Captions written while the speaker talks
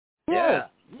Yes.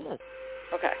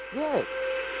 Okay. Yes.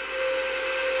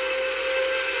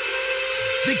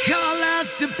 They call us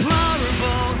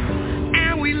deplorable,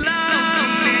 and we love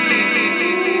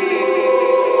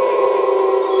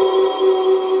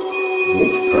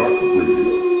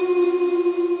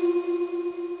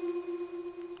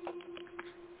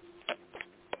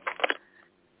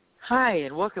Hi,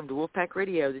 and welcome to Wolfpack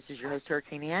Radio. This is your host,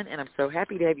 Heracane Anne, and I'm so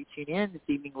happy to have you tune in this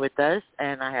evening with us.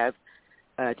 And I have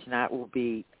tonight will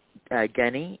be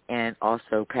Gunny and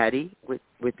also Patti with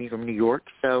me from New York.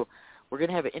 So we're going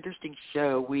to have an interesting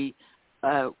show. We're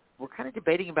kind of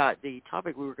debating about the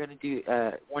topic we were going to do.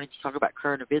 Wanted to talk about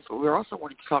current events, but we were also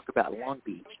wanting to talk about Long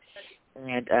Beach.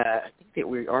 And I think that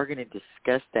we are going to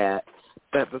discuss that.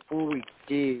 But before we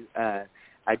do, I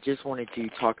just wanted to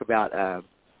talk about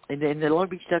and the Long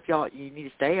Beach stuff, y'all. You need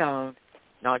to stay on,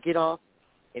 not get off.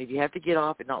 And if you have to get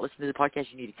off and not listen to the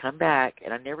podcast, you need to come back.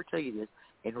 And I never tell you this,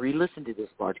 and re-listen to this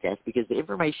podcast because the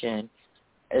information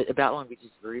about Long Beach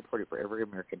is very important for every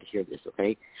American to hear this.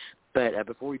 Okay, but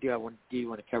before we do, I want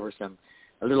to cover a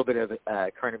little bit of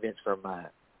current events from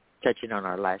touching on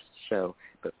our last show.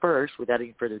 But first, without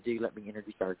any further ado, let me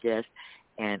introduce our guest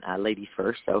and ladies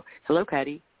first. So, hello,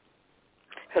 Patti.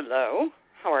 Hello.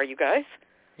 How are you guys?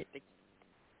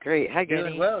 Great. Hi, Gunny.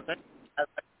 Doing well.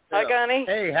 Hi, Gunny.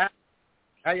 Hey,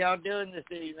 how y'all doing this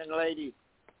evening, ladies?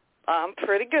 I'm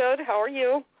pretty good. How are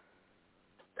you?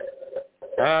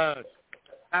 5'10",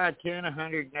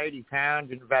 180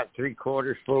 pounds, and about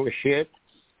 3/4 full of shit.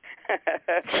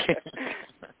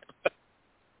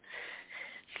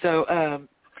 So,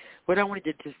 what I wanted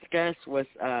to discuss was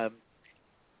on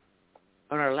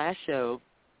our last show,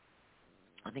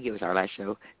 I think it was our last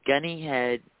show, Gunny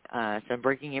had some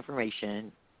breaking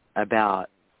information about,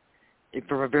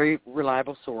 from a very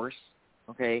reliable source,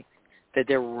 okay, that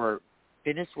there were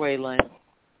Venezuelan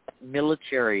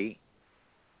military,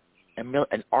 a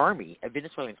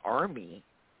Venezuelan army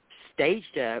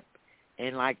staged up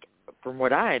in, like, from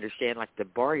what I understand, like the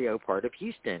barrio part of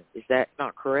Houston. Is that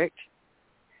not correct?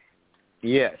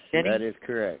 Yes, Gunny? that is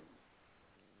correct.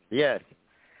 Yes.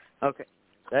 Okay.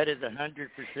 That is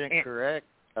 100% correct.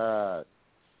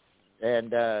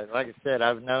 And like I said,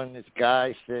 I've known this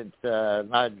guy since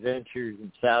my adventures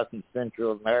in South and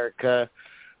Central America.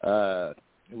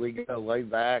 We go way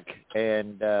back,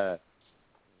 and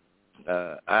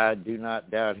I do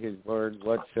not doubt his word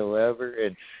whatsoever.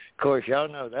 And, of course, y'all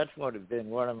know that's what has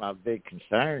been one of my big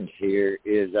concerns here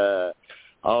is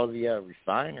all the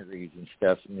refineries and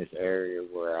stuff in this area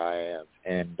where I am.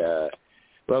 And,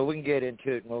 well, we can get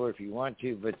into it more if you want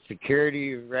to, but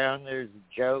security around there is a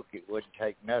joke. It wouldn't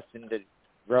take nothing to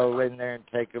roll in there and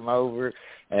take them over,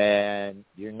 and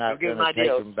you're not going to take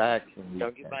them back.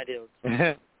 Don't get my deals.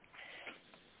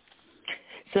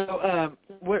 So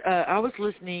I was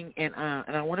listening, and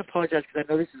I want to apologize because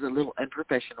I know this is a little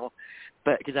unprofessional,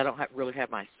 but because I don't really have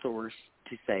my source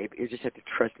to say, but you just have to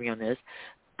trust me on this.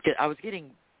 Because I was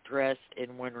getting dressed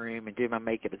in one room and doing my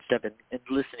makeup and stuff, and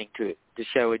listening to the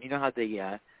show, and you know how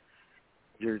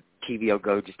your TV will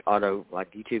go just auto,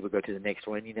 like YouTube will go to the next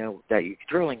one, you know, that you're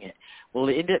drilling it. Well,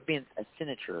 it ended up being a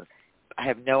senator. I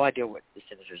have no idea what the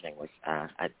senator's name was.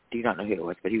 I do not know who it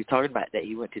was, but he was talking about that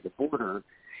he went to the border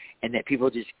and that people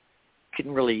just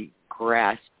couldn't really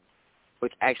grasp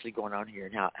what's actually going on here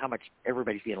and how much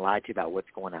everybody's being lied to about what's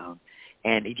going on.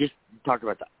 And he just talked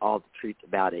about all the truth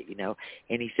about it, you know.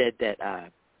 And he said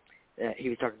that he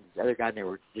was talking to this other guy, and they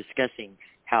were discussing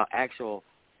how actual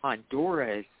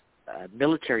Honduras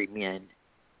military men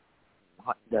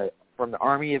from the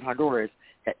Army of Honduras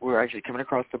that were actually coming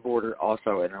across the border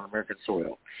also on American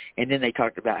soil. And then they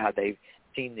talked about how they've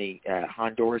seen the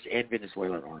Honduras and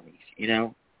Venezuelan armies, you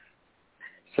know.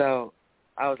 So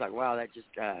I was like, wow, that just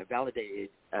validated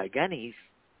Gunny's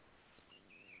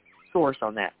source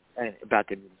on that about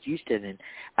them in Houston. And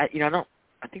I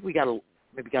think we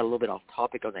maybe got a little bit off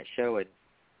topic on that show, and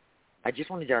I just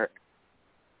wanted our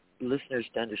listeners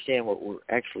to understand what we're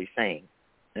actually saying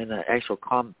and the actual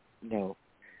context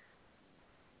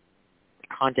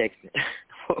of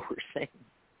what we're saying.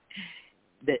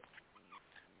 That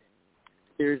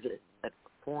there's a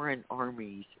foreign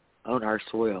armies on our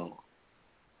soil.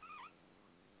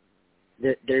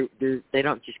 They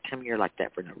don't just come here like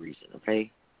that for no reason,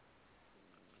 okay?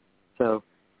 So,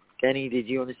 Gunny, did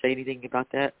you want to say anything about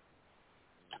that?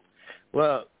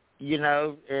 Well, you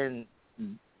know, and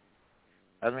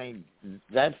I mean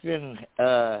that's been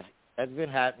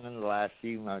happening the last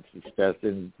few months and stuff,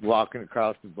 and walking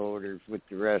across the borders with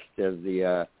the rest of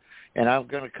the and I'm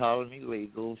going to call them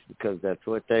illegals because that's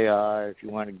what they are. If you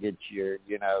want to get your,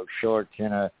 shorts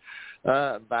in a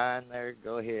bind there,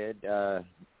 go ahead.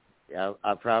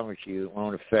 I promise you it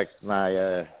won't affect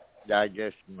my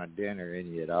digestion of my dinner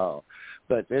any at all.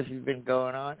 But this has been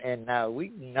going on, and now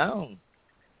we've known,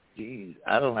 geez,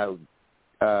 I don't know,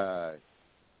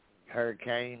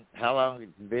 hurricane, how long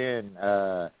it's been,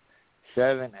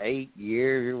 7, 8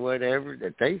 years or whatever,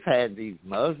 that they've had these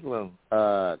Muslim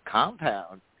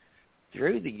compounds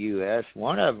through the U.S.,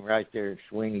 one of them right there in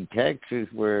Sweeney, Texas,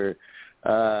 where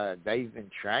they've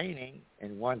been training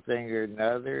in one thing or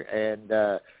another, and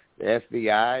the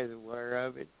FBI is aware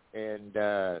of it, and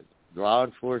law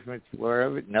enforcement's aware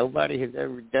of it. Nobody has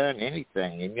ever done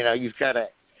anything. And, you've got to,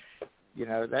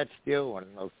 that's still one of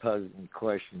the most puzzling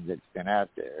questions that's been out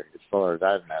there, as far as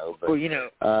I know. But,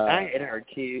 I had heard,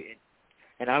 too,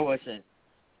 and I wasn't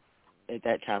at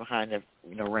that time high enough,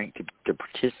 ranked to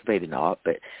participate in all,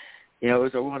 but, it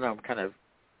was a one kind of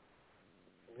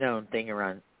known thing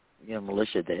around,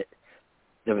 militia that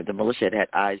the militia had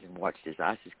eyes and watched this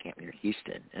ISIS camp near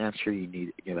Houston, and I'm sure you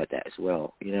knew about that as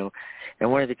well, And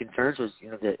one of the concerns was,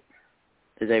 that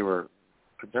they were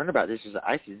concerned about this is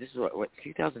ISIS. This is what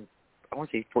 2000, I want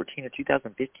to say 14 or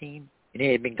 2015, and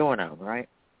it had been going on, right?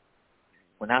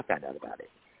 When I found out about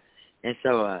it, and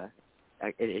so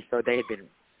so they had been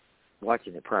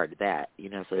watching it prior to that,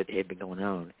 so it had been going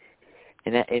on.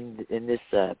 And that in this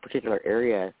particular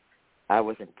area, I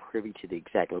wasn't privy to the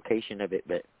exact location of it,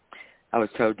 but I was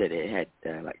told that it had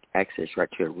access right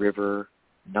to a river,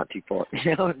 not too far,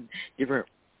 and different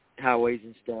highways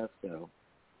and stuff. So,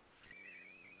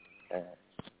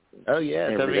 oh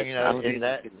yes, I mean, and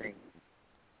that,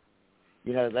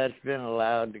 that's been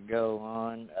allowed to go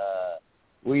on.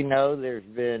 We know there's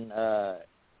been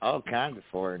all kinds of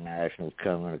foreign nationals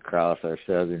coming across our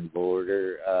southern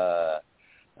border.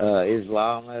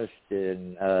 Islamists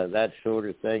and that sort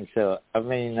of thing. So, I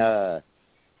mean,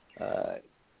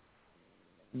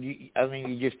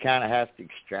 you just kind of have to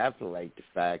extrapolate the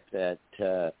fact that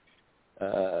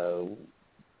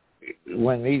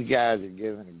when these guys are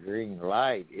given a green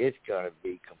light, it's going to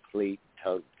be complete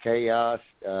total chaos.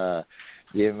 The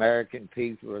American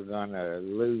people are going to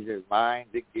lose their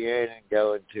minds again and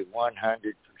go into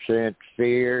 100%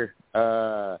 fear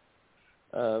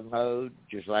mode,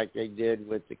 just like they did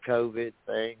with the COVID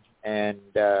thing, and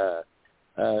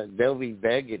they'll be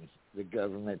begging the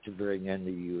government to bring in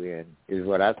the UN, is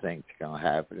what I think is going to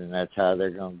happen, and that's how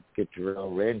they're going to get to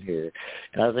roll in here.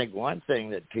 And I think one thing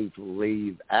that people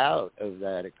leave out of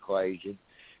that equation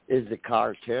is the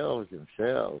cartels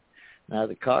themselves. Now,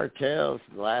 the cartels,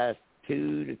 the last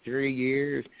 2 to 3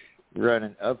 years,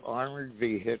 running up armored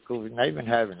vehicles, and they've been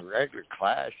having regular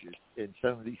clashes in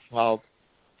some of these small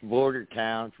border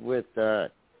towns with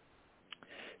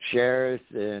sheriffs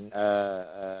and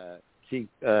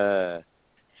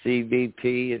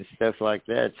CBP and stuff like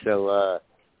that. So,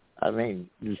 I mean,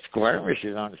 the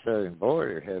skirmishes on the southern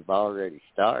border have already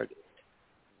started.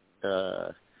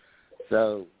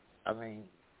 So, I mean,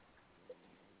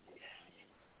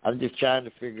 I'm just trying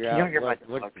to figure out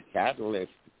what the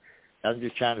catalyst. I'm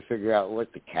just trying to figure out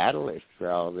what the catalyst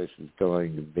for all this is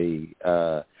going to be.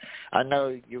 I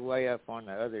know you're way up on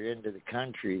the other end of the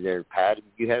country there, Patty.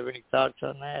 Do you have any thoughts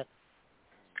on that?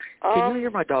 Can you hear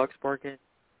my dogs barking?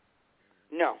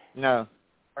 No. No.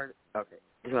 Okay.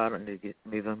 So I don't need to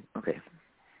move them? Okay.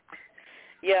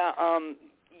 Yeah,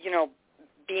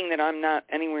 being that I'm not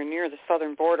anywhere near the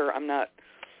southern border, I'm not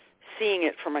seeing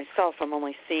it for myself. I'm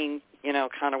only seeing,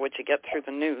 kind of what you get through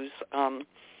the news,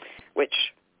 which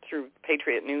through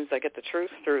Patriot News I get the truth.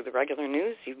 Through the regular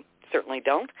news, you certainly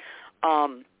don't.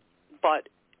 But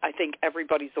I think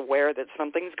everybody's aware that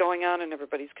something's going on and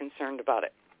everybody's concerned about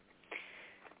it.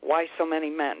 Why so many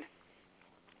men?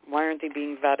 Why aren't they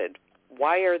being vetted?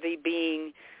 Why are they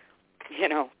being,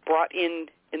 brought in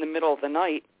the middle of the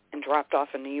night and dropped off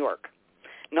in New York?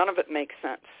 None of it makes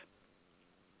sense.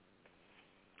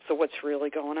 So what's really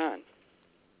going on?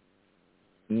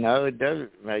 No, it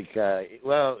doesn't make,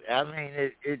 well, I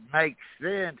mean, it makes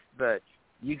sense, but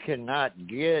you cannot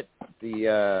get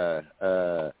the,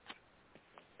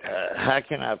 how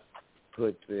can I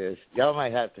put this? Y'all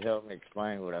might have to help me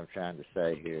explain what I'm trying to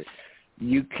say here.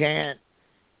 You can't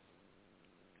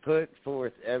put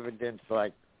forth evidence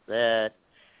like that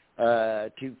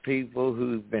to people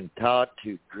who've been taught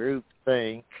to group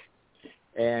think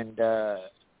and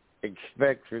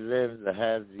expect for them to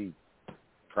have the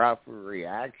proper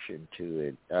reaction to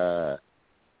it.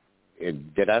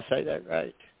 Did I say that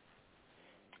right?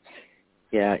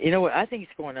 Yeah. You know what I think is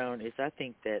going on is I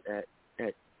think that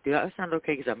do I sound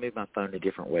okay because I moved my phone a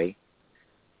different way?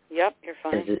 Yep, you're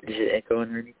fine. Is it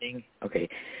echoing or anything? Okay.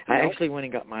 No. I actually went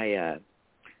and got my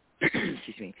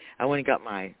excuse me. I went and got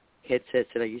my headsets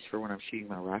that I use for when I'm shooting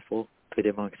my rifle, put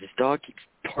him on because his dog keeps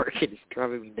barking. It's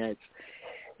driving me nuts.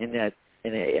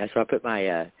 So I put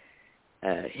my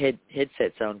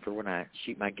headsets on for when I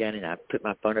shoot my gun, and I put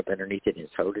my phone up underneath it, and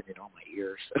it's holding it on my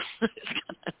ear. So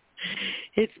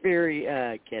it's very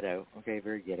ghetto. Okay,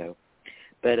 very ghetto.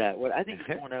 But what I think is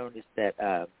going on is that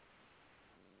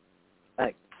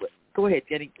go ahead,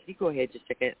 Jenny. Can you go ahead just a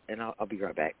second, and I'll be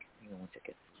right back. Hang on 1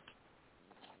 second.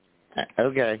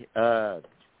 Okay.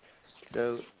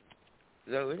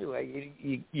 So anyway,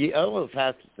 you almost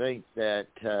have to think that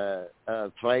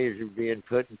players are being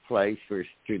put in place for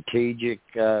strategic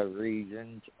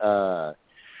reasons.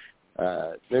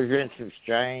 There's been some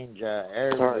strange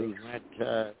air movement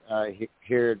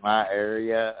here in my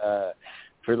area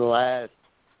for the last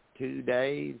 2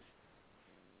 days.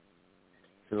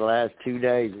 For the last 2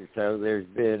 days or so, there's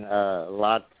been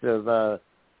lots of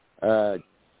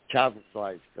chopper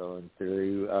flights going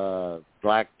through,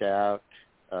 blacked out,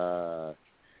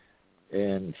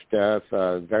 and stuff,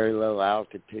 very low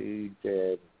altitude,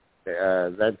 and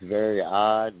that's very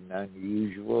odd and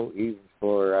unusual, even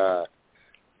for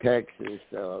Texas.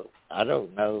 So I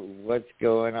don't know what's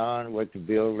going on, what the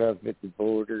build-up at the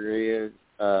border is.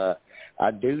 I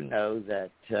do know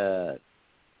that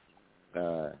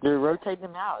they're rotating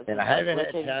them out. And I haven't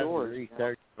had time to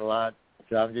research a lot,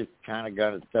 so I'm just kind of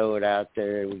going to throw it out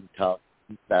there. We can talk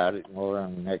about it more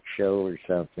on the next show or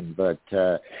something. But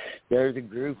there's a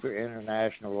group of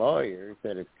international lawyers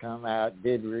that have come out,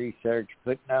 did research,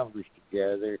 put numbers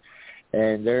together,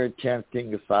 and they're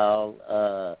attempting to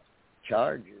file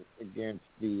charges against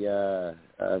the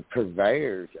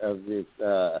purveyors of this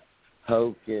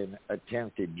hoax and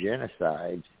attempted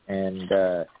genocide. And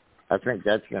I think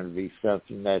that's going to be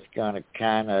something that's going to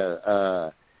kind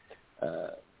of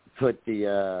put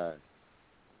the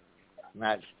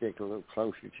matchstick a little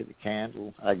closer to the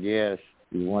candle, I guess,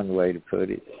 is one way to put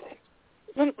it.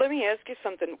 Let me ask you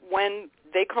something. When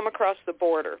they come across the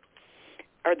border,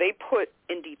 are they put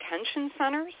in detention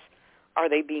centers? Are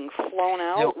they being flown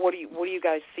out? No. What are you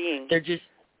guys seeing? They're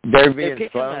being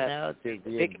flown out. They're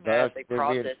being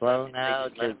flown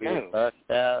out. They're being bussed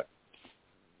out.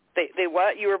 They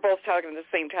what? You were both talking at the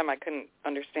same time. I couldn't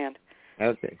understand.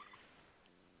 Okay.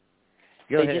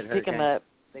 They just pick them up.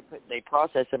 They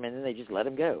process them, and then they just let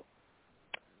them go.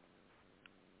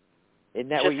 Isn't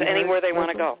that just anywhere they want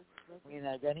to go? You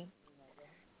know, Gunny?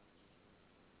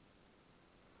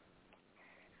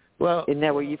 Well, isn't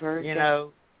that what you've heard? You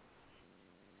know.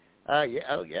 Yeah.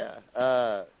 Oh, yeah.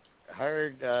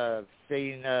 Heard.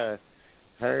 Seen.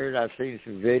 Heard. I've seen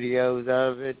some videos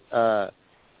of it.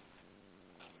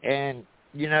 And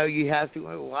you know, you have to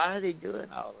wonder, why are they doing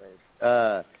all this?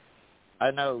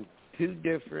 I know 2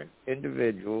 different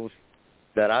individuals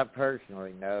that I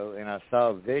personally know, and I saw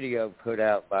a video put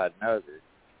out by another,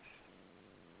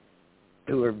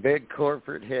 who are big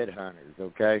corporate headhunters,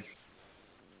 okay?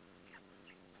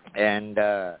 And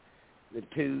the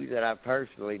 2 that I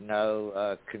personally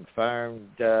know confirmed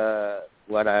what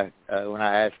when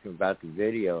I asked them about the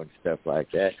video and stuff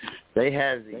like that. They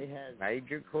have these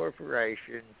major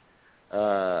corporations.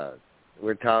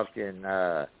 We're talking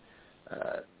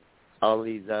all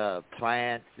these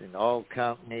plants and oil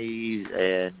companies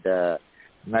and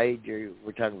major,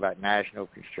 we're talking about national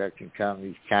construction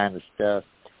companies kind of stuff.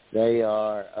 They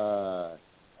are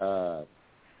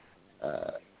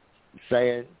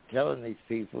telling these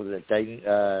people that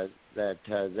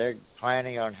they're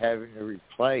planning on having to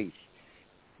replace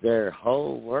their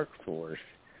whole workforce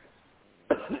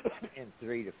in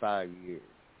 3 to 5 years.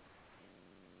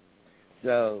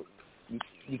 So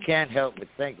you can't help but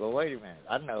think, well, wait a minute,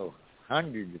 I know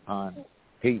hundreds upon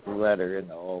people that are in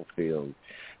the oil field,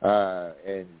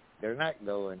 and they're not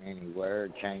going anywhere,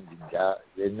 changing jobs.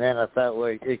 And then I thought,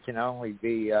 well, it can only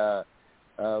be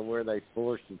where they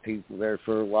forced the people there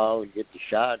for a while to get the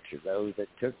shots, or those that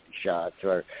took the shots,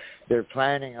 or they're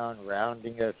planning on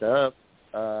rounding us up,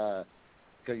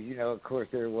 because, you know, of course,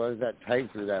 there was that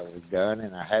paper that was done,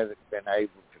 and I haven't been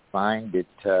able to find it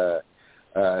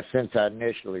since I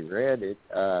initially read it.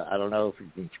 I don't know if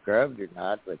it's been scrubbed or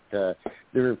not, but the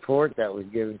report that was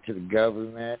given to the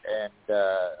government, and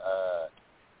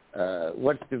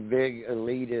what's the big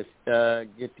elitist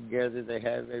get-together they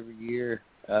have every year?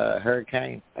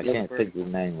 Heracane? I can't think of the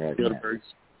name right now.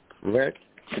 What?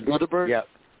 Bilderberg? Yep.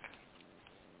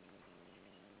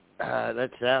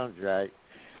 That sounds right.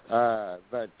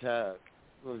 But it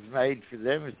was made for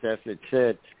them and stuff that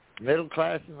said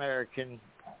middle-class American,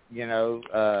 you know,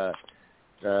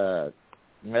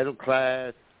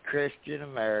 middle-class Christian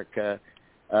America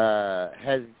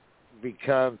has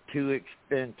become too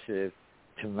expensive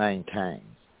to maintain.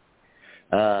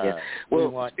 Yeah. Well,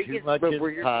 we want too much of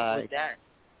the pie.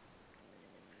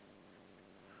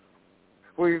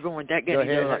 where you're going. That Go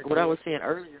ahead. like what I was saying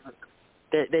earlier.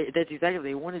 That's exactly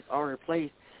they want us all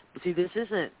replaced. But see, this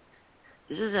isn't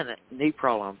a new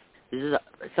problem. This is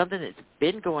something that's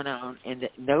been going on, and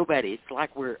that nobody. It's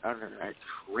like we're under a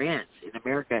trance in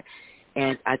America,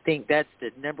 and I think that's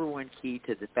the number one key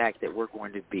to the fact that we're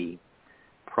going to be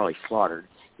probably slaughtered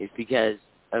is because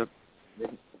of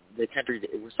the country that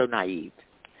we're so naive.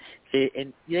 See,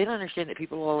 and they don't understand that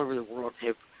people all over the world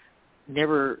have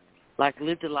never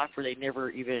lived a life where they never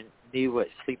even knew what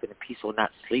sleep in a peaceful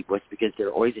night's sleep was because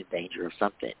they're always in danger of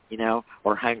something,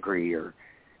 or hungry or,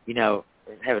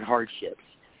 having hardships.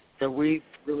 So we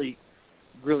really,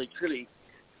 really, truly,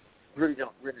 really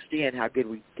don't understand how good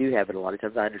we do have it a lot of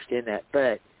times. I understand that,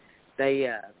 but they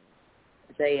a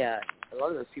lot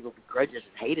of those people begrudge us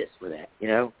and hate us for that,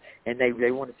 and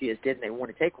they want to see us dead and they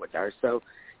want to take what's ours. So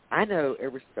I know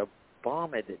ever since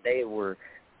Obama that they were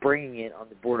bringing in on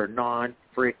the border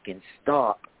non-freaking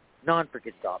stop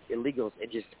illegals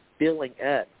and just filling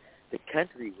up the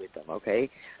country with them, okay?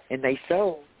 And they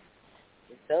sold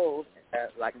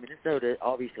like Minnesota,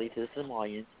 obviously, to the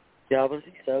Somalians. They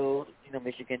obviously sold,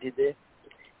 Michigan to the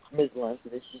Muslims,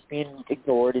 and it's just being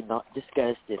ignored and not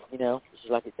discussed. And, it's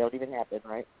just like it don't even happen,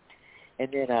 right?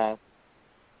 And then,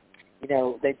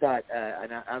 they thought,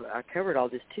 and I covered all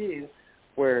this too,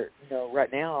 where,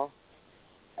 right now,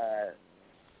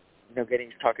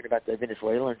 Gunny's talking about the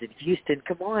Venezuelans in Houston.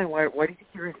 Come on, why do you think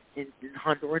you're in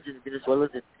Honduras and Venezuela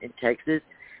and in Texas?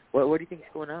 What do you think is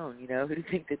going on? Who do you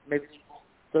think that maybe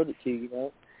sold it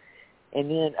to? And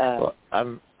then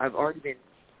I've already been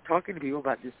talking to people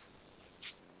about this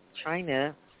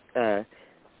China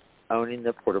owning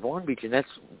the Port of Long Beach, and that's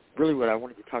really what I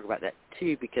wanted to talk about that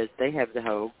too, because they have the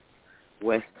whole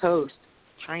West Coast,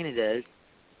 China does,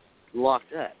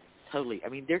 locked up totally. I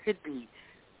mean, there could be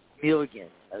millions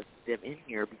of them in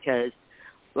here because,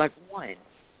 in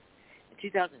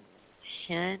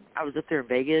 2010, I was up there in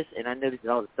Vegas, and I noticed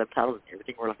that all the subtitles and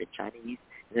everything were in Chinese,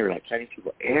 and there were Chinese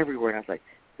people everywhere, and I was like,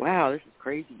 wow, this is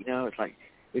crazy,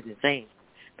 it's insane.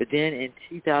 But then in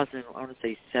 2000, I want to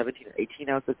say 17 or 18,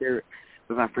 I was up there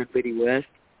with my friend Betty West,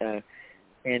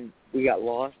 and we got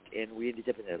lost, and we ended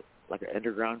up in an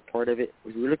underground part of it.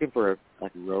 We were looking for a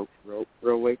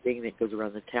railway thing that goes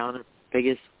around the town of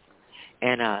Vegas,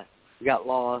 and we got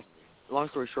lost. Long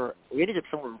story short, we ended up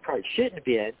somewhere we probably shouldn't have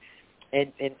been,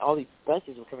 and all these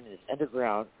buses were coming in this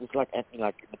underground. It was in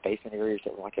the basement areas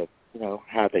that were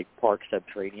how they park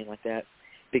subterranean like that,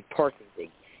 big parking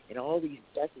thing. And all these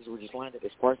buses were just lined up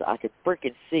as far as I could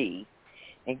freaking see,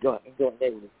 and go. And they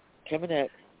were coming up,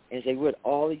 and as they would,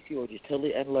 all these people would just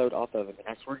totally unload off of them. And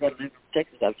I swear to God, from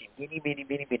Texas, I've seen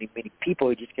many people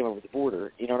who just came over the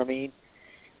border. You know what I mean?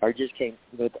 Or just came.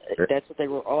 That's what they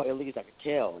were all illegals. I could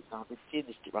tell. I've been seeing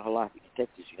this my whole life in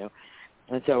Texas,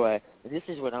 And so and this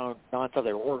is when non-stop.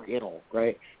 They were Oriental,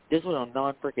 right? This was on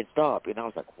non-freaking stop, and I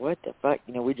was like, what the fuck?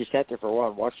 We just sat there for a while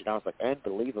and watched it. And I was like,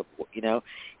 unbelievable,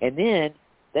 And then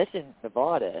that's in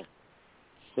Nevada.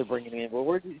 They're bringing them in. Well,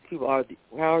 where do these people are?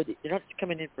 How are they? They're not just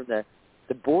coming in from the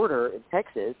border in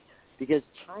Texas, because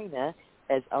China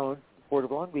has owned the Port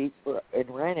of Long Beach and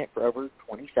ran it for over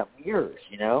 20-something years,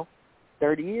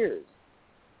 30 years.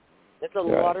 That's a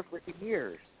lot of freaking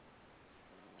years.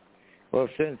 Well,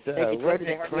 since wasn't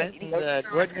it Clinton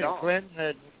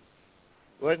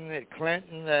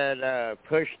that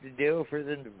pushed the deal for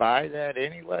them to buy that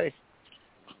anyway?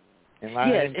 Am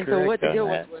I incorrect? And so what the deal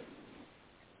was?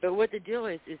 But what the deal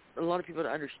is a lot of people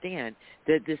don't understand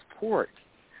that this port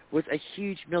was a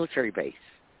huge military base.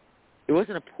 It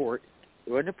wasn't a port.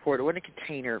 It wasn't a port. It wasn't a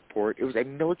container port. It was a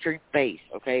military base,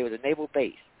 okay? It was a naval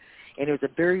base. And it was a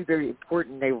very, very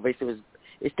important naval base. It was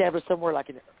established somewhere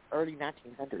in the early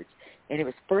 1900s. And it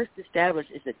was first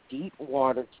established as a deep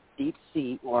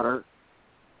sea water,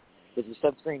 with the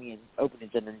subterranean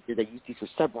openings underneath it. They used these for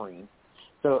submarines.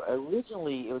 So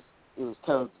originally it was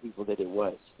told to people that it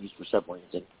was used for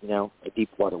submarines and, a deep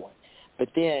water one. But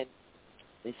then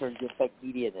they started doing fake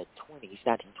media in the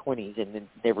 1920s, and then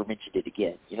never mentioned it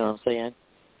again. You know what I'm saying?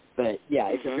 But, yeah,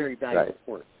 it's a very valuable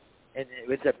port. And it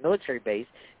was a military base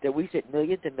that we spent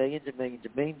millions and millions and millions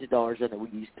and millions of dollars on, that we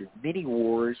used through many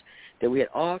wars, that we had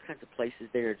all kinds of places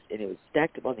there, and it was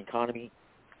stacked up on the economy.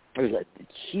 It was a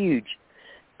huge,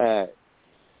 it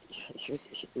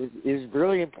was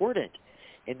really important.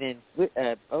 And then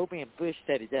Obama Bush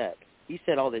set it up. He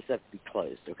set all this up to be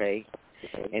closed, okay?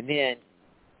 And then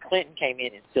Clinton came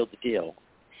in and sealed the deal.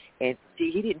 And see,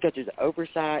 he didn't go through the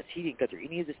oversights. He didn't go through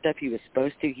any of the stuff he was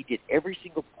supposed to. He did every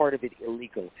single part of it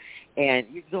illegal. And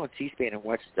you can go on C-SPAN and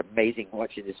watch. It's amazing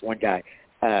watching this one guy.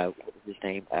 What was his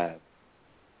name? Oh,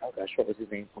 gosh, what was his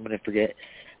name? I'm going to forget.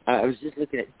 I was just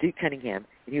looking at Duke Cunningham,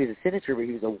 and he was a senator, but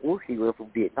he was a war hero from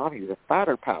Vietnam. He was a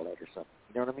fighter pilot or something.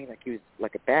 You know what I mean? Like he was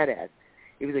like a badass.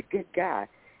 He was a good guy,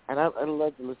 and I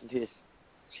love to listen to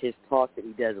his talk that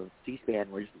he does on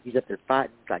C-SPAN, where he's up there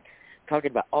fighting, like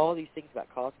talking about all these things about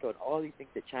Costco and all these things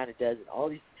that China does, and all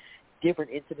these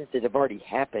different incidents that have already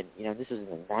happened. You know, this was in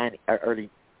the early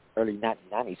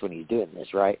 1990s when he was doing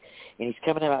this, right? And he's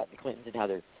coming about the Clintons and how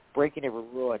they're breaking every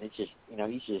rule, and it's just, you know,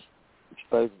 he's just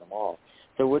exposing them all.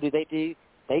 So what do?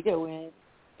 They go in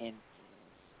and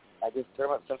I guess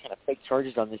throw up some kind of fake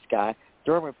charges on this guy,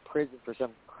 throw him in prison for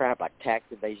some crap like tax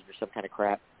evasion or some kind of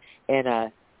crap, and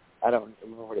I don't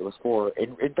remember what it was for,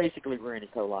 and basically ruined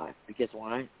his whole life. Because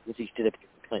why? Because he stood up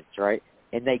against the Clintons, right?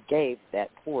 And they gave that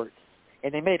port,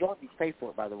 and they made Long Beach pay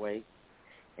for it, by the way,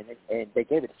 and they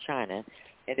gave it to China,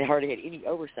 and they hardly had any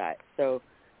oversight. So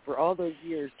for all those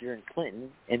years during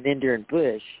Clinton and then during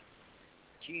Bush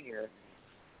Jr.,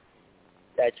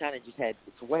 China just had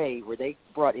its way where they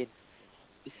brought in,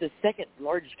 it's the second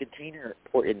largest container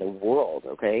port in the world,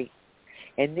 okay?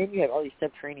 And then you have all these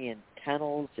subterranean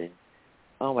tunnels and,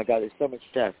 oh my God, there's so much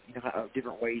stuff. You know, how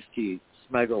different ways to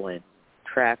smuggle and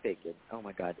traffic and, oh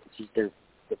my God, it's just the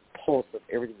pulse of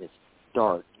everything that's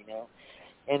dark, you know?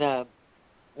 And,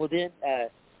 well then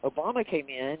Obama came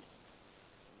in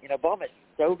and Obama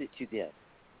sold it to them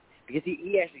because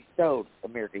he actually sold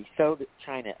America. He sold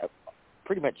China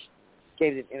pretty much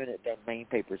gave them eminent domain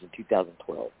papers in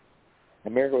 2012.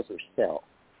 America was their sell.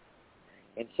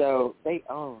 And so they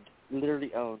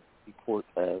literally owned the port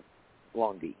of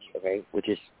Long Beach, okay, which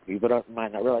is, you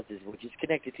might not realize this, which is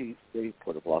connected to the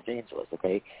port of Los Angeles,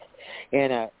 okay?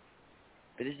 And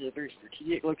but this is a very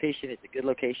strategic location. It's a good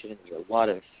location, and there's a lot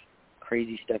of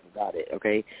crazy stuff about it,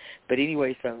 okay? But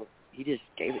anyway, so he just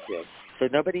gave it to them. So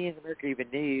nobody in America even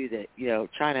knew that, you know,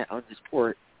 China owned this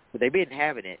port, but they've been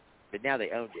having it. But now they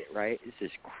owned it, right? This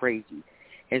is crazy.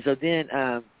 And so then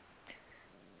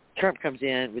Trump comes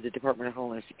in with the Department of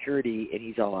Homeland Security, and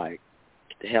he's all like,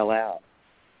 get the hell out,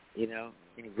 you know?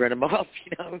 And he ran him off,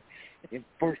 you know, and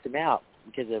forced him out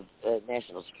because of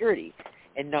national security.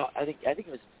 And no, I think it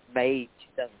was May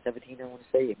 2017, I want to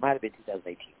say. It might have been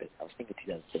 2018, but I was thinking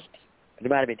 2017. It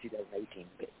might have been 2018,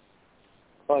 but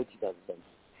probably 2017.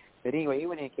 But anyway, he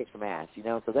went in and kicked some ass, you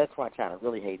know, so that's why China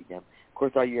really hated him. Of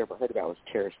course, all you ever heard about was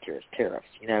tariffs,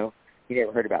 you know. You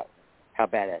never heard about how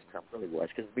badass Trump really was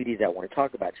because the media don't want to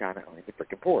talk about China on the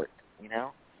freaking port, you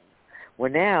know.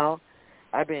 Well, now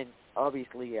I've been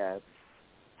obviously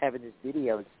having this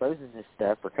video exposing this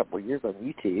stuff for a couple of years on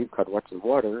YouTube called Watch the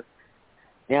Water.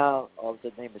 Now, all of a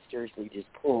sudden, they mysteriously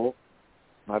just pull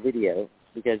my video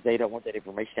because they don't want that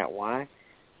information out. Why?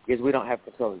 Because we don't have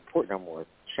control of the port no more.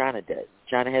 China does.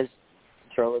 China has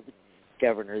control of the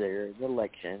governor there in the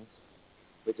elections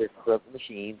with their corrupt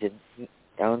machines and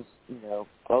owns, you know,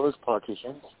 all those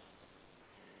politicians.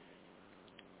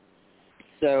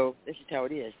 So this is how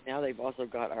it is. Now they've also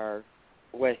got our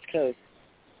West Coast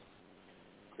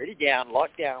pretty down,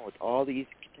 locked down with all these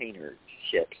container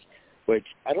ships, which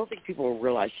I don't think people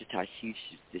realize just how huge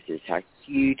this is, how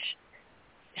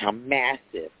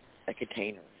massive a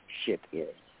container ship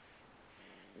is.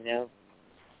 You know?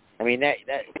 I mean, that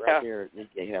right there,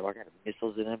 they have all kind of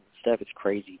missiles in them and stuff. It's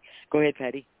crazy. Go ahead,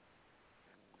 Patty.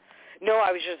 No,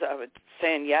 I was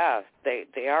saying, yeah,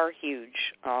 they are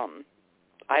huge. Unfortunately,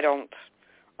 I don't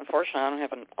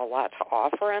have a lot to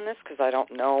offer on this because I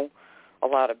don't know a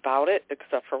lot about it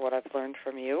except for what I've learned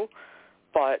from you.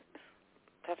 But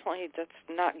definitely, that's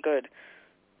not good.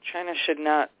 China should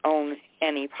not own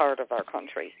any part of our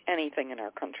country, anything in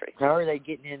our country. How are they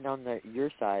getting in on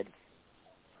your side?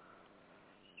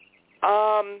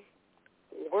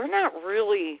 We're not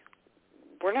really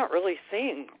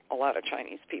seeing a lot of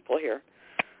Chinese people here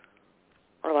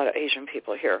or a lot of Asian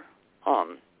people here.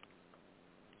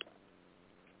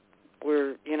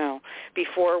 We're, you know,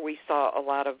 before we saw a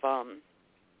lot of,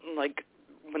 like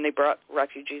when they brought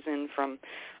refugees in from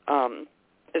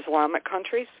Islamic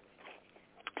countries,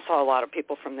 saw a lot of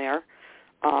people from there.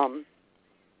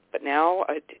 But now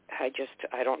I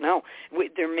don't know.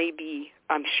 There may be,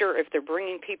 I'm sure if they're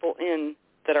bringing people in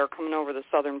that are coming over the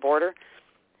southern border,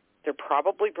 they're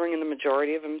probably bringing the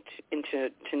majority of them into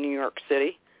New York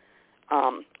City.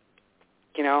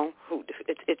 You know,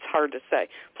 it's hard to say.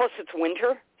 Plus, it's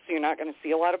winter, so you're not going to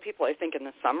see a lot of people. I think in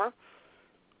the summer,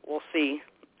 we'll see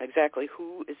exactly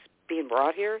who is being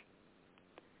brought here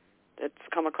that's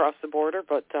come across the border.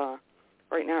 But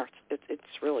right now,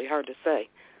 it's really hard to say.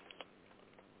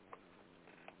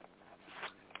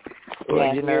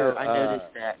 Well, yeah, I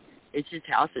noticed that it's just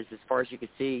houses as far as you can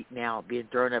see now, being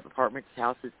thrown up, apartments,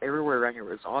 houses everywhere around here. It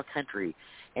was all country.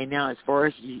 And now as far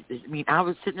as I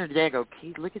was sitting there today, I go,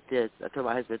 Keith, look at this. I told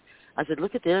my husband, I said,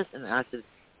 look at this. And I said,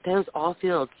 that was all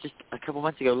fields just a couple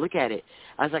months ago. Look at it.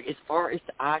 I was like, as far as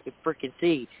the eye could freaking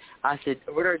see. I said,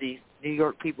 what are these New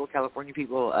York people, California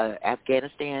people,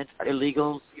 Afghanistan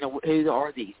illegals? Who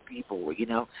are these people? It's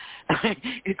like,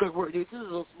 this is a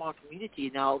little small community,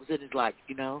 and now all of a sudden it's like,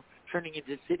 turning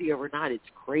into a city overnight. It's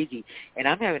crazy. And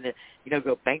I'm having to,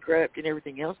 go bankrupt and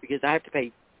everything else because I have to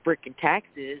pay freaking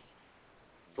taxes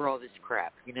for all this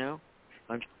crap, I'm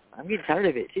getting tired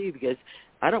of it, too, because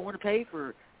I don't want to pay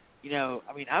for,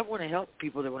 I want to help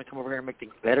people that want to come over here and make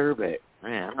things better, but,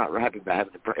 man, I'm not happy about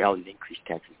having to pay all these increased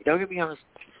taxes. Don't get me on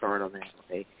start on that,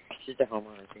 okay? It's just a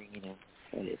homeowner thing,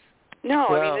 It is. No,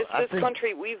 well, this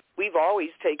country, we've always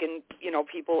taken,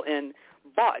 people in,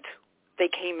 but they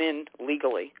came in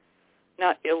legally,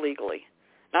 not illegally,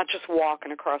 not just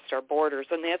walking across our borders.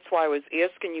 And that's why I was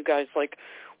asking you guys, like,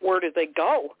 where did they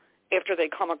go after they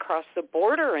come across the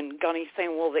border? And Gunny's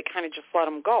saying, well, they kind of just let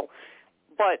them go.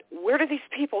 But where do these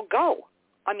people go?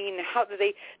 How do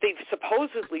they've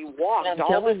supposedly walked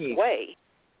all this way.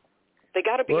 They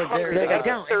got to be hungry. They got to be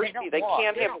thirsty. They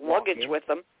can't have luggage with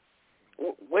them.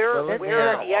 Where? And that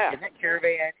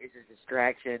caravan is a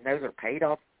distraction. Those are paid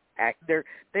off.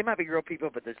 They might be real people,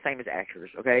 but the same as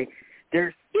actors. Okay.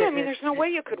 There's no way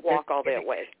you could walk all that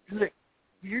way. Look,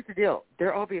 here's the deal.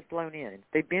 They're all being flown in.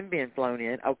 They've been being flown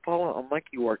in. I follow on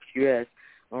Monkey Works US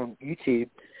on YouTube.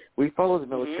 We follow the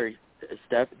military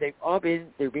stuff. They're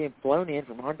being flown in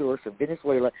from Honduras and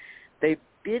Venezuela. They've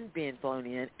been being flown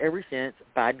in ever since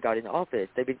Biden got in office.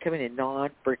 They've been coming in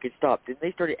non-freaking stop. Then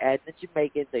they started adding the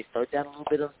Jamaicans. They slowed down a little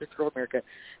bit on Central America.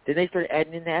 Then they started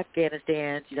adding in the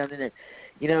Afghanistans.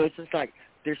 It's just like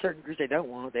there's certain groups they don't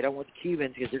want. They don't want the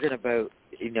Cubans because they're going to vote,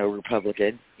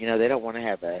 Republican. They don't want to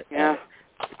have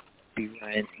be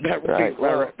run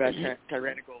by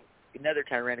another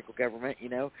tyrannical government.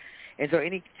 And so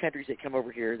any countries that come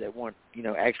over here that want,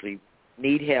 actually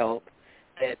need help,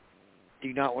 that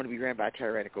do not want to be run by a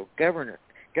tyrannical government,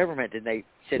 then they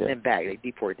send them back. They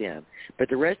deport them. But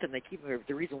the rest of them, they keep them here.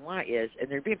 The reason why is,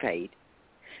 and they're being paid.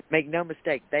 Make no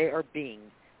mistake, they are being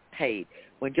paid.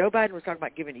 When Joe Biden was talking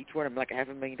about giving each one of them like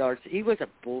 $500,000, he wasn't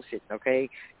bullshitting, okay?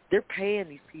 They're paying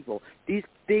these people. These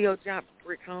big old giant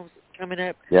brick homes coming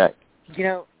up. Yeah.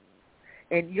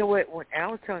 And you know what? When I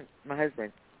was telling my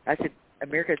husband, I said,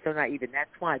 America is so naive, and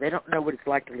that's why. They don't know what it's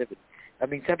like to live in.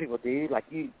 Some people do, like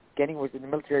you. Gunny was in the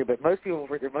military, but most people,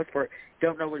 for the most part,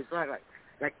 don't know what it's like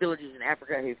villages in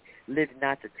Africa who lived in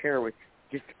nights of terror with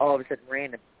just all of a sudden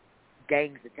random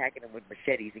gangs attacking them with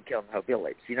machetes and killing the whole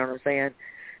village. You know what I'm saying?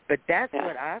 But that's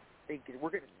what I think we're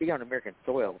going to see on American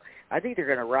soil. I think they're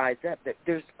going to rise up.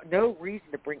 There's no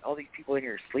reason to bring all these people in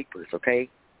here as sleepers, okay?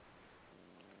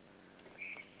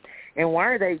 And why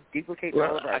are they duplicating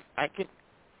all of our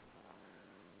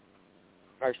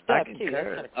our stuff, too? That's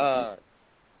kind of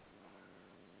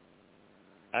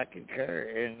I concur,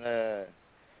 and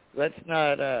let's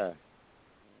not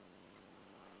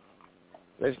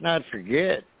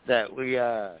forget that we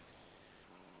and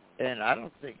I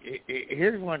don't think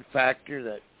here's one factor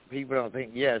that people don't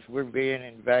think. Yes, we're being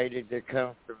invaded. They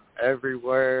come from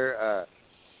everywhere.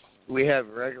 We have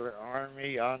regular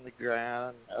army on the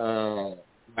ground,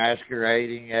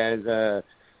 masquerading as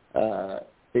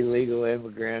illegal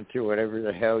immigrants or whatever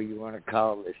the hell you want to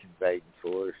call this invading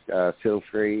force. Feel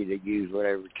free to use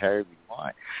whatever term you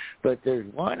want. But there's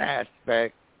one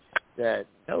aspect that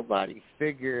nobody's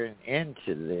figuring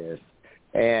into this,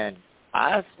 and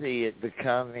I see it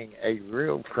becoming a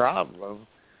real problem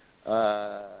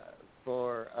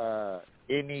for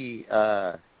any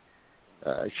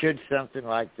should something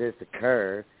like this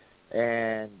occur,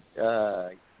 and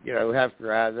we have to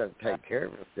rise up and take care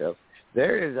of ourselves.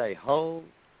 There is a whole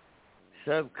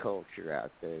subculture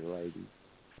out there, ladies.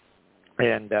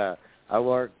 And I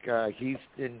work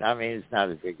Houston. It's not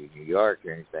as big as New York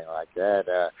or anything like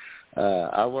that.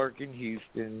 I work in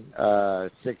Houston,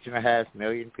 6.5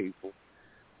 million people,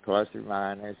 plus or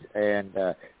minus. And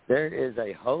there is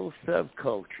a whole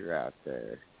subculture out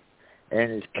there.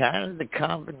 And it's kind of the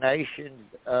combination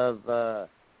of the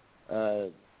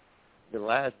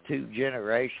last two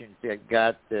generations that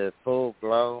got the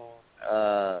full-blown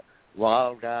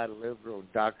wild-eyed liberal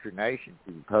indoctrination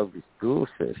through the public school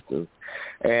system.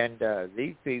 And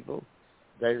these people,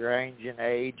 they range in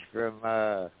age from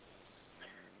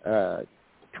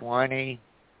 20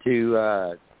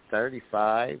 to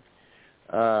 35.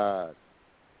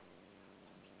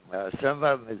 Some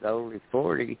of them as old as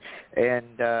 40.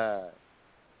 And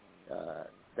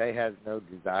they have no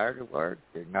desire to work.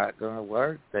 They're not going to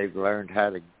work. They've learned how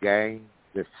to game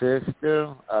the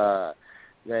system.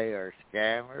 They are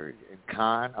scammers and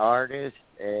con artists,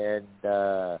 and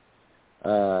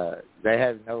they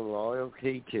have no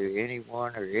loyalty to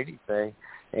anyone or anything.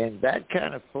 And that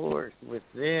kind of force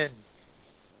within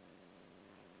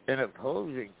an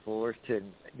opposing force to,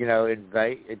 invaders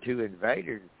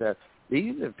and stuff.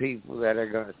 These are people that are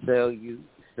going to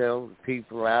sell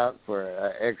people out for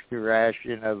an extra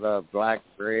ration of black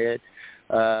bread,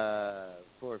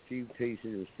 for a few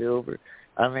pieces of silver.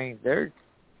 I mean, of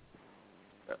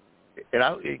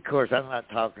course, I'm not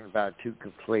talking about too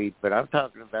complete, but I'm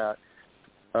talking about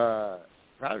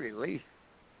probably at least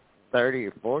 30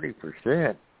 or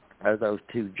 40% of those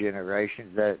two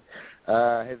generations that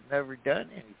have never done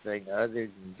anything other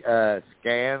than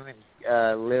scam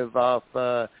and live off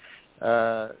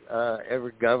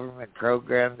every government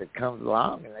program that comes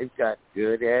along, and they've got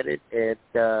good at it. And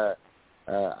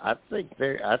I think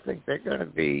they're going to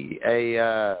be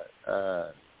a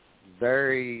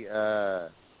very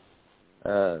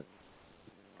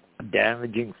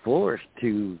damaging force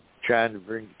to trying to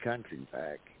bring the country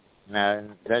back. Now,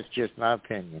 that's just my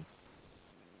opinion.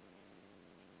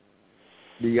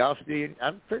 Do y'all see?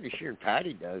 I'm pretty sure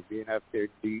Patti does, being up there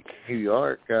in New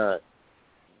York. Do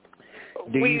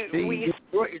you see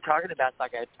what you're talking about?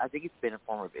 Like I think it's been a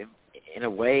form of, in a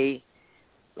way,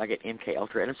 like an MK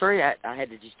Ultra. And I'm sorry I had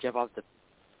to just jump off the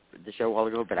show a while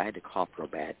ago, but I had to cough real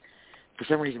bad. For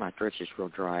some reason, my throat's just real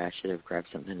dry. I should have grabbed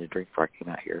something to drink before I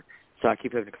came out here. So I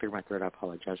keep having to clear my throat. I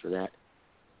apologize for that.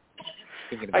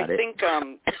 I think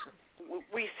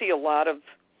we see a lot of,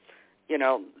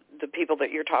 the people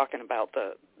that you're talking about,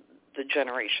 the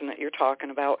generation that you're talking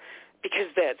about, because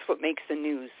that's what makes the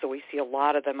news. So we see a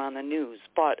lot of them on the news.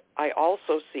 But I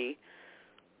also see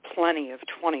plenty of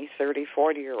 20, 30,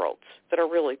 40-year-olds that are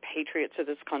really patriots of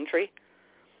this country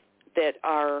that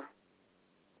are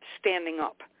standing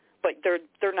up. But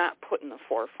they're not put in the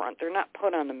forefront. They're not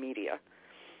put on the media,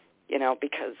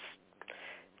 because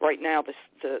right now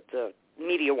the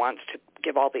media wants to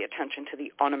give all the attention to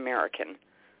the un-American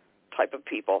type of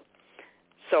people.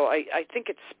 So I think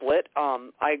it's split.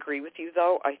 I agree with you,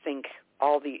 though. I think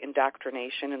all the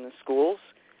indoctrination in the schools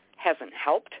hasn't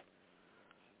helped.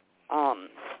 And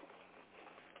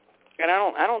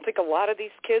I don't think a lot of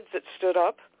these kids that stood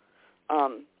up,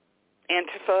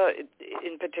 Antifa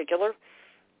in particular,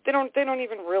 they don't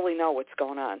even really know what's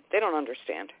going on. They don't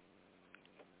understand.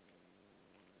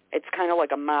 It's kind of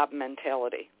like a mob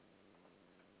mentality.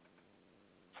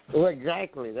 Well,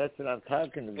 exactly. That's what I'm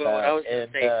talking about. Well, I was going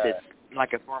to say it's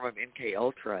like a form of MK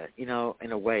Ultra, in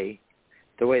a way,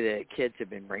 the way that kids have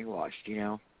been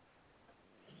brainwashed,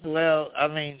 Well, I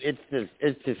mean, it's the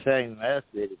same method.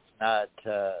 It's not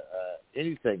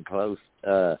anything close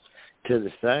to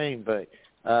the same, but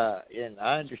and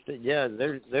I understand. Yeah,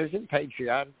 there's some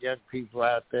patriotic young people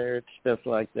out there and stuff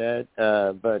like that.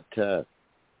 But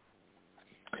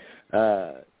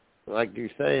like you're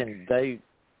saying,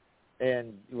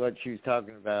 and what you was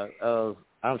talking about. Oh,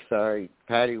 I'm sorry,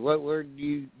 Patti. What word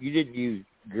you didn't use?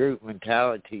 Group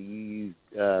mentality. You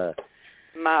used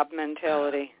mob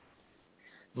mentality.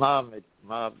 Mob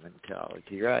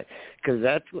mentality, right? Because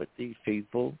that's what these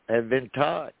people have been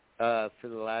taught for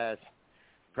the last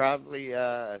probably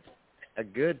a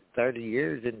good 30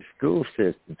 years in the school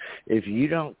system. If you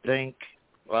don't think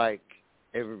like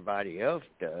everybody else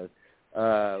does,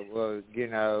 well,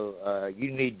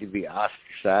 you need to be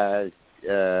ostracized.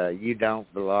 You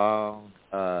don't belong.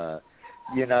 And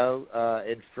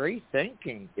free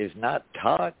thinking is not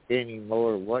taught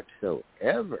anymore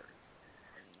whatsoever.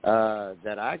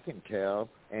 That I can tell,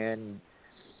 and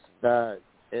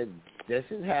this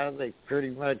is how they pretty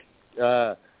much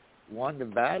won the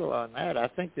battle on that. I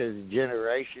think there's a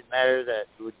generation there that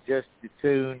would just as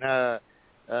soon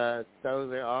throw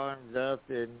their arms up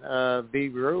and be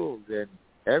ruled than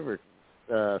ever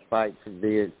fight for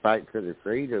their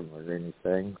freedom or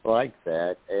anything like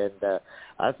that. And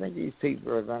I think these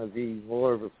people are going to be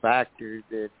more of a factor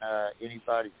than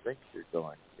anybody thinks they're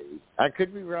going to be. I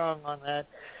could be wrong on that.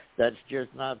 That's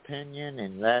just my opinion,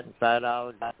 and that and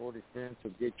 $5.40 will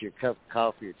get you a cup of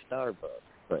coffee at Starbucks.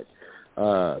 But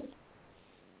well,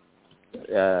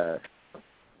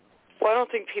 I don't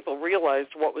think people realized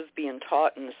what was being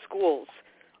taught in the schools,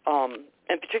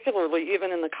 and particularly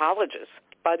even in the colleges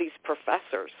by these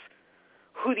professors,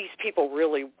 who these people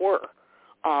really were.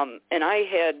 And I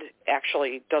had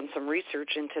actually done some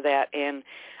research into that, and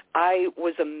I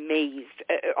was amazed,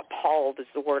 appalled is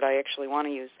the word I actually want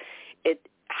to use,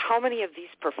 how many of these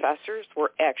professors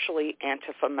were actually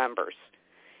Antifa members.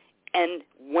 and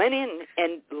went in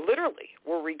and literally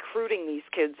were recruiting these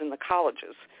kids in the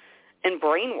colleges and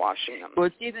brainwashing them. Well,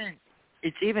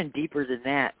 it's even deeper than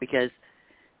that, because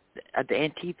the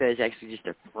Antifa is actually just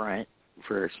a front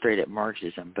for straight-up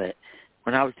Marxism. But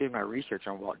when I was doing my research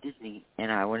on Walt Disney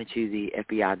and I went into the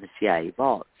FBI and the CIA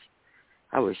vaults,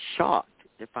 I was shocked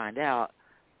to find out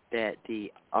that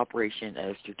the Operation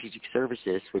of Strategic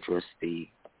Services, which was the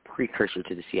precursor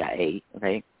to the CIA,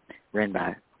 okay, ran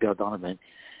by Bill Donovan,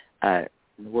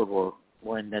 in World War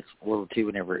I, that's World War II,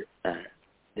 whenever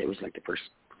it was like the first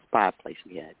spy place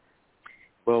we had.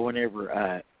 Well,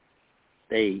 whenever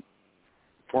they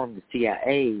formed the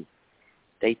CIA,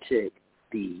 they took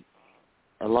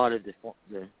a lot of the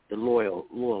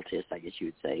loyalists, I guess you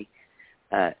would say,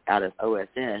 out of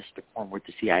OSS to form with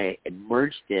the CIA and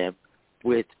merged them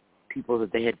with people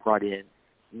that they had brought in,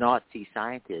 Nazi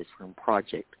scientists from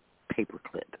Project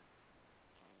Paperclip.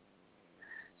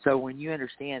 So when you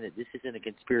understand that this isn't a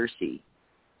conspiracy,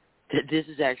 that this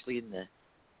is actually in the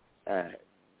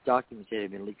documents that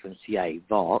have been leaked from the CIA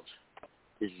vaults,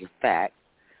 this is a fact,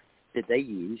 that they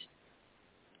used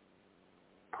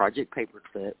Project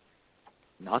Paperclip,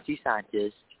 Nazi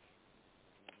scientists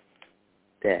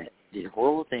that did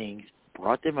horrible things,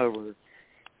 brought them over,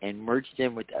 and merged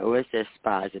them with the OSS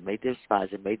spies and made them spies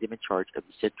and made them in charge of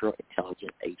the Central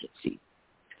Intelligence Agency.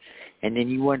 And then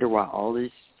you wonder why all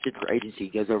this Central Agency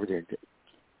goes over there and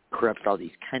corrupts all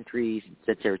these countries and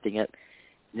sets everything up.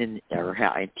 And then, or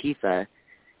how Antifa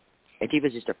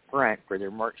is just a front for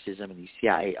their Marxism and these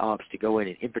CIA ops to go in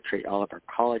and infiltrate all of our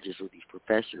colleges with these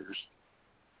professors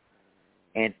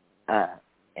and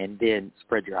then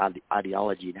spread their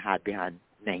ideology and hide behind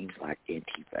names like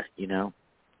Antifa, you know.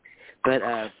 But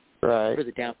right. For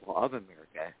the downfall of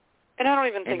America. And I don't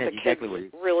even think the kids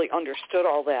really understood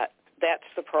all that. That's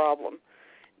the problem.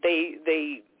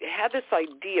 They had this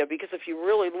idea, because if you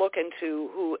really look into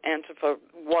who Antifa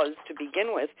was to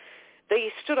begin with,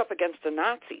 they stood up against the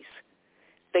Nazis.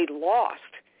 They lost.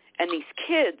 And these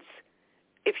kids,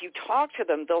 if you talk to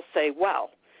them, they'll say, well,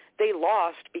 they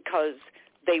lost because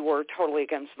they were totally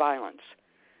against violence.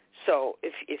 So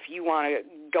if you want to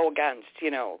go against,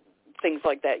 things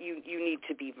like that, you need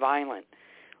to be violent.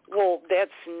 Well,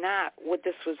 that's not what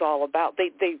this was all about.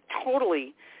 They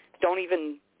totally don't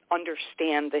even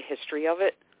understand the history of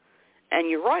it. And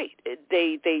you're right.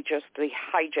 They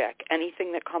hijack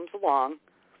anything that comes along,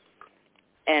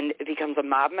 and it becomes a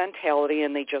mob mentality,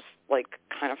 and they just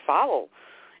kind of follow.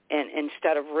 And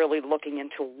instead of really looking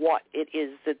into what it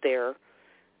is that they're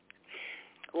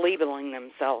labeling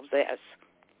themselves as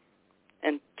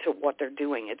and to what they're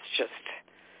doing, it's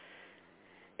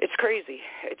crazy.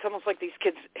 It's almost like these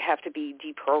kids have to be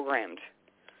deprogrammed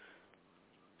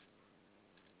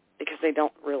because they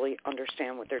don't really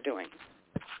understand what they're doing.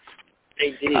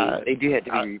 They do. They do have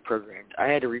to be reprogrammed. I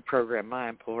had to reprogram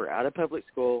mine, pull her out of public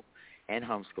school and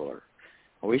homeschool her.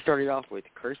 Well, we started off with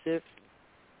cursive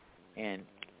and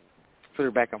put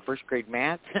her back on first grade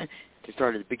math to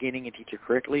start at the beginning and teach her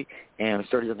correctly. And we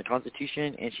started on the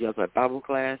Constitution, and she also had Bible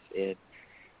class. And,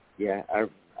 yeah,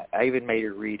 I even made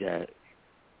her read a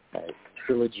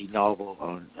trilogy novel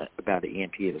about the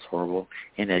EMP. It was horrible.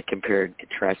 And compared and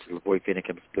contrasted LaVoy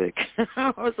Finicum's book.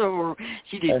 It was so horrible.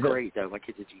 She did great, though. My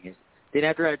kid's a genius. Then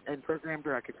after I programmed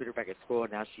her, I could put her back at school,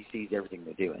 and now she sees everything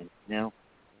they're doing. You know?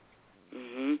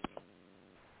 Mm-hmm.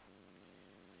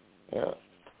 Yeah.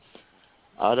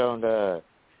 I don't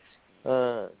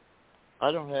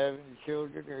have any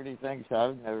children or anything, so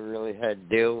I've never really had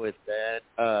to deal with that.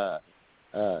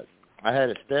 I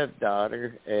had a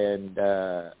stepdaughter, and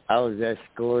I was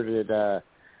escorted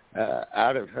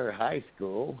out of her high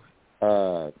school.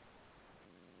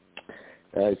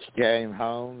 She came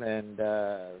home and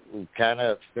was kind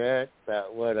of upset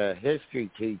about what a history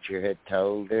teacher had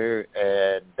told her,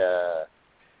 and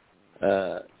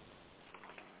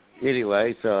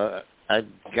anyway, so I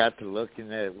got to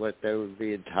looking at what they were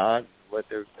being taught, what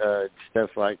their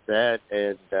stuff like that,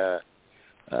 and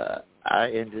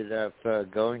I ended up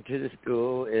going to the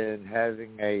school and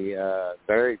having a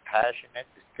very passionate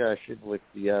discussion with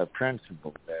the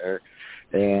principal there,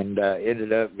 and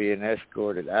ended up being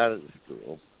escorted out of the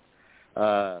school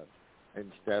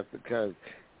and stuff, because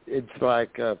it's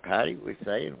like Patty was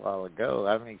saying a while ago.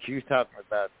 I mean, she was talking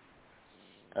about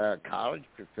college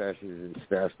professors and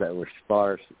stuff that were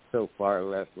so far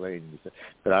left-leaning.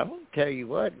 But I'm going to tell you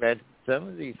what, man, some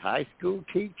of these high school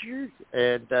teachers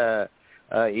and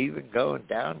even going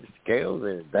down the scale,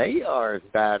 they are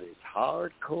about as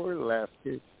hardcore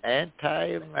leftist,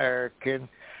 anti-American,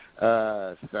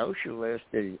 socialist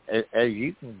as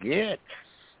you can get.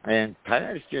 And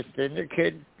parents just send their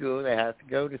kids to school. They have to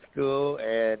go to school,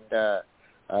 and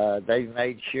they've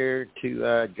made sure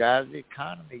to drive the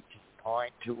economy to the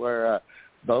point to where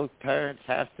both parents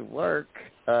have to work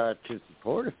to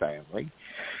support a family.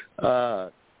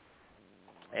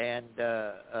 And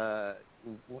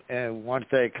once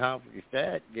they accomplished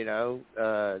that,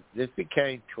 this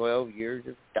became 12 years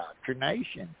of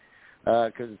indoctrination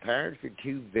because the parents were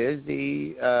too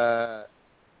busy to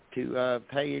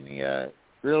pay any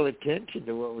real attention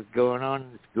to what was going on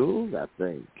in the schools, I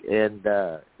think. And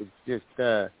it's just,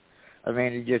 it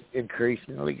just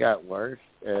increasingly got worse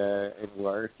and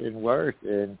worse and worse.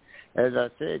 And as I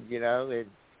said, and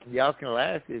y'all can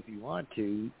laugh if you want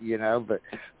to, but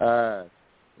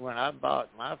when I bought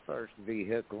my first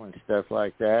vehicle and stuff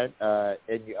like that,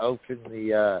 and you open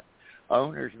the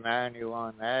owner's manual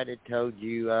on that, it told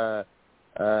you, how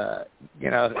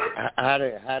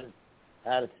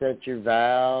to set your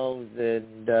valves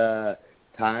and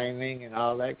timing and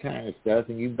all that kind of stuff.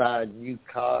 And you buy a new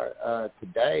car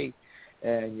today,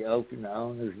 and you open the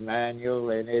owner's manual,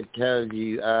 and it tells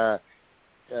you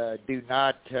do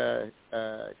not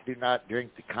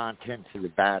drink the contents of the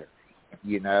battery.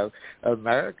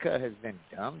 America has been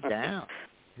dumbed down.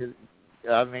 To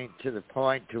the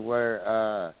point to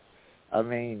where,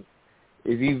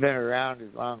 if you've been around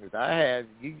as long as I have,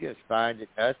 you just find it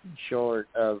nothing short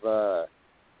of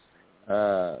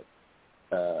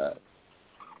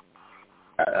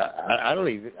I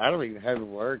don't even have a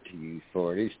word to use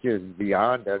for it. It's just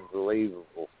beyond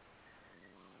unbelievable.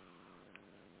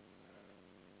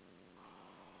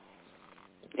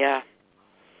 Yeah.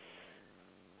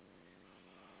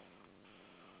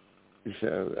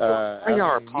 So, you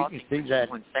are pausing you can see that.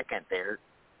 1 second there.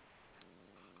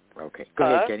 Okay, go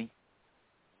ahead, Jenny.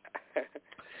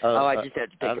 I just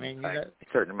had to take a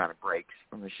certain amount of breaks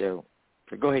from the show.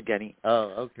 So go ahead, Jenny.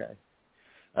 Oh, okay.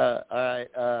 All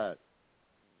right.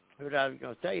 What I was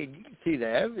going to say, you can see the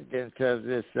evidence of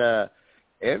this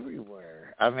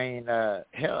everywhere.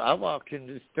 Hell, I walked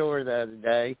into the store the other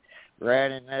day,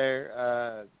 ran in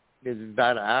there. It was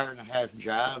about an hour and a half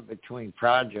drive between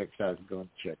projects I was going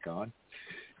to check on,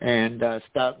 and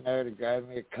stopped there to grab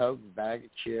me a Coke, a bag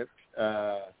of chips,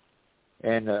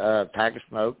 and a pack of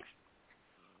smokes.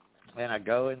 And I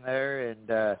go in there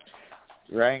and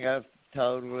rang up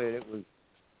total, and it was,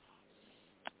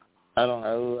 I don't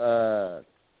know,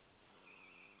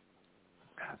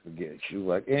 I forget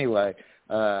what. Anyway,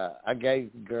 I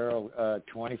gave the girl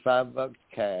 $25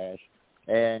 cash,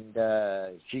 and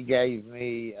she gave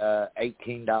me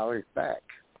 $18 back.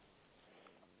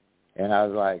 And I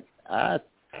was like, I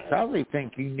probably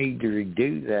think you need to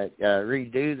redo that,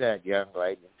 young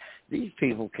lady. These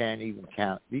people can't even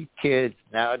count. These kids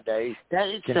nowadays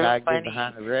cannot get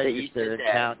behind the register and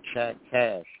count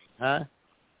cash. Huh?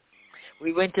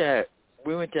 I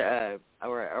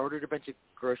ordered a bunch of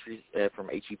groceries from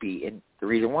H-E-B, and the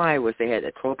reason why was they had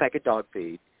a 12-pack of dog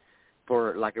food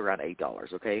for like around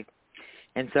 $8, okay?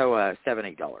 And so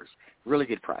 $7-8, really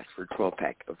good price for a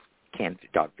 12-pack of canned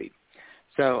dog food.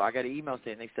 So I got an email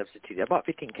saying they substituted. I bought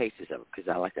 15 cases of them because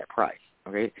I like that price,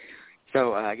 okay?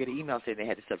 So I get an email saying they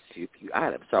had to substitute a few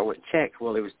items. So I went and checked.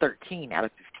 Well, it was 13 out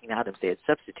of 15 items they had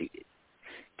substituted,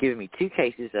 giving me 2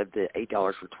 cases of the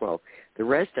 $8 for 12. The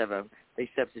rest of them they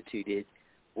substituted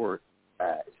were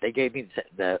they gave me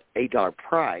the $8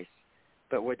 price,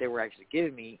 but what they were actually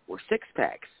giving me were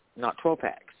 6-packs, not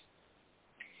 12-packs.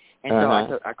 And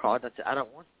so I called and I said, I don't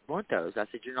want those. I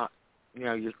said, you're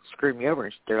screwing me over.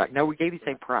 And they're like, no, we gave you the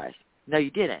same price. No,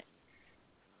 you didn't.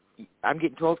 I'm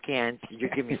getting 12 cans.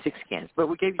 You're giving me 6 cans. But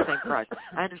we gave you the same price.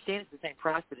 I understand it's the same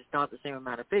price, but it's not the same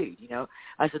amount of food,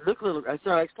 I said, look,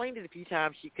 so I explained it a few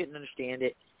times. She couldn't understand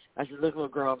it. I said, look, little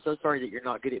girl, I'm so sorry that you're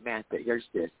not good at math, but here's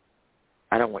this.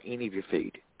 I don't want any of your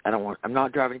food. I'm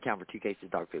not driving in town for 2 cases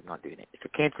of dog food. I'm not doing it. So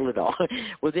cancel it all.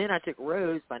 Well, then I took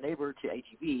Rose, my neighbor, to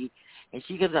H-E-B, and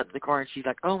she comes out to the car, and she's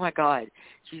like, oh, my God.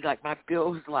 She's like, my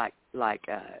bill was like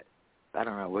I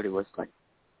don't know what it was, like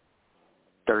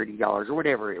 $30 or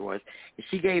whatever it was. And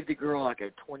she gave the girl like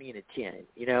a 20 and a 10,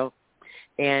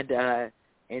 And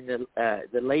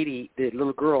the lady, the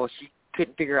little girl, she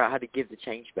couldn't figure out how to give the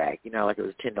change back, like it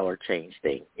was a $10 change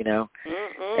thing,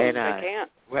 And I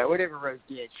can't. Whatever Rose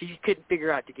did, she couldn't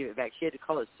figure out to give it back. She had to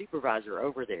call a supervisor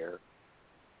over there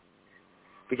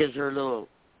because her little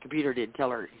computer didn't tell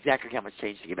her exactly how much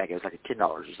change to give back. It was like $10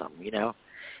 or something,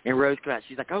 And Rose came out.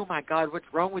 She's like, "Oh my God, what's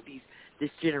wrong with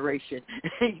this generation?"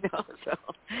 So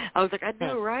I was like, "I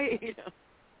know, right?"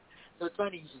 So it's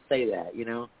funny you should say that,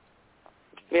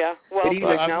 Yeah, well,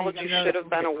 technology should have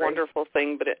been a wonderful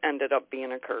thing, but it ended up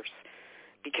being a curse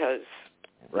because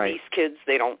these kids,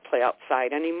 they don't play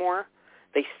outside anymore.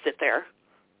 They sit there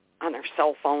on their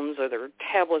cell phones or their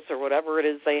tablets or whatever it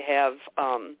is they have.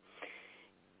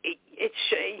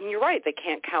 You're right, they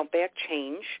can't count back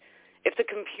change. If the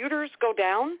computers go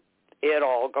down, it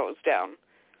all goes down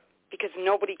because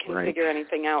nobody can figure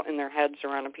anything out in their heads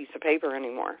or on a piece of paper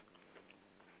anymore.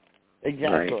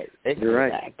 Exactly. Right. You're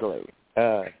right. Exactly.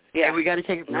 And we got to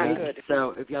take a break. Good.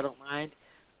 So if y'all don't mind,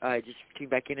 just tune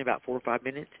back in about 4 or 5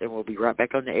 minutes, and we'll be right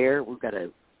back on the air. We've got a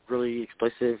really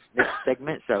explosive next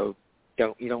segment, so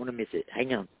you don't want to miss it.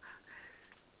 Hang on.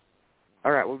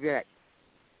 All right, we'll be back.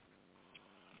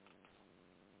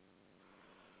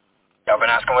 Y'all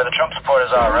been asking where the Trump supporters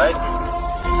are, right?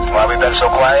 Why we been so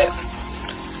quiet?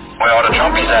 Where all the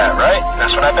Trumpies at, right?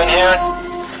 That's what I've been hearing.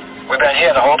 We've been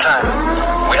here the whole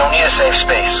time. We don't need a safe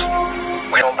space.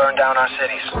 We don't burn down our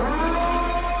cities.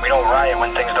 We don't riot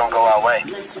when things don't go our way.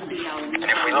 And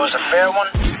if we lose a fair one,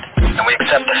 then we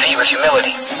accept defeat with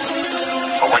humility.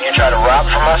 But when you try to rob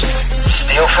from us,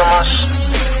 steal from us,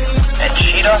 and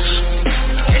cheat us,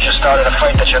 you just started a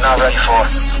fight that you're not ready for.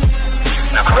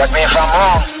 Now correct me if I'm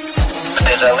wrong, but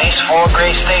there's at least 4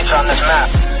 gray states on this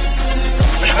map,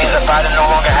 which means that Biden no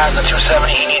longer has the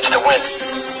 270 he needs to win,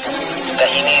 that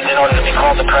he needs in order to be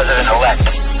called the president-elect.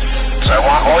 So I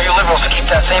want all you liberals to keep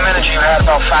that same energy you had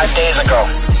about 5 days ago,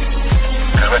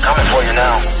 because we're coming for you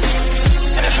now,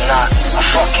 and it's not a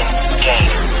fucking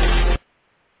game.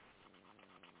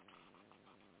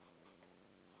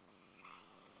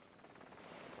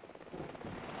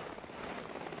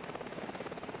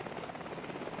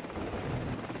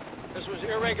 This was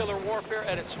irregular warfare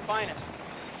at its finest.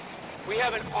 We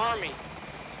have an army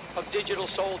of digital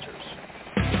soldiers.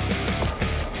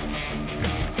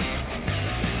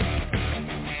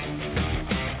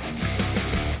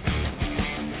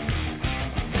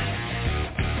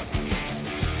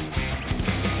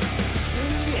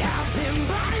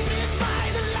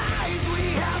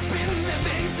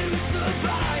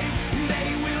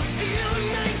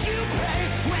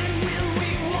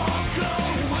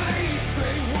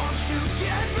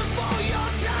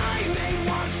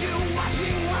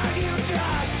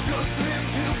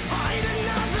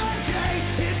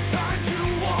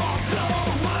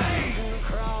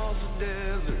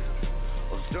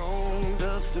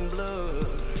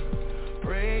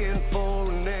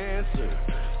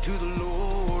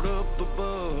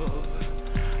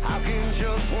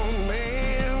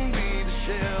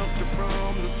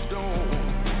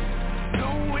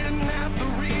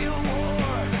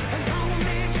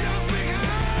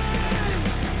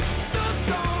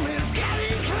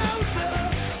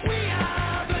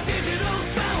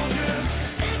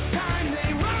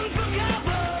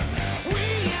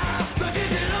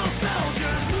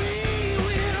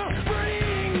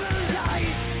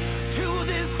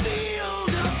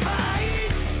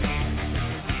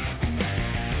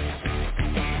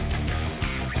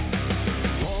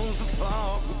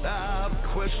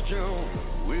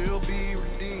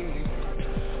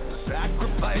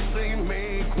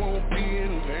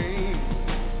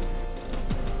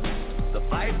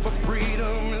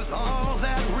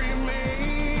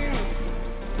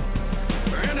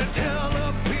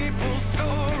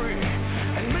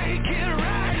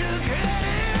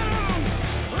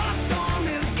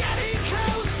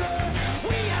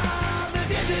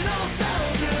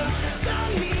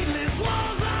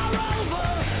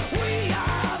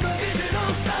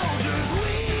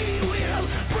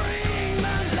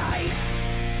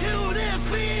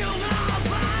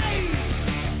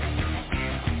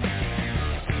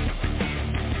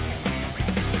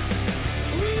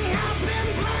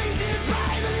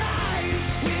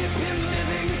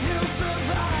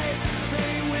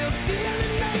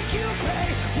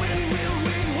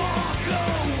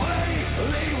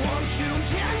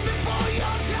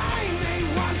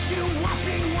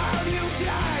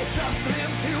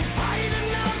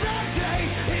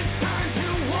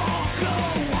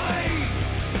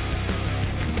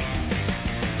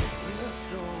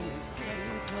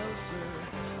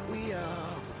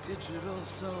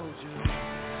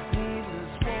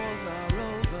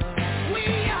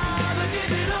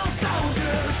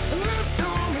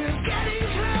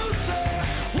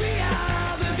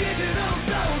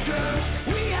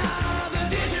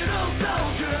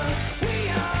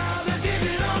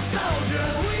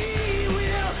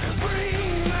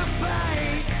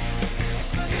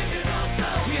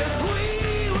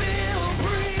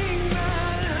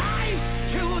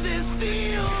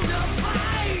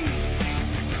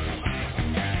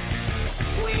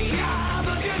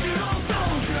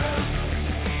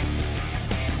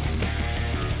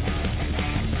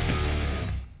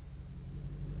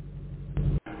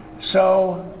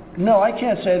 So, no, I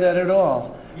can't say that at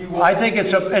all. I think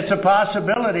it's a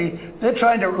possibility. They're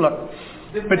trying to look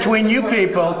between you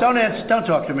people. Don't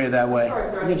talk to me that way.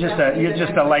 You're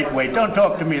just a lightweight. Don't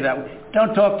talk to me that way.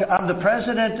 Don't talk to. I'm the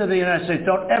president of the United States.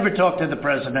 Don't ever talk to the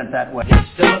president that way.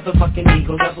 The motherfucking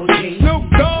Eagle Double G. Snoop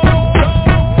Dogg.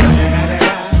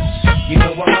 You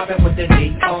know what happened with the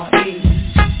D.R.E.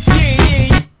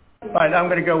 Right, I'm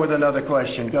going to go with another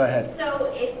question. Go ahead.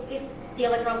 So if the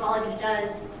Electoral College does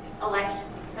elect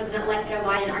President-elect Joe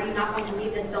Biden, are you not going to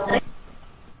leave this building?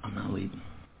 I'm not leaving.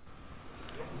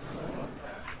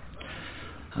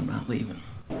 I'm not leaving.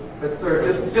 But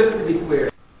sir, just to be clear.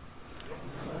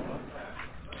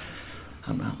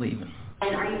 I'm not leaving.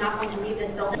 And are you not going to leave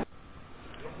this building?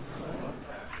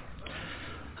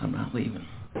 I'm not leaving.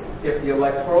 If the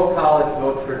Electoral College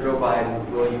votes for Joe Biden,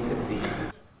 will you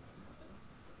concede?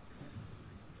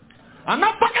 I'm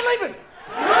not fucking leaving!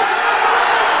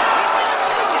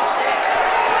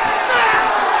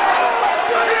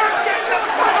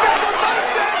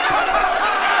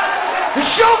 The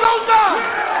show goes on!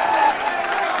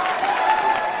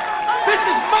 This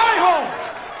is my home!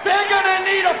 They're gonna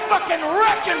need a fucking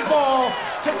wrecking ball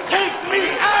to take me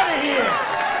out of here!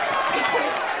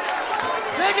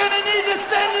 They're gonna need to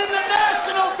send in the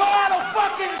National Guard, a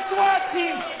fucking SWAT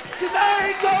team, because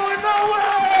I ain't going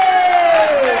nowhere!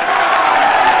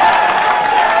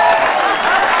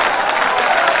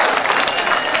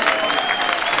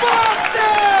 Fuck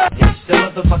them! It's the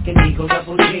motherfucking Eagle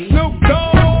Double G. Snoop Dogg!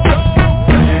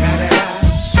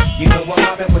 You know what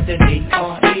happened with the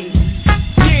D.R.E.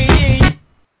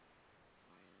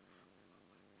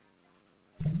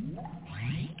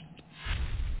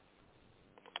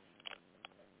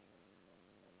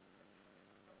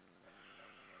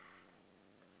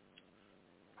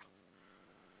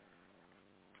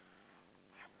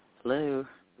 Hello.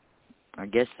 I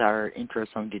guess our intro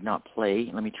song did not play.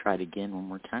 Let me try it again one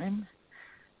more time.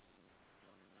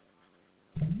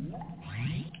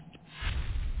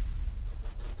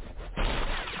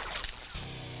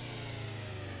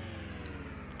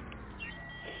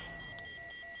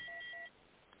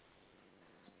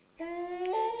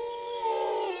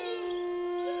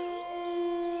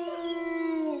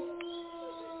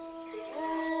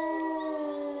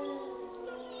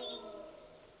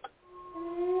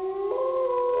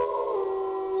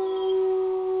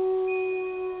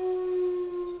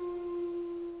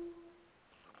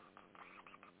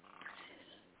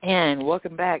 And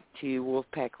welcome back to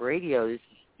Wolfpack Radio. This is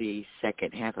the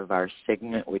second half of our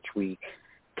segment, which we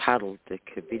titled The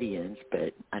Covidians,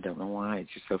 but I don't know why.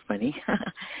 It's just so funny.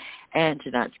 And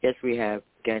tonight's guest, we have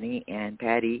Gunny and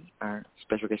Patti, our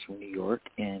special guest from New York,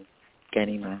 and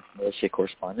Gunny, my militia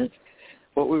correspondent.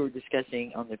 What we were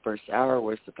discussing on the first hour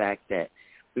was the fact that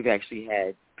we've actually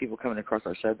had people coming across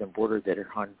our southern border that are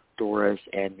Honduras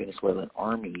and Venezuelan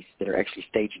armies that are actually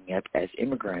staging up as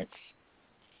immigrants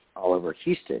all over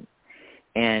Houston,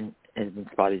 and has been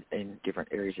spotted in different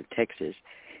areas of Texas.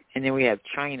 And then we have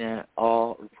China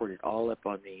all reported all up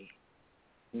on the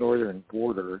northern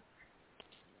border,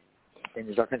 and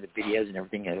there's all kinds of videos and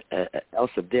everything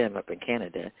else of them up in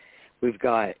Canada. We've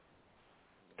got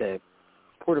the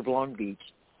Port of Long Beach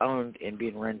owned and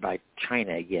being run by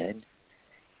China again,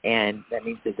 and that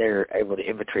means that they're able to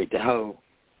infiltrate the whole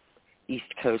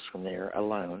East Coast from there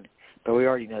alone. But we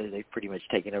already know that they've pretty much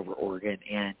taken over Oregon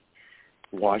and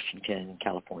Washington,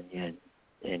 California,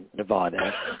 and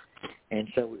Nevada. And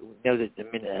so we know that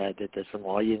the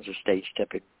Somalians are staged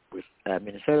up with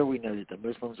Minnesota. We know that the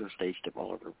Muslims are staged up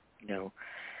all over,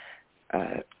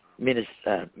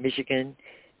 Michigan.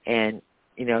 And,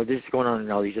 this is going on in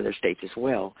all these other states as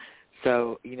well.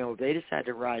 So, they decide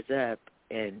to rise up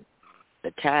and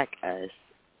attack us.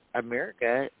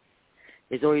 America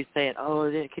is always saying, "Oh,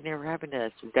 that could never happen to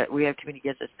us. We have too many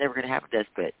guests. That's never going to happen to us."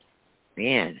 But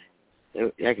man,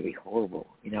 that could be horrible,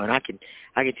 And I can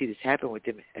see this happen with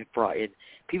them abroad. And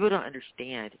people don't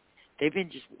understand. They've been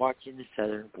just watching the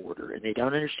southern border, and they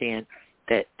don't understand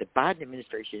that the Biden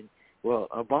administration. Well,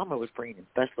 Obama was bringing in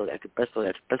busload after busload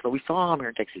after busload. We saw him here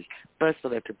in Texas,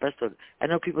 busload after busload. I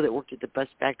know people that worked at the bus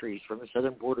factories from the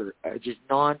southern border just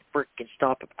non-freaking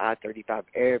stop at I-35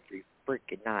 every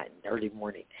freaking night and early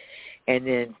morning. And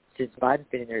then since Biden's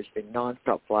been in there, it's been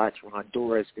nonstop flights from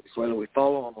Honduras, Venezuela. We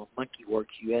follow him on Monkey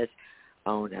Works US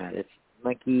on that's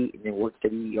Monkey, and then Works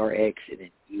WERX, and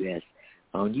then US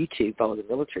on YouTube. Follow the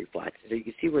military flights, so you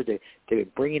can see where they're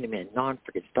bringing them in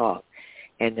non-freaking stop,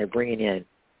 and they're bringing them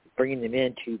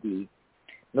into the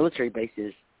military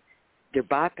bases. They're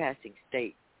bypassing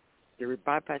state they're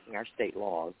bypassing our state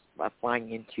laws by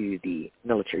flying into the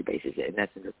military bases, and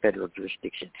that's in the federal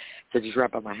jurisdiction. So just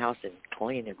right by my house in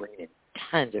Clean, they're bringing in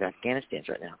tons of Afghanistans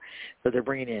right now. So they're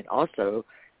bringing in also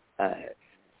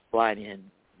flying in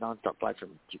nonstop flights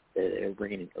from. They're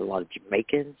bringing in a lot of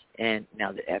Jamaicans and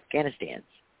now the Afghanistans,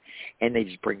 and they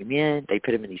just bring them in. They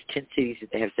put them in these tent cities that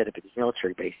they have set up at these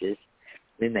military bases.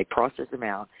 Then they process them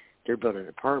out. They're building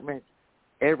apartments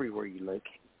everywhere you look.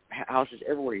 Houses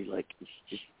everywhere you look. It's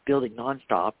just building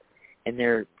nonstop, and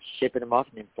they're shipping them off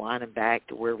and then flying them back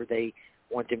to wherever they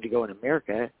want them to go in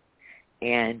America.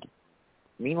 And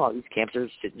meanwhile, these camps are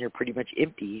sitting there pretty much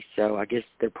empty, so I guess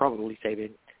they're probably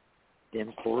saving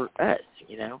them for us,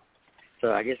 you know.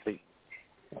 So I guess the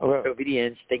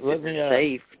COVIDians think that they're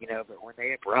safe, you know, but when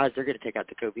they uprise, they're going to take out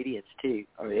the COVIDians too.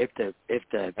 I mean, if the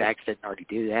vax didn't already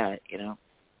do that, you know.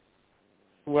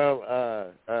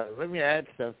 Well, let me add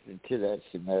something to that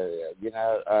scenario. You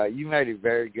know, you made a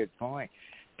very good point.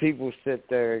 People sit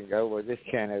there and go, well, this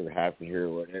can't ever happen here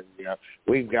or whatever. You know,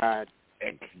 we've got,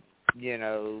 you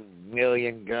know,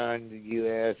 million guns in the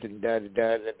U.S. and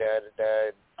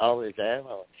da-da-da-da-da-da-da, all this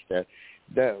ammo and stuff.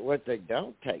 What they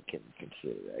don't take into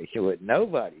consideration, what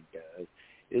nobody does,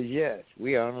 is, yes,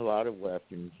 we own a lot of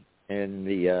weapons in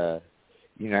the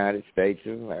United States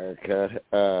of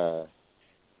America.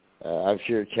 I'm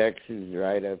sure Texas is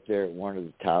right up there at one of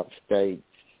the top states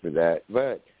for that.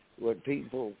 But what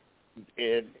people,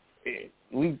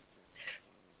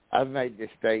 I've made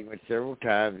this statement several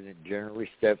times, and it generally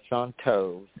steps on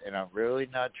toes, and I'm really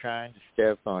not trying to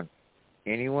step on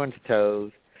anyone's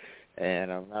toes,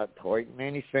 and I'm not pointing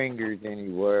any fingers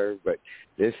anywhere, but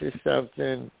this is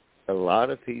something a lot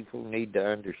of people need to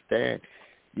understand.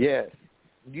 Yes,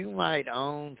 you might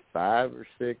own 5 or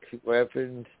 6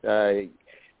 weapons.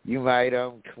 You might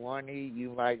own 20. You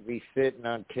might be sitting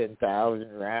on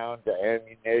 10,000 rounds of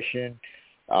ammunition,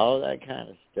 all that kind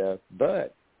of stuff.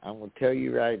 But I'm going to tell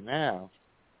you right now,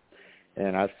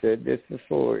 and I've said this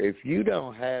before, if you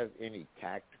don't have any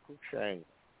tactical training,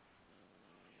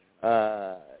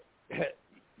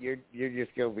 you're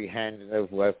just going to be handing those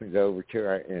weapons over to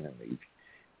our enemies.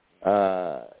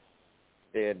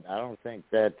 And I don't think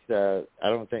I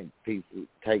don't think people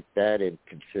take that in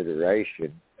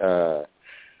consideration at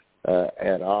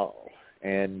all.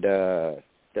 And I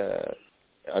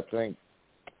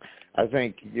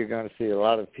think you're going to see a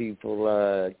lot of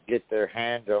people get their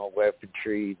hands on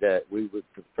weaponry that we would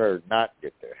prefer not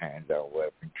get their hands on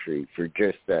weaponry for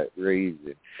just that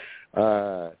reason.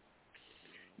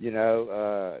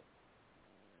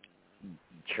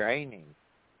 Training,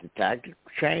 the tactical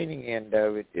training end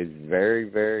of it is very,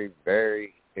 very,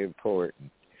 very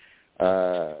important.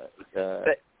 But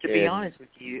to be honest with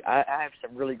you, I have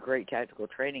some really great tactical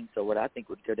training, so what I think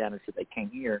would go down is if they came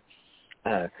here,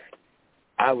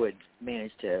 I would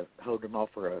manage to hold them off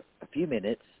for a few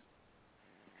minutes,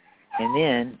 and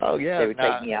then they would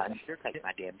take me out and still take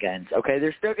my damn guns. Okay,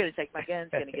 they're still going to take my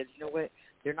guns, because you know what?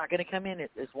 They're not going to come in as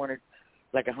one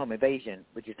like a home invasion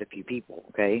with just a few people,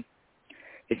 okay?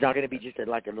 It's not going to be just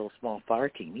like a little small fire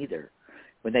team either.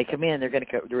 When they come in, they're going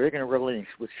to roll in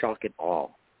with shock and awe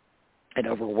and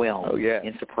overwhelm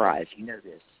and surprise. You know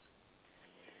this.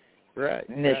 Right.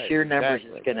 And the sheer numbers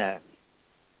is going to...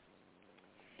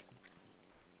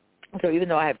 So even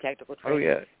though I have tactical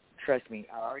training, trust me,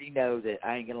 I already know that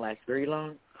I ain't going to last very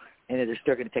long, and that they're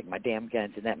still going to take my damn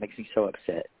guns, and that makes me so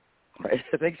upset. Right?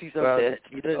 It makes me so upset.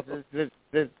 You know?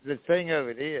 The thing of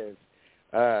it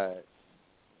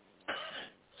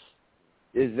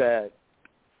is that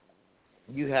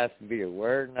you have to be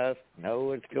aware enough, know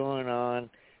what's going on,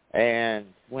 and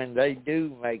when they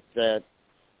do make that,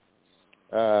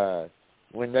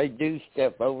 when they do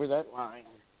step over that line,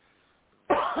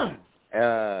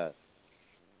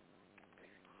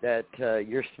 that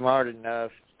you're smart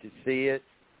enough to see it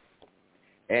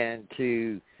and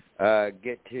to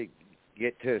get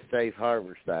to a safe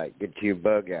harbor site, get to your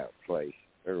bug out place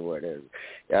or whatever.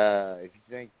 If you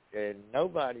think, and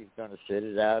nobody's going to sit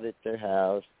it out at their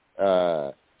house.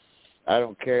 I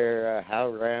don't care how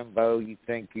Rambo you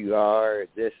think you are,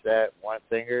 this, that, one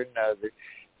thing or another.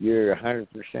 You're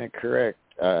 100% correct.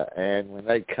 And when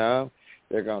they come,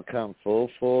 they're going to come full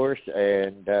force,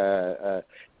 and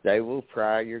they will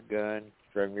pry your gun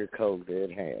from your cold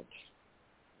dead hands.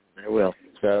 They will.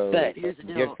 So but here's the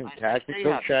deal. Get some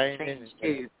tactical training.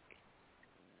 Too,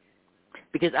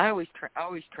 because I always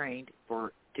trained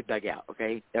to bug out,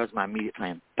 okay? That was my immediate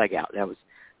plan, bug out. That was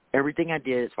everything I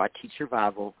did. So I teach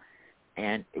survival,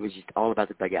 and it was just all about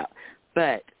the bug out.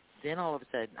 But then all of a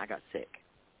sudden I got sick,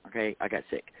 okay? I got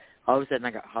sick. All of a sudden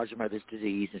I got Hashimoto's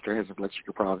disease and started having some blood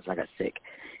sugar problems. I got sick.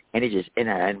 And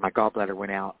and my gallbladder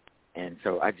went out, and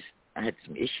so I just I had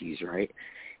some issues, right?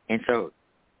 And so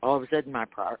all of a sudden my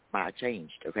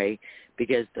changed, okay,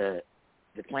 because the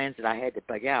plans that I had to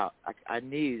bug out, I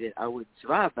knew that I wouldn't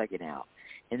survive bugging out,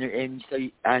 and so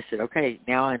I said, okay,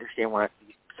 now I understand why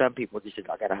some people just said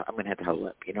I'm gonna have to hold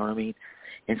up, you know what I mean?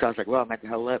 And so I was like, well, I'm going to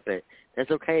have to hold up, but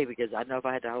that's okay because I know if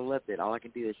I had to hold up, that all I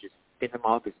can do is just spin them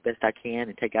off as best I can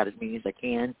and take out as many as I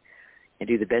can and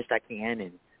do the best I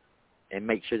can and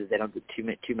make sure that they don't get too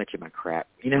much of my crap,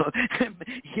 you know.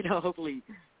 Hopefully,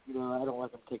 I don't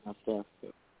want them to take my stuff. So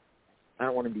I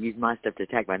don't want them to use my stuff to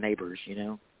attack my neighbors,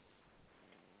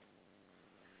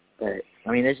 But,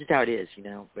 I mean, that's just how it is,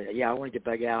 But, yeah, I wanted to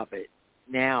bug out, but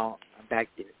now I'm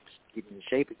back to getting in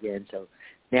shape again, so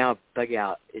now bug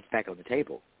out is back on the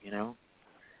table,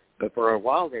 But for a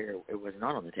while there, it was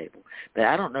not on the table. But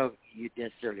I don't know if you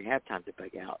necessarily have time to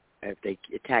bug out if they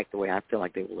attack the way I feel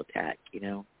like they will attack,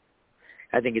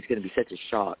 I think it's going to be such a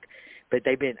shock. But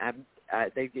they've been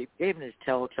they've this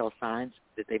telltale signs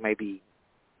that they may be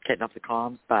cutting off the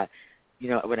comms by,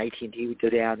 when AT&T would go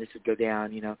down, this would go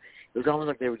down, It was almost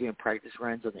like they were doing practice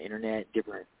runs on the Internet,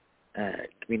 different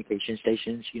communication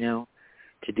stations,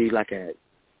 to do like a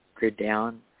grid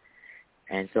down.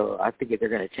 And so I think if they're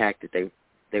going to attack, that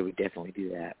they would definitely do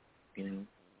that,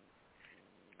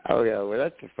 Oh, yeah, well,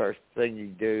 that's the first thing you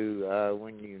do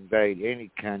when you invade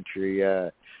any country.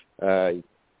 Your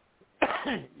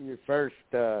first,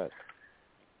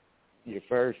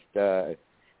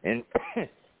 and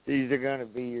these are going to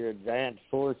be your advanced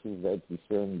forces that you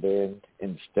send in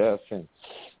and stuff, and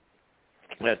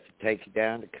that's to take you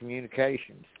down to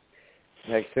communications.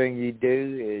 Next thing you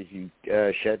do is you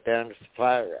shut down the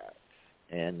supply routes.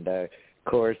 And, of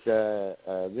course,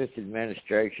 this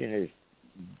administration is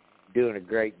doing a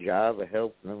great job of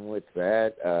helping them with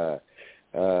that.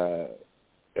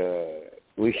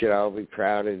 We should all be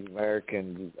proud as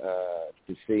Americans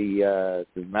to see the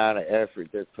amount of effort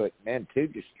they're putting into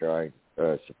destroying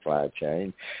supply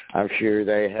chain. I'm sure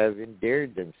they have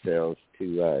endeared themselves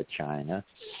to China.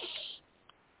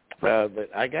 But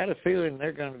I got a feeling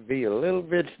they're going to be a little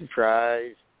bit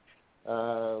surprised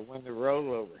when the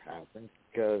rollover happens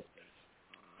because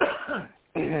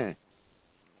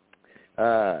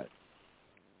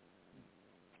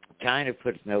China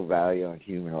puts no value on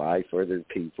human life or their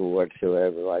people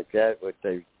whatsoever like that. But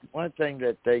one thing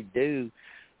that they do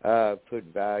put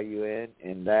value in,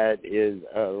 and that is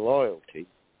loyalty.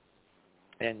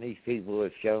 And these people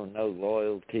have shown no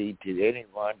loyalty to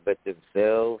anyone but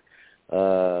themselves.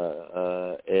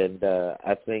 And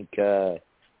I think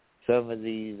some of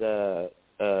these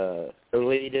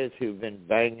elitists who've been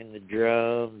banging the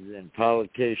drums and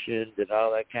politicians and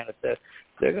all that kind of stuff,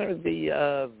 they're going to be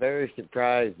very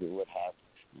surprised at what happens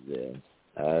to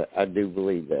them. I do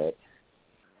believe that.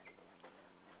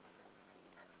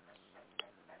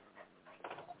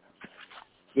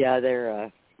 Yeah,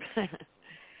 they're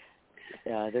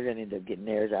going to end up getting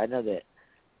theirs. I know that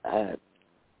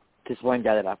this one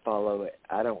guy that I follow,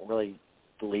 I don't really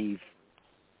believe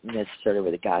necessarily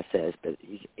what the guy says, but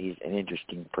he's an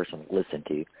interesting person to listen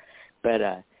to. But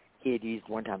he had used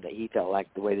one time that he felt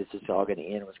like the way this was all going to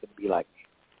end was going to be like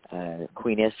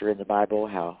Queen Esther in the Bible,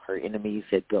 how her enemies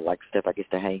had built like stuff, I guess,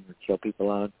 to hang or kill people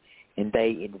on, and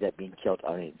they ended up being killed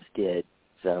on it instead.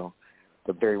 So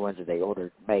the very ones that they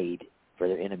ordered made for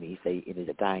their enemies, they ended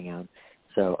up dying on.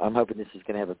 So I'm hoping this is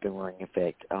going to have a boomerang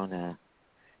effect on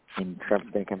and Trump's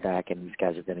going to come back, and these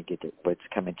guys are going to get what's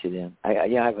coming to them. I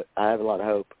have a lot of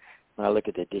hope when I look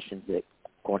at the additions at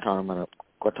Guantanamo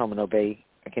Bay.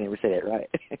 I can't even say that right.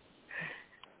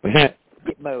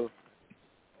 Gitmo.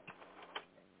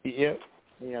 Yep.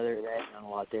 They're adding on a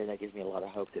lot there, and that gives me a lot of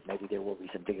hope that maybe there will be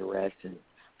some big arrests. And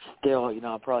still,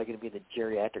 I'm probably going to be in the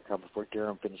geriatric home before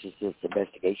Durham finishes this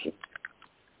investigation.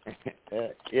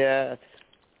 Yeah.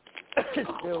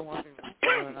 Still wondering what's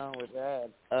going on with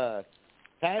that.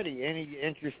 Patty, any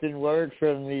interesting word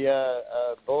from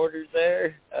the borders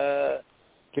there?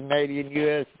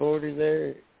 Canadian-U.S. border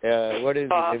there? What is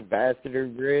it, Ambassador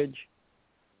Bridge?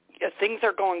 Yeah, things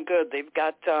are going good. They've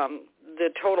got the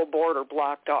total border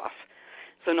blocked off,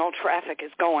 so no traffic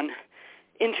is going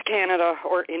into Canada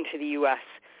or into the U.S.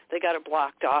 They got it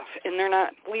blocked off, and they're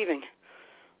not leaving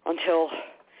until,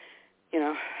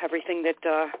 everything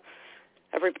that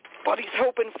everybody's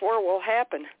hoping for will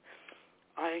happen.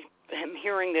 I am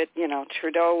hearing that,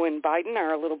 Trudeau and Biden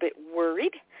are a little bit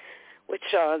worried, which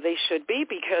they should be,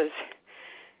 because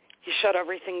you shut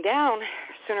everything down,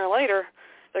 sooner or later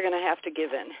they're going to have to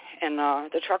give in. And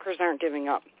the truckers aren't giving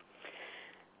up.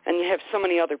 And you have so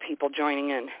many other people joining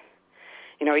in.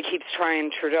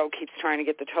 Trudeau keeps trying to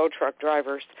get the tow truck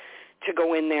drivers to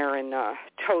go in there and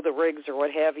tow the rigs or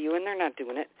what have you, and they're not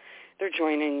doing it. they're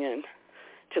joining in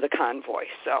to the convoy.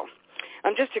 So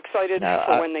I'm just excited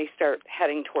for when they start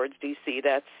heading towards D.C.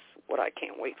 That's what I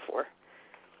can't wait for.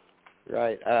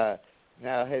 Right.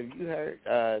 Now, have you heard,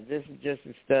 this is just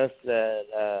the stuff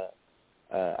that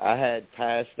I had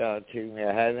passed on to me.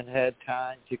 I haven't had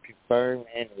time to confirm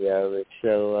any of it,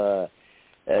 so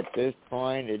at this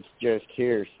point it's just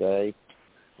hearsay.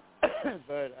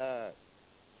 But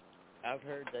I've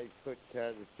heard they put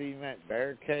the cement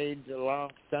barricades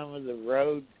along some of the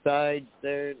roadsides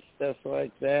there and stuff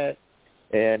like that,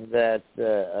 and that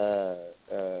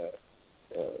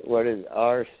what is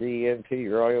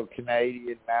RCMP, Royal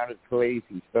Canadian Mounted Police,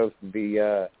 he's supposed to be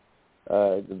the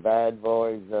bad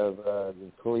boys of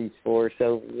the police force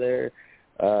over there,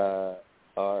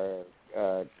 are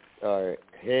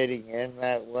heading in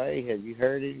that way. Have you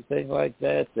heard anything like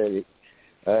that? That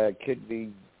it could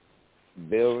be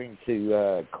building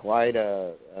to quite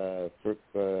a,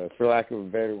 for lack of a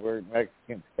better word,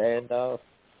 Mexican standoff?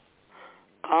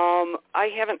 I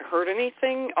haven't heard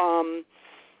anything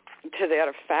to that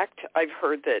effect. I've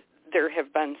heard that there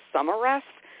have been some arrests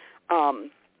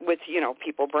with,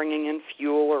 people bringing in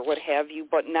fuel or what have you,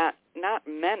 but not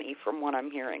many from what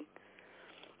I'm hearing.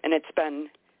 And it's been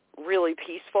really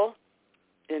peaceful,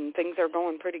 and things are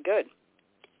going pretty good.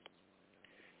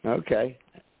 Okay,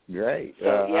 great.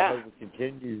 So, yeah. I hope it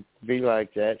continues to be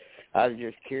like that. I was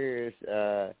just curious.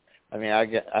 I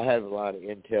have a lot of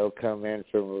intel come in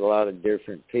from a lot of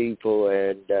different people,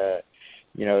 and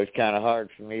it's kind of hard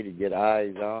for me to get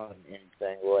eyes on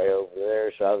anything way over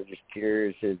there. So I was just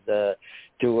curious as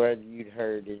to whether you'd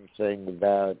heard anything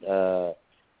about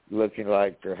looking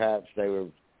like perhaps they were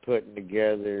putting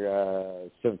together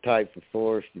some type of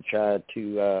force to try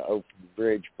to open the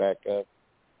bridge back up.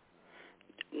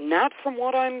 Not from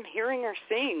what I'm hearing or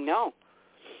seeing, no.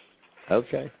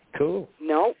 Okay, cool.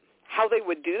 No. How they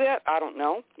would do that, I don't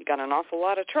know. You got an awful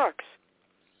lot of trucks,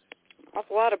 an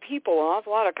awful lot of people, an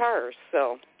awful lot of cars.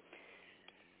 So,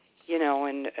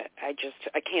 and I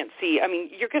can't see. I mean,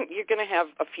 you're gonna have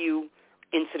a few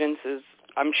incidences,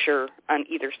 I'm sure, on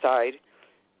either side,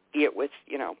 be it with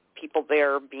people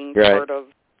there being part of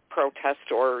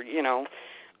protest or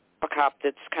a cop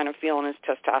that's kind of feeling his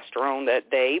testosterone that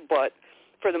day. But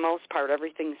for the most part,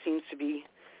 everything seems to be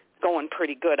going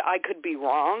pretty good. I could be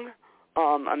wrong.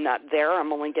 I'm not there.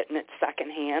 I'm only getting it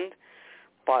secondhand,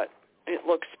 but it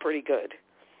looks pretty good.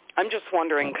 I'm just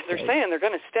wondering, because they're saying they're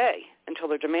going to stay until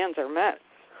their demands are met,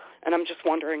 and I'm just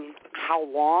wondering how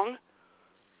long,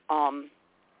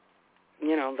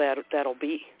 that'll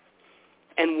be,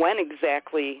 and when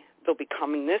exactly they'll be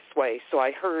coming this way. So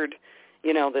I heard,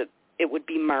 that it would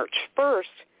be March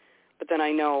 1st, but then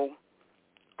I know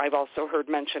I've also heard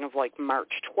mention of like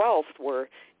March 12th where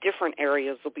different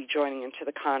areas will be joining into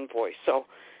the convoy. So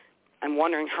I'm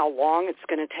wondering how long it's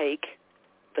going to take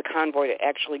the convoy to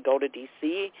actually go to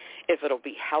D.C., if it'll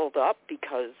be held up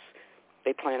because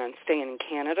they plan on staying in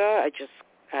Canada.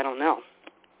 I don't know.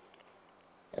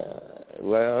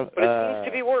 But it seems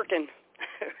to be working.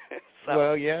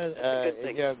 So,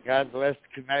 God bless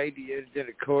the Canadians, and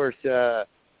of course,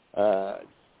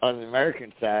 on the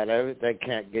American side of it, they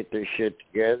can't get their shit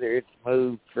together. It's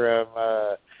moved from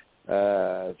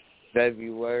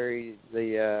February.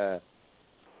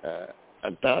 I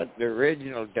thought the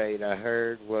original date I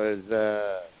heard was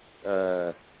the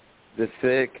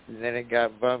 6th, and then it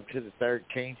got bumped to the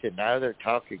 13th, and now they're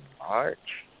talking March.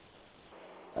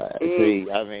 See,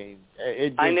 I mean,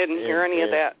 I didn't hear any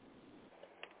of that.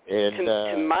 And,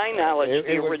 to my knowledge,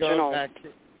 the original.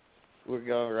 We're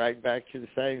going right back to the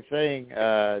same thing.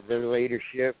 Their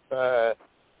leadership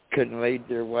couldn't lead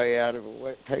their way out of a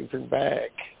wet paper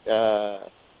bag.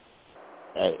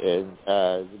 And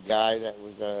the guy that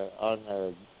was on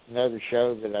another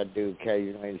show that I do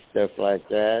occasionally and stuff like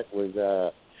that was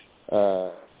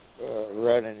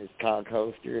running his cock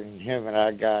holster, and him and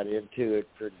I got into it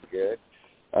pretty good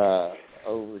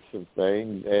over some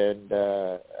things. And,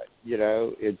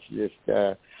 it's just...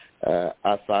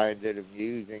 I find it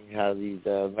amusing how these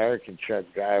American truck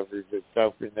drivers are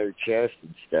thumping their chest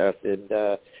and stuff and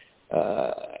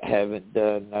haven't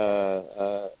done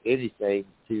anything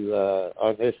to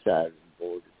on this side of the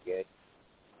border yet.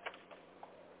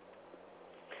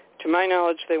 To my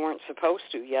knowledge, they weren't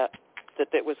supposed to yet,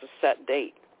 that it was a set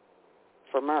date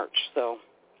for March, so.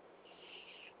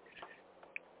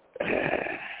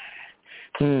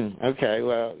 Okay,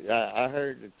 well, I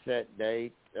heard a set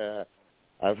date.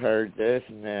 I've heard this,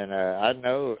 and then I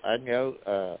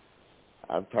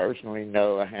personally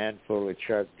know a handful of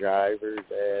truck drivers,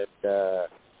 and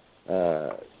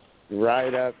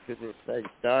right up to this thing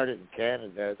started in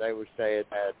Canada, they were saying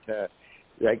that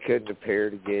they couldn't appear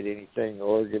to get anything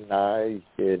organized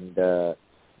and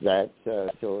that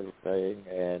sort of thing.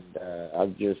 And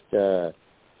I'm just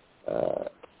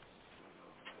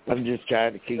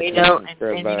trying to keep. And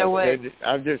you know what?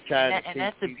 I'm just trying to. And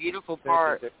that's the beautiful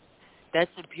part.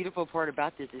 That's the beautiful part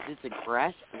about this is it's a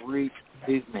grassroots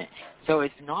movement. So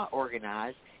it's not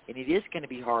organized, and it is going to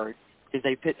be hard because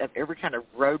they put up every kind of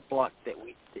roadblock that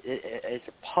is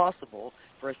possible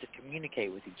for us to communicate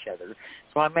with each other.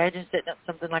 So I imagine setting up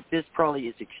something like this probably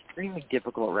is extremely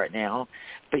difficult right now.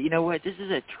 But you know what? This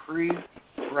is a true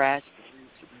grassroots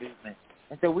movement.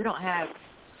 And so we don't have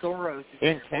Soros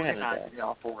organizing it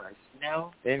all for us, you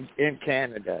know? In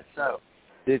Canada. So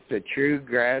it's a true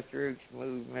grassroots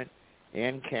movement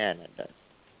in Canada.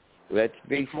 Let's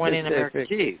be specific. One in America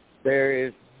too.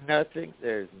 There's nothing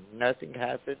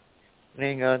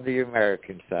happening on the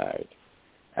American side.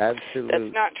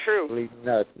 Absolutely. That's not true.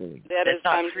 Nothing. That's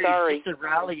not I'm true. Sorry. Just a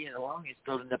rally along is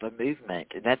building up a movement,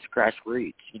 and that's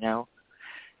grassroots, you know?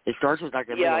 It starts with like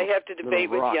a I have to debate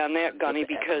with you on that, Gunny,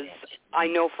 because I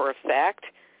know for a fact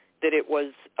that it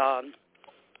was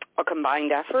a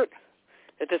combined effort,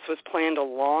 that this was planned a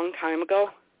long time ago,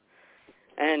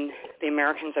 and the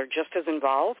Americans are just as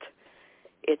involved.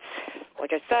 It's,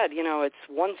 like I said, you know, it's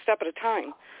one step at a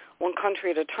time, one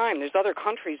country at a time. There's other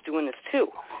countries doing this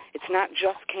too. It's not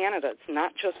just Canada. It's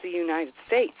not just the United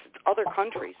States. It's other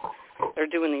countries that are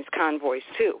doing these convoys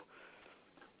too.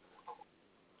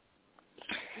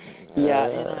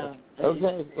 Yeah,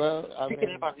 okay, well, I picking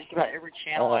mean, up on just about every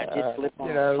channel I did flip on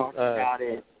talking about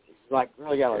it. It's like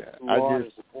really got a lot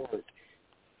of support.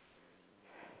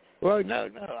 Well, no,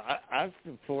 I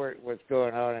support what's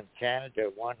going on in Canada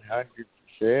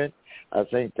 100%. I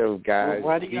think those guys,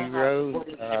 why do you heroes, not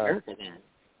support America then?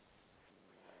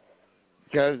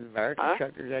 Because American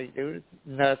truckers ain't doing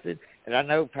nothing. And I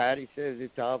know Patti says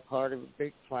it's all part of a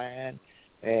big plan.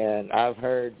 And I've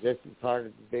heard this is part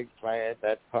of the big plan,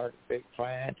 that's part of the big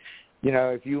plan. You know,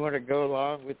 if you want to go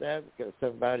along with that because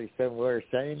somebody somewhere is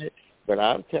saying it, but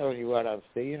I'm telling you what I'm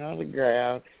seeing on the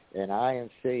ground, and I am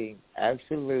seeing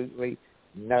absolutely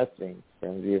nothing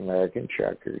from the American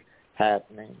truckers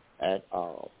happening at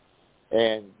all.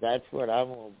 And that's what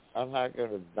I'm not going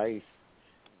to base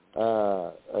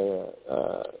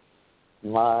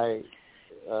my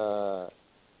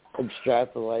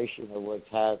extrapolation of what's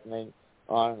happening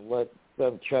on what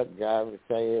some truck driver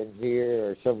saying here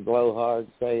or some blowhard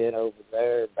saying over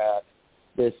there about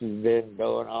this has been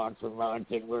going on for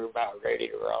months and we're about ready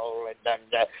to roll and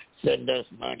send us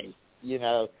money. You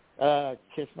know,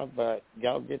 kiss my butt.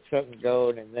 Y'all get something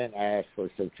going and then ask for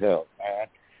some help, man.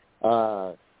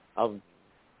 I'll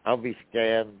be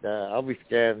scammed. I'll be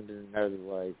scammed in another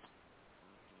way.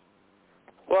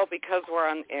 Well, because we're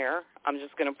on air, I'm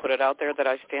just going to put it out there that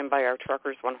I stand by our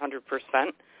truckers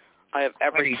 100%. I have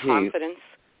every confidence,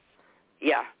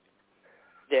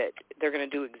 that they're going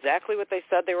to do exactly what they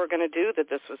said they were going to do, that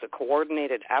this was a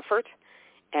coordinated effort,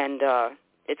 and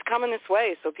it's coming this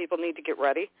way, so people need to get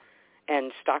ready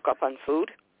and stock up on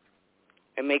food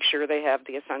and make sure they have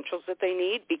the essentials that they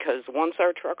need, because once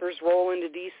our truckers roll into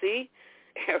D.C.,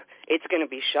 it's going to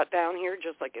be shut down here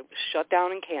just like it was shut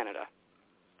down in Canada.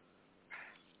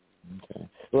 Okay.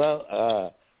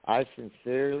 Well, I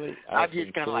sincerely hope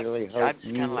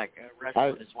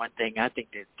wrestling is one thing. I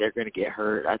think that they're going to get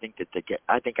hurt. I think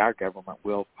our government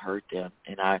will hurt them,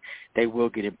 and they will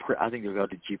get in. I think they'll go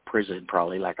to prison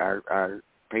probably, like our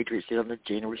Patriots did on the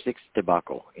January 6th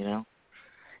debacle. You know,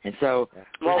 and so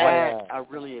I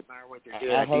really admire what they're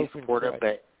doing. I do support them,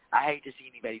 but I hate to see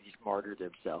anybody just martyr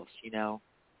themselves. You know.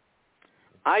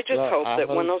 I just hope that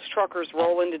when those truckers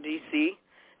roll into D.C.,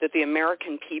 that the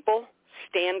American people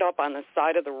stand up on the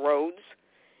side of the roads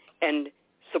and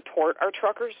support our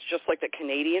truckers just like the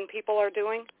Canadian people are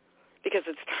doing, because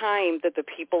it's time that the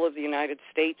people of the United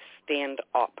States stand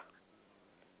up.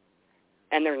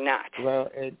 And they're not.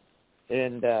 Well,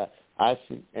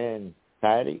 and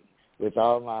Patti, with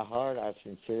all my heart, I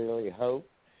sincerely hope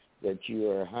that you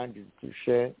are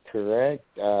 100% correct.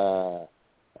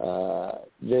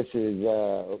 This is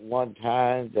one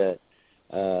time that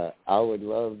I would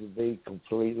love to be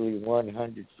completely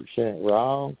 100%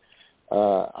 wrong.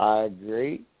 I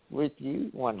agree with you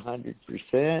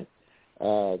 100%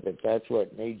 that that's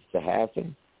what needs to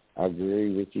happen. I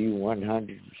agree with you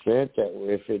 100% that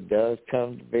if it does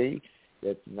come to be,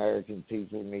 that the American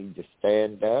people need to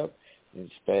stand up and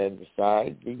stand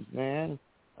beside these men.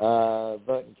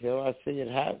 But until I see it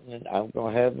happening, I'm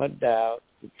going to have my doubts,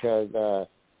 because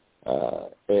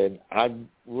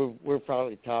we're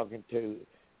probably talking to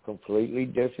completely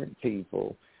different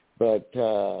people, but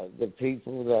the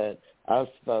people that I've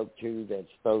spoke to that's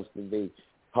supposed to be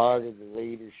part of the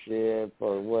leadership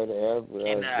or whatever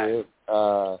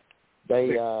of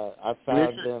it.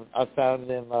 I found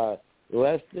them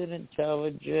less than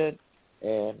intelligent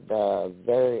and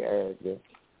very arrogant.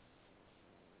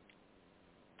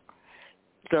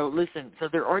 So listen, so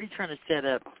they're already trying to set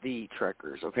up the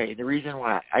truckers, okay? The reason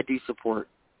why I do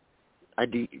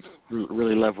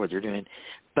really love what they're doing,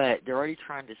 but they're already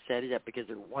trying to set it up because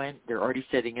they're already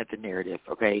setting up the narrative,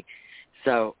 okay?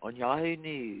 So on Yahoo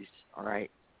News, all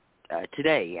right,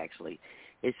 today actually,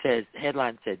 it says,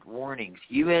 headline said, warnings,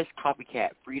 U.S.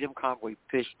 copycat freedom convoy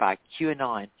pushed by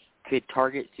QAnon could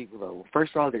target Super Bowl. Well,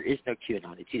 first of all, there is no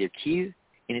QAnon. It's either Q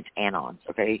and it's Anons,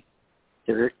 okay?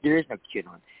 There is no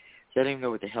QAnon. So I don't even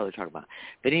know what the hell they're talking about.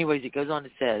 But anyways, it goes on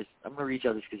and says, I'm going to read you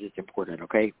all this because it's important,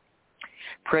 okay?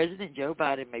 President Joe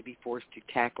Biden may be forced to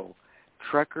tackle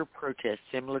trucker protests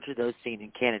similar to those seen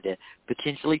in Canada,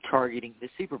 potentially targeting the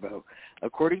Super Bowl,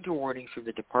 according to warnings from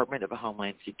the Department of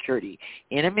Homeland Security.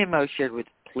 In a memo shared with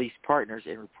police partners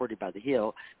and reported by The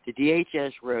Hill, the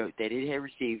DHS wrote that it had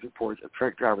received reports of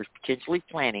truck drivers potentially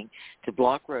planning to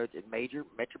block roads in major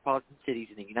metropolitan cities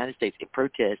in the United States in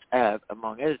protest of,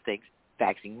 among other things,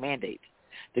 vaccine mandates.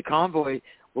 The convoy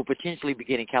will potentially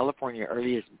begin in California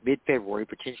early as mid-February,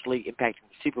 potentially impacting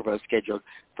the Super Bowl scheduled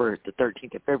for the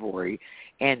 13th of February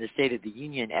and the State of the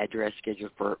Union address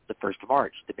scheduled for the 1st of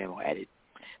March, the memo added.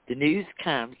 The news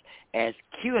comes as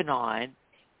QAnon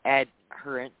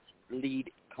adherents lead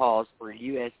calls for a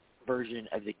U.S. version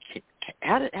of the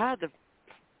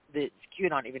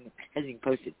QAnon hasn't even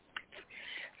posted.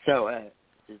 So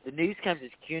the news comes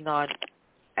as QAnon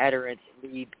adherents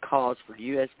lead calls for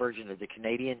U.S. version of the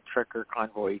Canadian trucker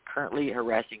convoy currently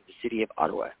harassing the city of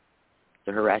Ottawa.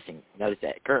 They're harassing, notice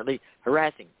that, currently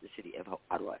harassing the city of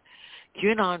Ottawa.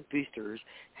 QAnon boosters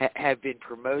have been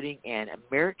promoting an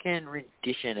American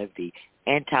rendition of the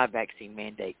anti-vaccine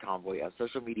mandate convoy on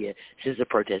social media since the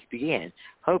protest began,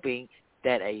 hoping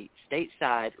that a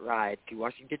stateside ride to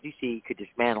Washington, D.C. could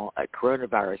dismantle a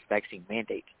coronavirus vaccine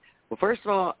mandate. Well, first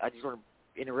of all, I just want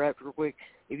to interrupt real quick.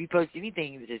 If you post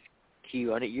anything that says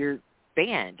Q on it, you're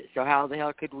banned. So how the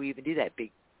hell could we even do that,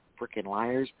 big freaking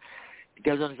liars? It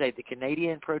goes on to say the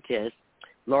Canadian protest,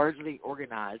 largely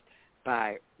organized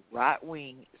by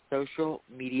right-wing social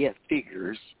media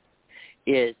figures,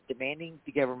 is demanding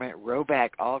the government roll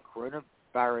back all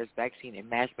coronavirus vaccine and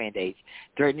mask mandates,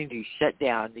 threatening to shut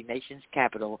down the nation's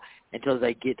capital until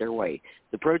they get their way.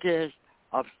 The protest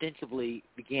ostensibly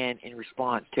began in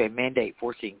response to a mandate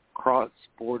forcing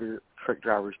cross-border truck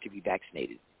drivers to be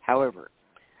vaccinated. However,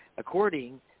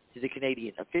 according to the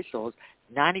Canadian officials,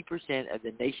 90% of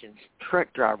the nation's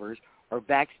truck drivers are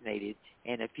vaccinated,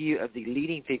 and a few of the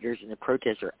leading figures in the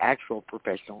protest are actual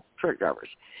professional truck drivers.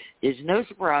 It is no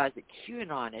surprise that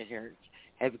QAnon adherents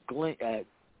have gloomed,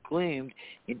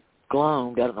 I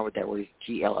don't know what that word is,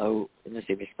 G-L-O, unless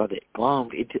they misspelled it,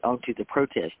 gloomed onto the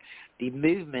protest. The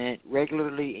movement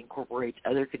regularly incorporates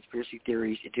other conspiracy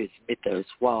theories into its mythos,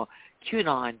 while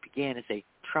QAnon began as a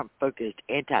Trump-focused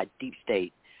anti-deep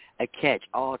state, a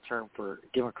catch-all term for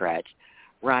Democrats,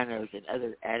 rhinos, and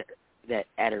other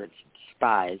adherents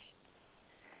despise.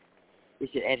 Is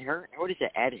it adherent? What is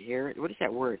that, adherent? What is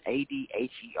that word?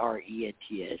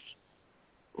 A-D-H-E-R-E-N-T-S.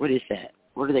 What is that?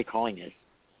 What are they calling this?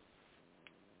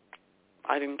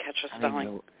 I didn't catch the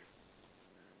spelling.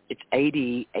 It's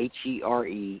A-D-H-E-R-E-N-T-S.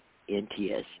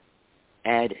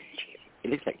 It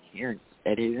looks like adherence.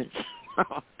 Adherence.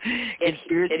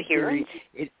 Conspiracy theory.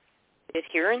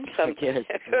 Adherence? I'm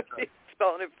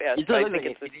spelling it fast. I think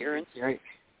it's adherence. Right?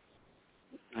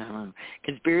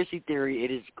 Conspiracy theory,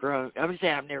 it has grown. I would say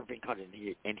I've never been called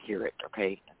an adherent,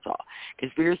 okay? That's all.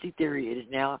 Conspiracy theory, it has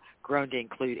now grown to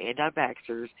include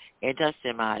anti-vaxxers,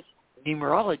 anti-Semites,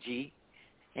 numerology,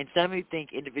 and some who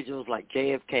think individuals like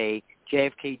JFK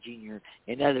Jr.,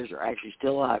 and others are actually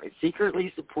still alive and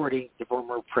secretly supporting the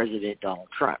former President Donald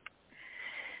Trump.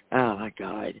 Oh, my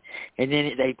God. And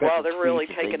then they've got... Well, they're really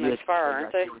taking this far,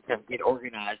 aren't they? Get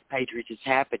organized. Patriots is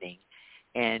happening.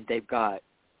 And they've got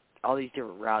all these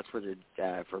different routes where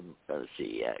they're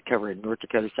covering North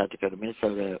Dakota, South Dakota,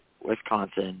 Minnesota,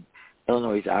 Wisconsin,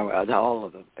 Illinois, Iowa, all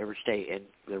of them, every state, and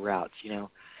the routes, you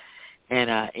know. And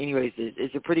anyways,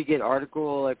 it's a pretty good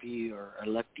article if you are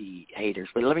lefty haters.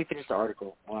 But let me finish the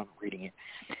article while I'm reading it.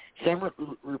 Some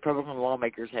Republican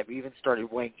lawmakers have even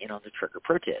started weighing in on the trucker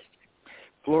protest.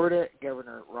 Florida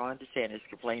Governor Ron DeSantis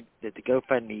complained that the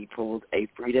GoFundMe pulled a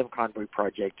Freedom Convoy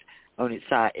project on its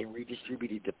site and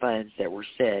redistributed the funds that were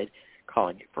said,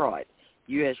 calling it fraud.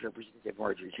 U.S. Representative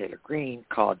Marjorie Taylor Greene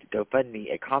called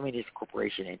GoFundMe a communist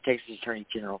corporation, and Texas Attorney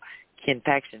General Ken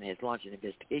Paxton has launched an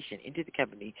investigation into the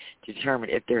company to determine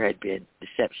if there had been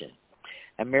deception.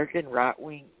 American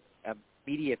right-wing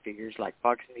media figures like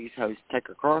Fox News host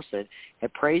Tucker Carlson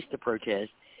have praised the protest.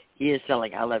 He is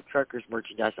selling I Love Truckers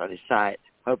merchandise on his site,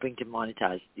 hoping to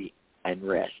monetize the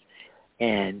unrest.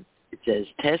 And it says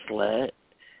Tesla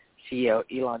CEO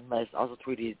Elon Musk also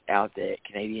tweeted out that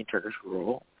Canadian truckers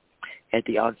rule at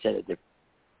the onset of the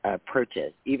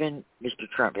protest. Even Mr.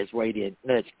 Trump has weighed in.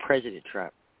 No, it's President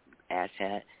Trump,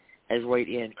 asshat, has weighed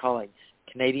in, calling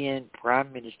Canadian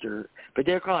Prime Minister, but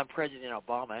they're calling President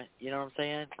Obama. You know what I'm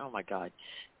saying? Oh, my God.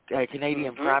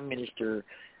 Canadian Prime Minister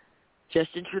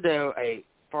Justin Trudeau, a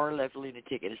far-left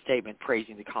lunatic, in a statement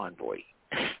praising the convoy.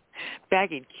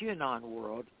 Back in QAnon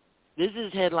world, this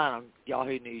is headline on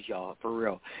Yahoo News, y'all, for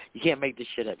real. You can't make this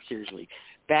shit up, seriously.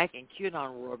 Back in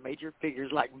QAnon world, major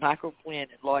figures like Michael Flynn and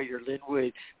lawyer Lynn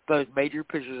Wood, both major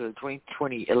pushers of the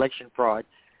 2020 election fraud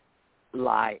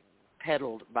lie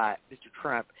peddled by Mr.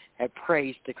 Trump, have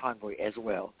praised the convoy as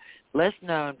well. Less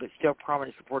known but still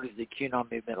prominent supporters of the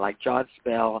QAnon movement like John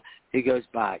Spell, who goes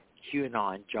by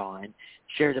QAnon John,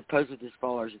 shared a post with his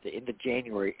followers at the end of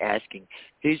January asking,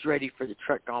 who's ready for the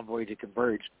truck convoy to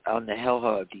converge on the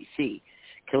hellhole of D.C.?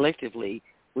 Collectively,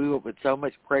 we will put so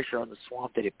much pressure on the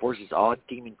swamp that it forces all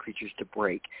demon creatures to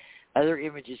break. Other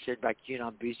images shared by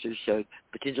QAnon boosters showed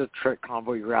potential truck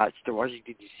convoy routes to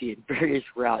Washington, D.C. and various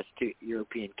routes to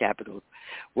European capitals.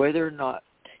 Whether or not,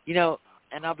 you know,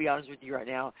 and I'll be honest with you right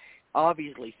now,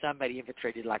 obviously somebody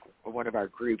infiltrated like one of our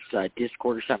groups,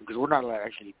 Discord or something, because we're not allowed to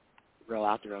actually real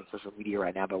out there on social media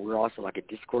right now, but we're also like a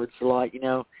Discord a lot, you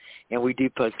know, and we do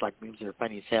post like memes that are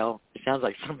funny as hell. It sounds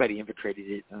like somebody infiltrated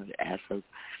it, assholes.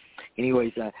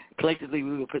 Anyways, collectively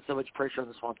we will put so much pressure on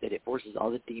the swamp that it forces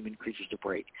all the demon creatures to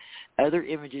break. Other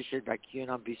images shared by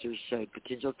QAnon boosters showed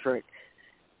potential truck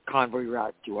convoy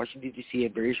routes to Washington, D.C.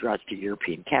 and various routes to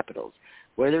European capitals.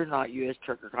 Whether or not U.S.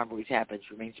 trucker convoys happens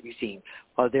remains to be seen.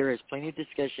 While there is plenty of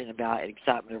discussion about and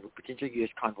excitement over potential U.S.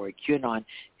 convoy, QAnon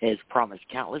has promised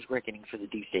countless reckonings for the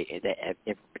deep state that have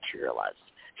never materialized.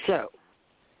 So,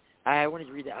 I wanted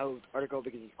to read the whole article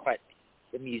because it's quite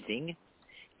amusing,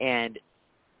 and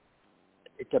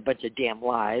it's a bunch of damn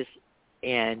lies,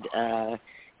 and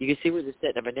you can see where they're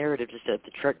setting up a narrative to set up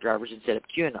the truck drivers instead of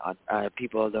QAnon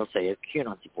people. They'll say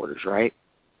QAnon supporters, right?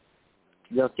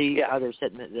 They'll see how they're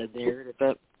setting the narrative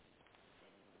up.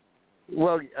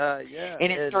 Well, yeah. And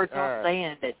it starts off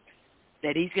saying that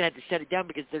he's going to have to shut it down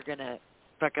because they're going to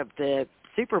fuck up the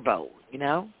Super Bowl, you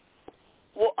know?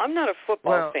 Well, I'm not a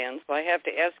football fan, so I have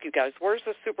to ask you guys, where's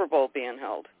the Super Bowl being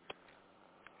held?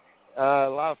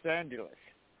 Los Angeles.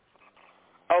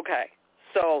 Okay.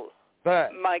 So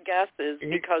my guess is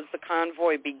because the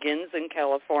convoy begins in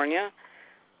California,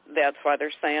 that's why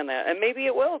they're saying that. And maybe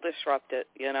it will disrupt it,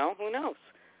 you know? Who knows?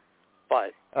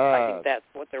 But I think that's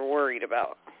what they're worried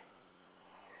about.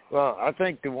 Well, I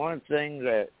think the one thing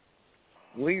that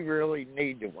we really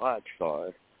need to watch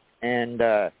for, and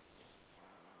the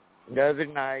other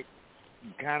night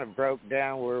kind of broke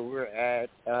down where we're at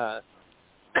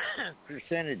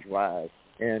percentage-wise,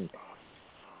 and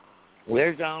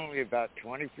there's only about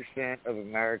 20% of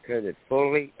America that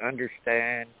fully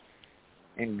understand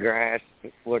and grasp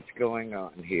what's going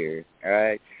on here, all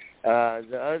right?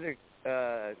 The other,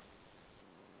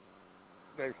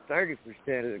 there's 30%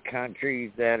 of the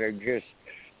country that are just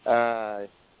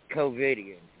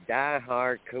COVIDians,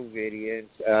 die-hard COVIDians.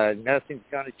 Nothing's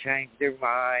going to change their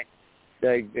mind.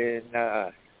 They've been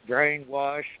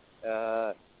brainwashed,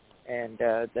 and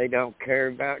they don't care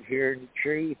about hearing the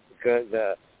truth because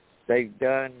they've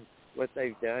done what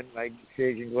they've done, made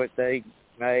decisions what they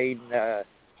made, and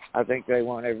I think they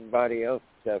want everybody else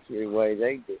to suffer the way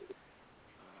they do.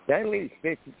 That leaves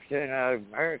 50% out of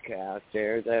America out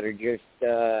there that are just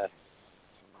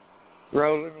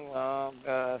rolling along,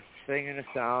 singing a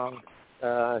song,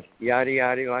 yada,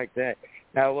 yada, like that.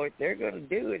 Now, what they're going to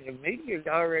do, and the media's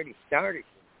already started,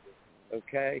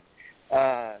 okay?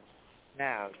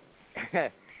 Now,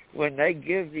 when they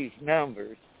give these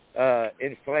numbers,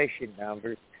 inflation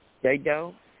numbers, they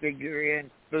don't figure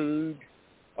in food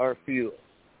or fuel,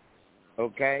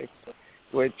 okay?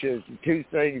 Which is the two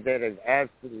things that have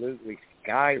absolutely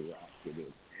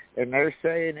skyrocketed. And they're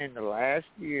saying in the last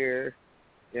year,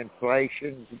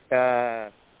 inflation's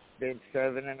been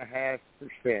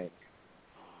 7.5%.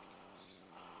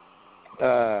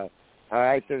 All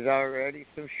right, there's already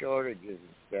some shortages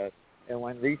and stuff. And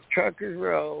when these truckers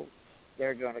roll,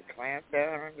 they're going to clamp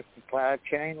down on the supply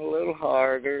chain a little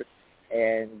harder,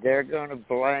 and they're going to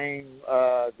blame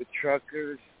the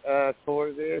truckers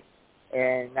for this.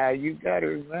 And now you've got to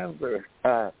remember,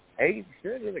 80%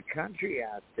 of the country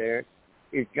out there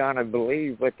is going to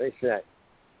believe what they say.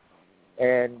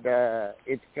 and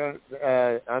it's going.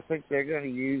 I think they're going to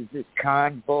use this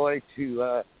convoy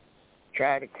to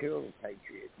try to kill the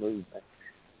Patriot movement.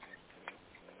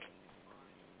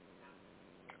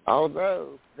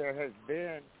 Although there has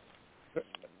been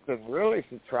some really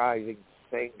surprising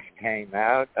things came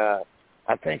out.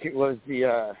 I think it was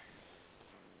the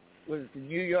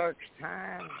New York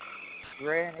Times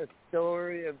ran a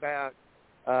story about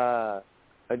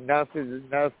enough is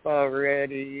enough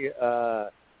already.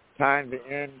 Time to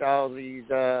end all these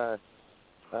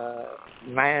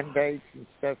mandates and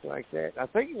stuff like that. I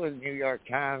think it was New York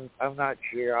Times. I'm not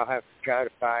sure. I'll have to try to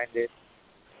find it.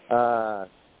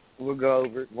 We'll go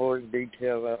over it more in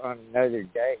detail on another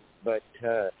day. But,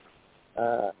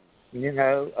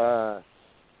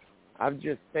 I'm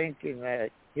just thinking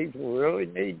that people really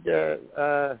need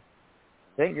to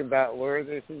think about where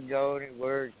this is going and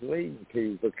where it's leading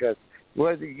to, because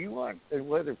whether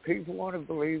people want to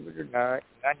believe it or not,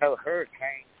 I know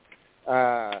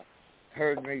Heracane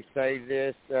heard me say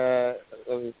this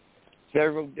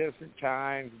several different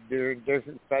times during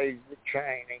different phases of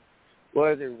training.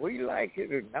 Whether we like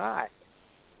it or not,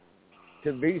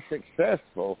 to be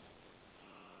successful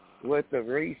with the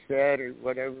reset or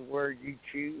whatever word you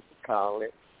choose to call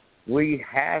it, we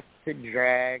have to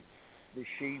drag the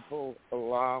sheeple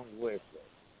along with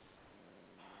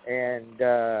it. And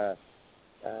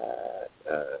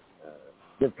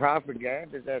the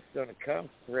propaganda that's going to come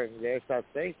from this, I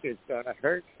think it's going to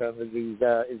hurt some of these.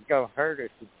 It's going to hurt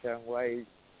us in some ways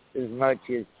as much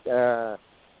as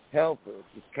help us.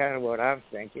 It's kind of what I'm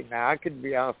thinking. Now, I could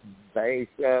be off base.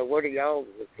 What are y'all's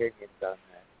opinions on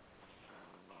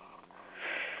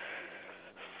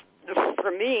that?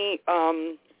 For me,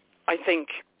 I think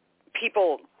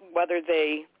people, whether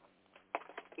they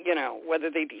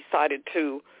decided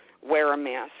to wear a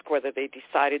mask, whether they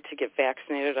decided to get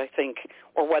vaccinated, I think,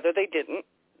 or whether they didn't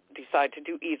decide to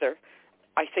do either,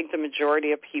 I think the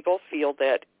majority of people feel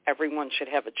that everyone should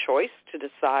have a choice to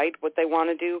decide what they want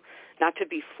to do, not to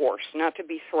be forced, not to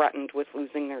be threatened with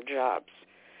losing their jobs.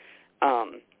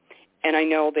 And I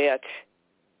know that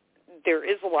there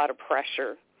is a lot of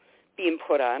pressure being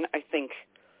put on, I think,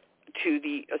 to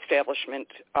the establishment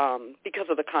because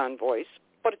of the convoys,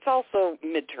 but it's also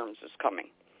midterms is coming.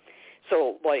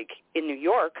 So, like in New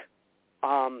York,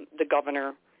 the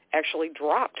governor actually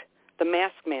dropped the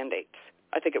mask mandates.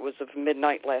 I think it was of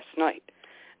midnight last night.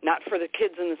 Not for the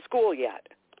kids in the school yet,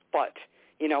 but,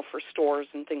 for stores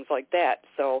and things like that.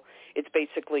 So it's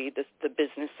basically the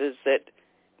businesses that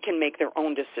can make their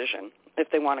own decision if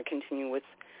they want to continue with,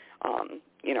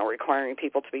 requiring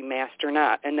people to be masked or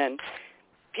not. And then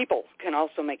people can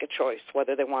also make a choice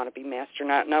whether they want to be masked or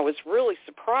not. And I was really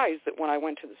surprised that when I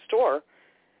went to the store,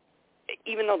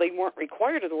 even though they weren't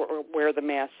required to wear the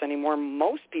masks anymore,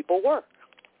 most people were.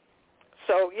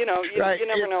 So, you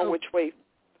never know which way.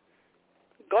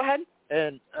 Go ahead.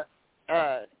 And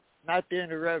not to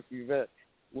interrupt you, but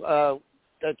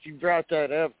that you brought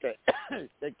that up, that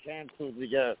they canceled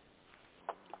the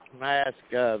mask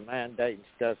mandate and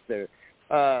stuff there.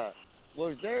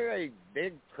 Was there a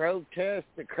big protest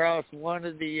across one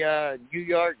of the New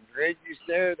York bridges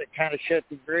there that kind of shut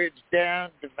the bridge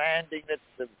down, demanding that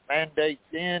the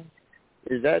mandate's in?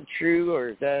 Is that true, or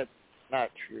is that not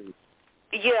true?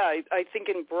 Yeah, I think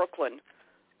in Brooklyn,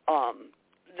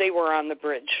 they were on the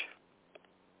bridge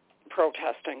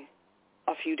protesting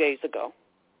a few days ago.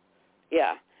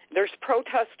 Yeah, there's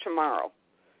protests tomorrow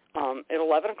at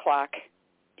 11 o'clock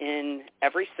in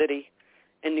every city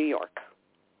in New York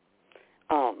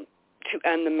to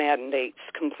end the mandates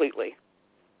completely.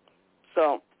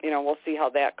 So, we'll see how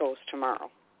that goes tomorrow.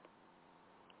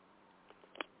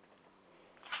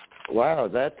 Wow,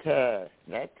 that's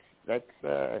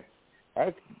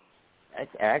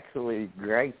actually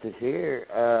great to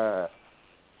hear.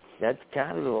 That's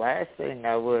kind of the last thing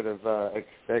I would have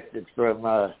expected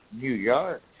from New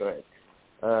York, but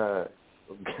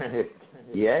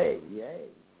yay.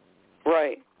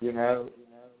 Right.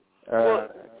 Well,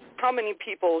 how many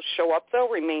people show up, though,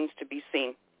 remains to be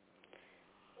seen.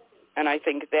 And I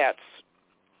think that's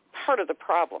part of the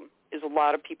problem, is a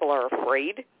lot of people are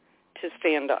afraid to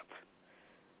stand up.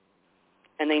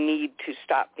 And they need to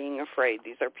stop being afraid.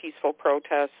 These are peaceful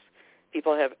protests.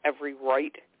 People have every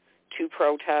right to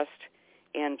protest.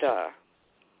 And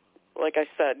like I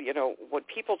said, what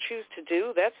people choose to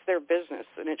do, that's their business,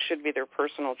 and it should be their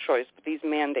personal choice. But these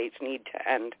mandates need to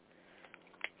end.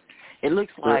 It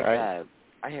looks like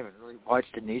I haven't really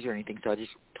watched the news or anything, so I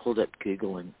just pulled up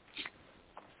Google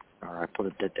or I pulled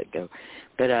up DuckDuckGo.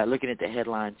 But looking at the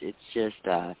headlines, it's just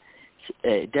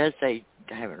it does say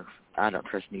I don't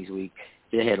trust Newsweek.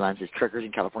 the headline says, truckers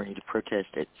in California to protest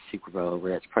at Super Bowl,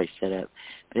 where that's probably set up.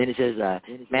 And then it says,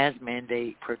 mass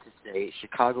mandate protest today,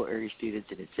 Chicago area students,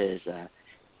 and it says,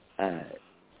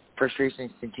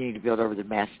 frustrations continue to build over the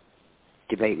mass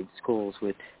debate in schools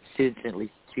with students in at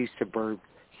least 2 suburbs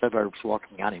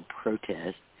walking out in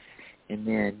protest. And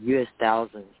then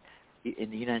in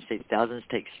the United States, thousands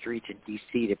take streets in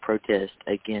D.C. to protest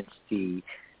against the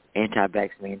anti-vax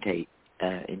mandate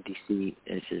in D.C.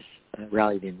 It's just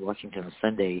rallied in Washington on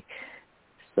Sunday.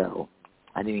 So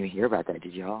I didn't even hear about that.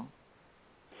 Did y'all?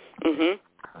 Mhm.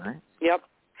 All right. Yep.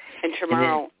 And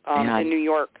tomorrow in New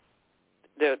York,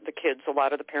 the kids, a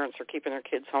lot of the parents are keeping their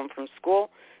kids home from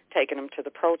school, taking them to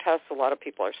the protests. A lot of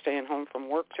people are staying home from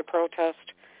work to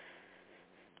protest.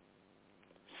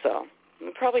 So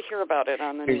you'll probably hear about it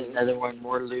on the news. Here's another one.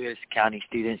 More Lewis County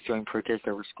students join protest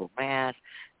over school mass.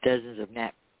 Dozens of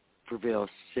Naperville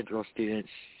Central students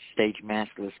stage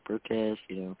maskless protests.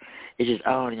 You know, it's just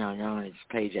on and on and on. It's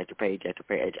page after page after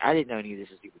page. I didn't know any of this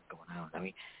was even going on. I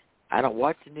mean, I don't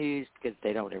watch the news because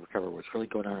they don't ever cover what's really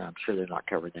going on. I'm sure they're not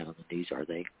covering that on the news, are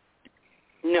they?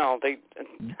 No,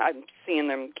 I'm seeing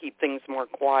them keep things more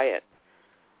quiet.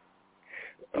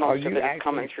 Most of it is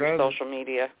coming through social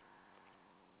media.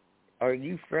 Are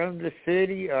you from the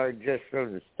city or just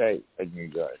from the state of New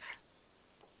York?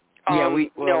 I'm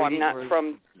not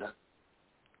from.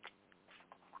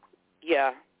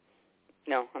 Yeah,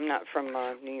 no, I'm not from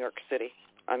New York City.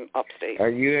 I'm upstate. Are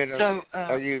you in?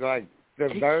 Are you like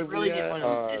suburbia really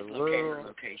or rural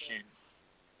location?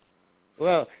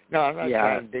 Well, no, I'm not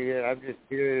trying to do it. I'm just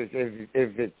curious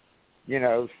if it's, you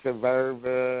know,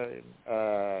 suburban,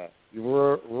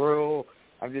 rural.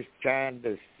 I'm just trying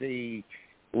to see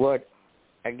what,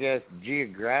 I guess,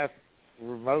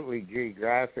 remotely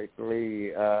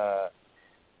geographically,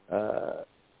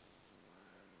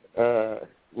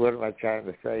 what am I trying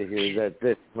to say here, that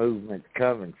this movement's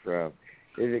coming from?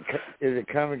 Is it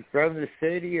coming from the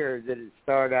city, or did it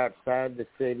start outside the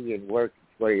city and work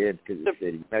its way into the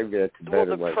city? Maybe that's a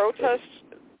better way.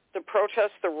 The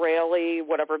protest, the rally,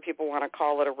 whatever people want to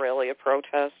call it, a rally, a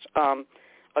protest,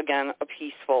 again, a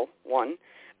peaceful one,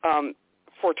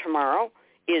 for tomorrow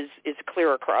is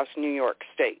clear across New York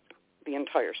State, the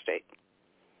entire state.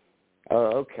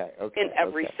 Oh, okay. In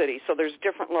every city. So there's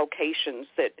different locations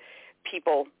that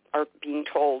people are being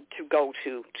told to go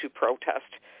to protest,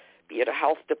 be it a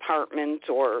health department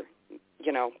or,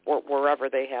 you know, or wherever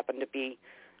they happen to be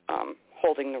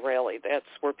holding the rally. That's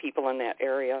where people in that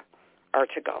area are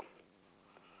to go.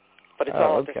 But it's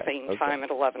all at the same time at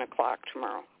 11 o'clock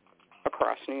tomorrow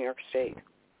across New York State.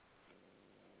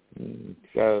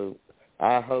 So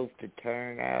I hope the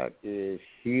turnout is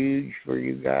huge for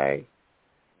you guys.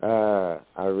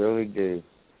 I really do.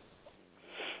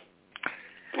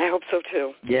 I hope so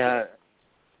too. Yeah.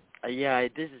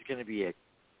 This is going to be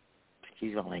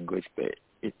excuse my language, but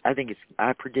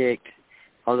I predict,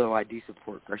 although I do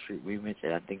support grassroots movements,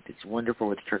 and I think it's wonderful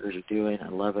what the truckers are doing. I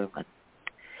love them.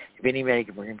 If anybody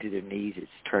can bring them to their knees,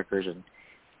 it's truckers. And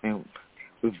I mean,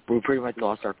 we've pretty much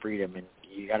lost our freedom, and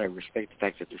you got to respect the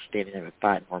fact that they're standing up and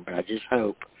fighting for them. But I just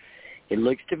hope, it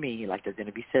looks to me like they're going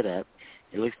to be set up.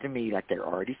 It looks to me like they're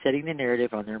already setting the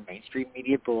narrative on their mainstream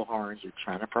media bullhorns. They're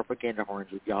trying to propaganda horns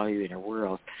with Yahoo and everywhere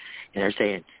else. And they're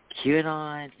saying,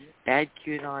 QAnon, bad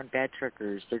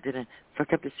truckers. They're going to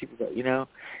fuck up the Super Bowl. You know,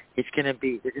 they're going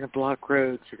to block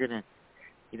roads. They're going to,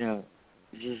 you know,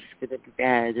 it's just going to be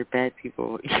bad. They're bad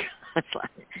people. It's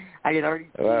like, I can already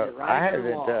see it right on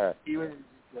the wall.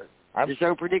 They're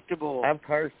so predictable.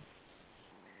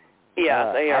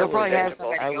 Yeah, they are. They'll probably have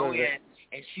somebody go in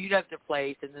and shoot up the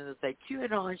place, and then they'll say,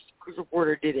 QAnon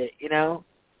reporter did it, you know?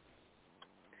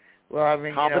 Well, I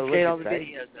mean, complicate all the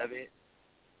videos of it.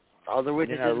 All the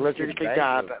witnesses will seriously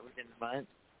die within the month.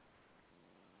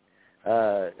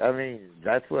 I mean,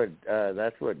 that's what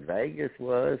Vegas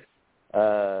was.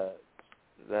 The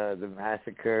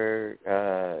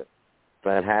massacre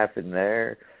that happened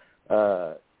there,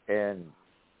 and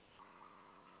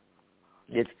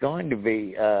it's going to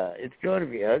be ugly. It's going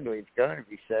to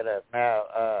be set up. Now,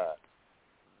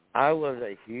 I was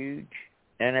a huge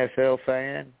NFL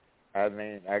fan. I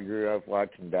mean, I grew up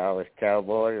watching Dallas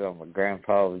Cowboys on my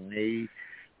grandpa's knee.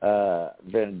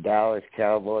 Been a Dallas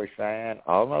Cowboys fan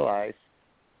all my life.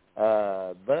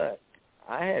 But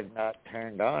I have not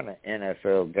turned on an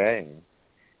NFL game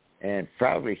in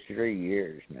probably 3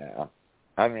 years now.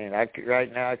 I mean,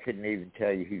 right now I couldn't even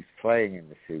tell you who's playing in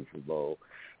the Super Bowl.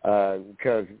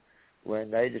 Because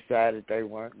when they decided they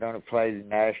weren't going to play the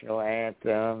national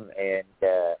anthem and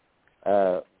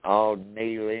all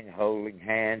kneeling, holding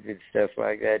hands and stuff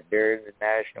like that during the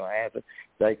national anthem,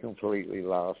 they completely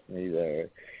lost me there.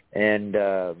 And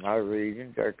my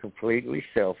reasons are completely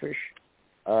selfish.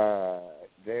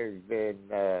 There's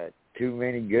been too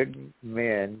many good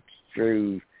men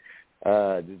through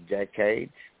the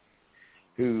decades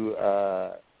who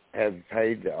have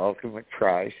paid the ultimate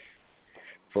price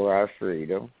for our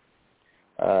freedom.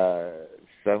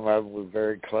 Some of them were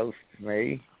very close to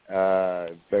me,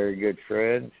 very good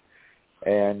friends.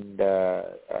 And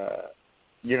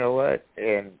you know what?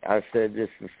 And I've said this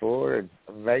before, and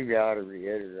maybe I ought to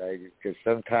reiterate it, because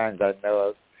sometimes I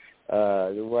know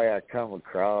the way I come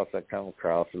across a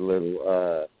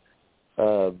little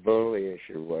bullyish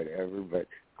or whatever, but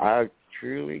I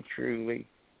truly, truly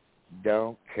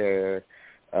don't care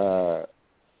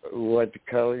what the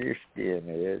color of your skin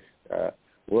is,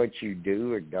 what you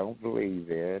do or don't believe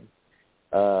in.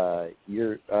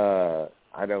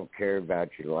 I don't care about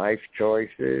your life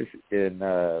choices in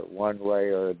one way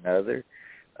or another.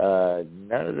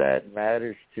 None of that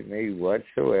matters to me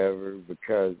whatsoever,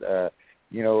 because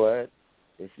you know what?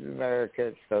 This is America.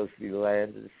 It's supposed to be the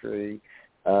land of the free,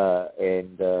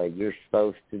 and you're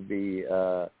supposed to be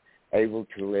able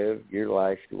to live your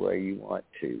life the way you want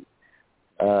to.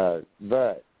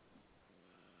 But,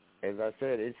 as I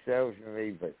said, it sells to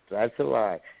me, but that's a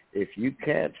lie. If you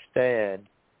can't stand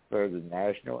for the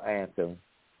national anthem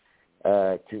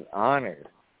to honor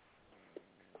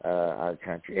our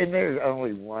country, and there's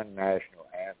only one national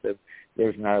anthem.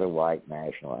 There's not a white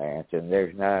national anthem.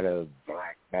 There's not a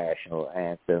black national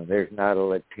anthem. There's not a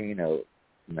Latino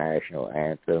national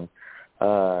anthem.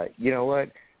 You know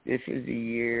what? This is the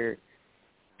year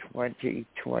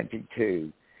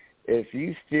 2022. If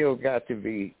you still got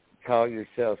to call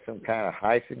yourself some kind of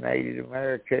hyphenated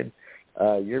American,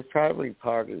 you're probably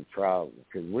part of the problem,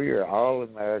 because we are all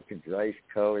Americans, race,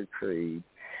 color, creed,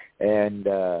 and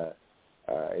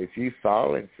if you've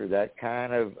fallen for that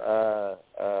kind of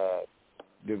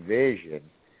division,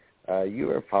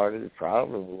 you are part of the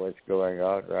problem with what's going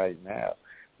on right now.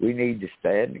 We need to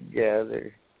stand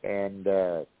together, and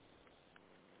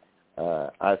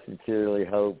I sincerely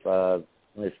hope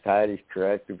Miss Patti's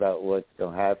correct about what's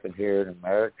going to happen here in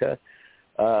America,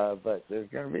 but there's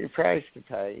going to be a price to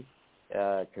pay,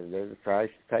 because there's a price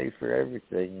to pay for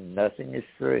everything. Nothing is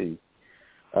free,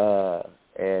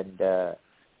 and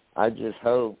I just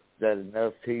hope that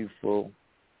enough people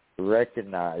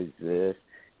recognize this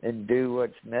and do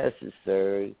what's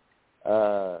necessary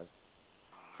so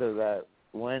that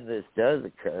when this does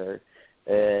occur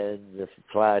and the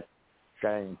supply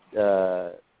chain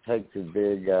takes a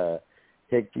big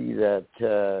hickey, that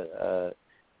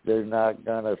they're not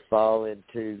going to fall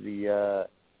into the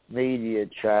media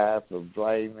trap of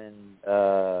blaming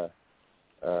the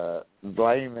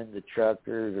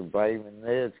truckers or blaming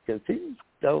this, because people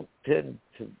don't tend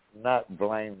to not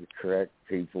blame the correct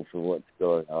people for what's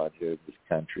going on here in this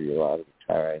country a lot of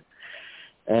the time.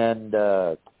 And,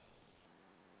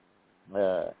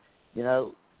 you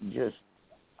know, just,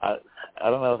 I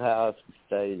don't know how else to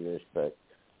say this, but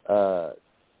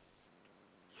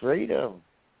freedom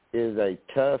is a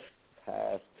tough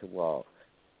path to walk,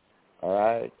 all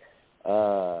right?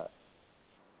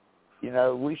 You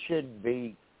know, we shouldn't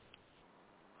be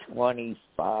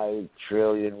 25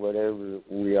 trillion, whatever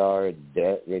we are in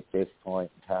debt at this point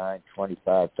in time,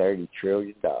 25, 30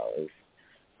 trillion dollars,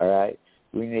 all right?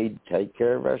 We need to take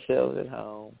care of ourselves at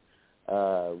home.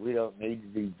 We don't need to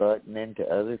be butting into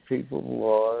other people's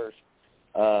wars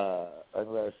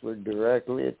unless we're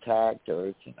directly attacked or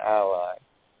it's an ally.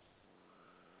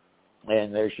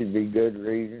 And there should be good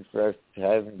reasons for us to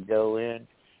having to go in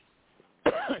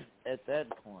at that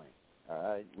point. All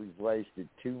right, we've wasted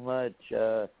too much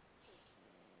of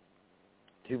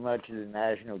the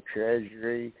national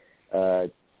treasury,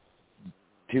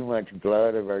 too much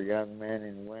blood of our young men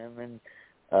and women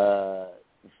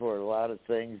for a lot of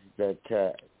things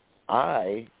that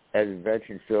I, as a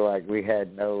veteran, feel like we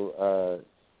had no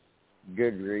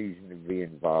good reason to be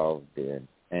involved in.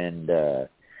 And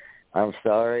I'm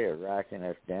sorry, Iraq and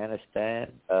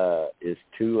Afghanistan is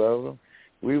two of them.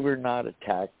 We were not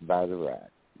attacked by the Iraqis.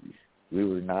 We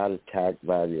were not attacked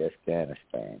by the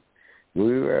Afghanistan.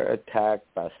 We were attacked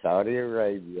by Saudi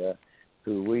Arabia,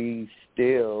 who we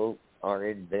still are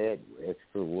in bed with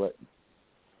for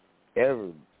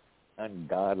whatever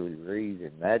ungodly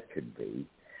reason that could be.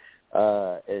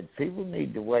 And people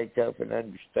need to wake up and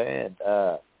understand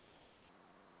that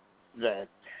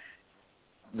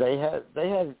they have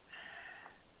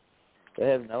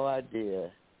no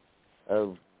idea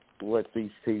of what these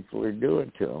people are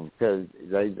doing to them, because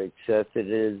they've accepted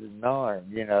it as a norm,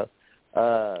 you know.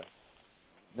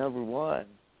 Number one,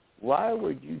 why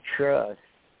would you trust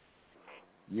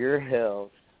your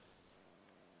health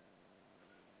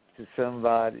to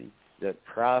somebody that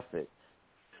profits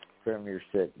from your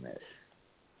sickness.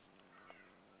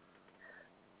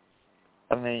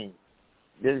 I mean,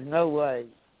 there's no way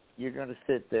you're going to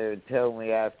sit there and tell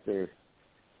me after,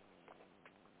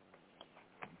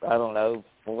 I don't know,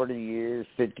 40 years,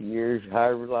 50 years,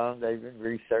 however long they've been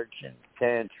researching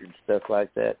cancer and stuff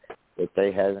like that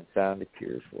they haven't found a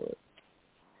cure for it.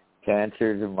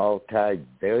 Cancer is a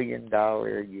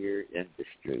multi-billion-dollar-a-year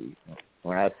industry.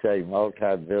 When I say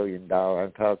multi-billion-dollar,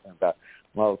 I'm talking about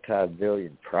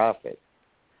multi-billion profit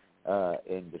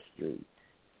industry.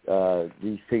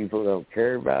 These people don't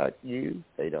care about you.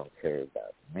 They don't care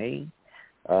about me.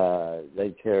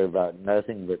 They care about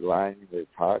nothing but lining their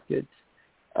pockets.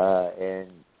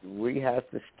 And we have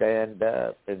to stand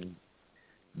up and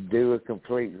do a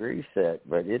complete reset.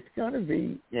 But it's going to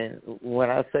be, and when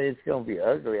I say it's going to be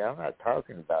ugly, I'm not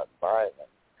talking about violence.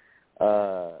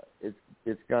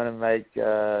 It's going to make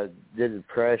the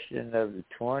Depression of the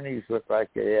 20s look like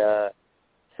a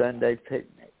Sunday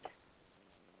picnic.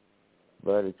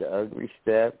 But it's an ugly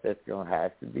step that's going to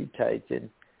have to be taken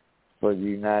for the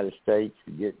United States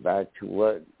to get back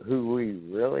to who we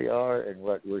really are and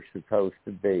what we're supposed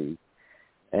to be.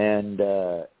 And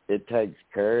it takes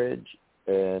courage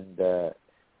and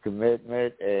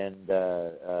commitment, and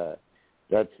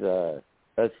that's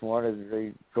one of the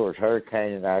reasons. Of course,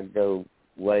 Heracane and I go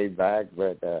way back,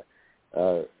 but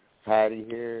Patti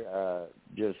here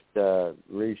just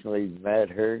recently met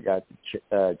her, got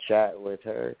to chat with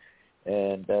her,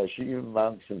 and she's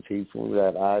among some people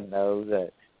that I know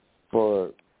that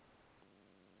for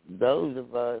those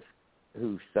of us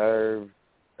who served,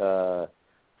 saw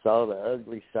the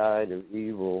ugly side of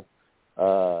evil,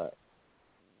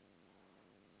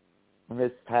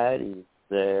 Miss Patti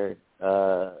there,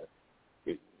 a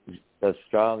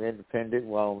strong, independent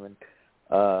woman,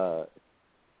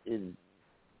 is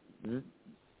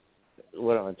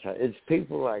what I'm trying. It's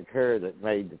people like her that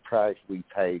made the price we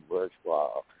paid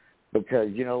worthwhile.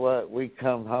 Because you know what, we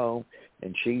come home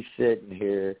and she's sitting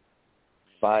here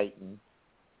fighting,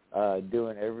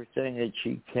 doing everything that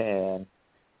she can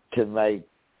to make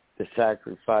the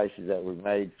sacrifices that were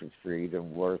made for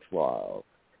freedom worthwhile.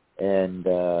 And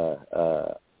of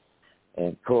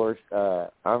course,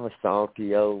 I'm a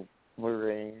salty old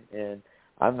Marine, and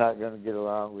I'm not going to get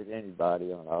along with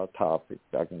anybody on all topics.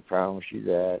 I can promise you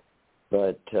that.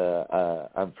 But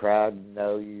I'm proud to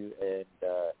know you, and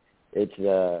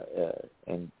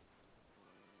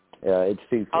it's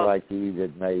people like you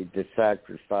that made the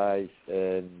sacrifice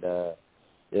and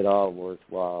it all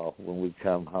worthwhile when we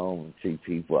come home and see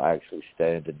people actually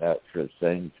standing up for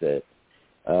things that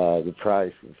the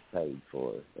price was paid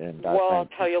for. And I'll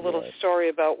tell you a little story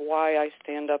about why I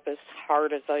stand up as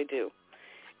hard as I do.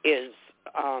 Is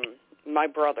my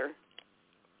brother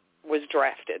was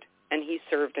drafted, and he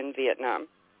served in Vietnam.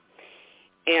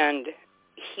 And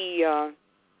he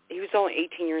was only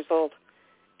 18 years old.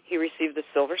 He received the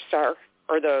Silver Star,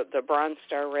 or the Bronze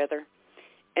Star, rather.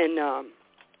 And,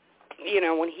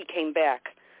 when he came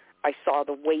back, I saw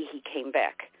the way he came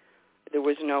back. There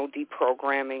was no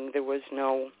deprogramming. There was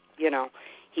no, he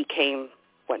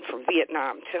went from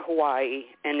Vietnam to Hawaii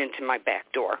and into my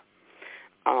back door.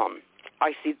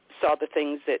 I saw the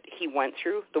things that he went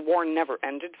through. The war never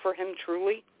ended for him,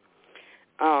 truly.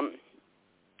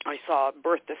 I saw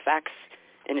birth defects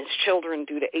in his children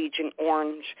due to Agent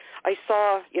Orange. I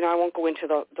saw, I won't go into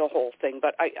the whole thing,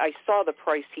 but I saw the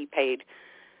price he paid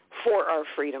for our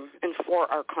freedom and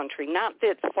for our country. Not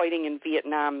that fighting in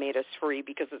Vietnam made us free,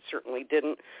 because it certainly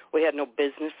didn't. We had no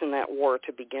business in that war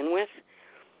to begin with.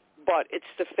 But it's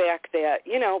the fact that,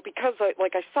 because,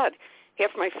 like I said,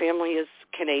 half my family is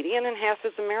Canadian and half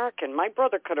is American. My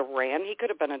brother could have ran. He could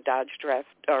have been a draft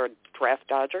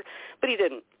dodger, but he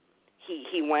didn't.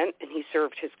 He went and he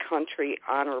served his country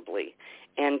honorably.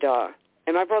 And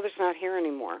my brother's not here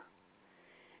anymore.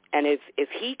 And if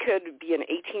he could be an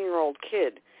 18-year-old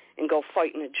kid and go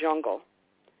fight in the jungle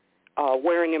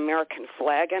wearing an American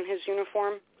flag on his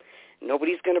uniform,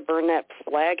 nobody's going to burn that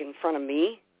flag in front of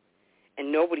me, and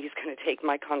nobody's going to take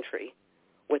my country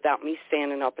without me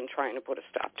standing up and trying to put a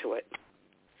stop to it.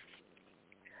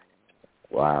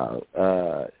 Wow.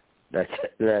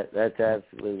 That's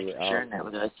absolutely awesome. Sharing that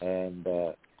with us. And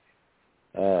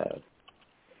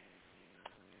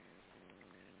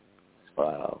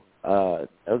wow.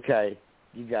 Okay,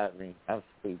 you got me. I'm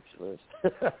speechless.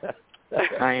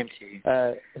 I am too.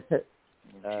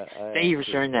 Thank you for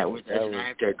sharing that with us, and I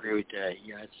have to agree with that.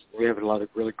 We have a lot of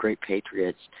really great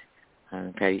patriots.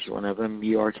 Patti's one of them.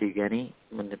 You are too, Gunny,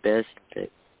 one of the best.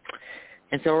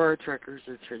 And so are our truckers.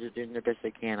 They're doing the best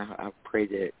they can. I pray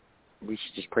that we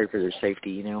should just pray for their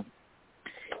safety,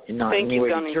 and not Thank any you, way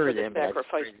Gunny, to cure for the them, but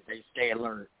sacrifice. they stay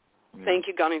alert. Thank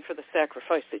you, Gunny, for the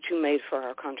sacrifice that you made for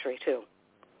our country, too.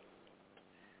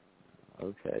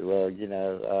 Okay, well,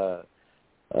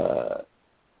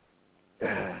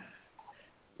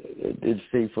 it's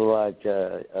people like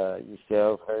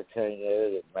yourself,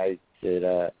 Heracane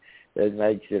Anne, that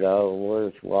makes it all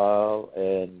worthwhile,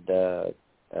 and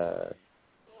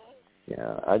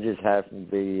I just happen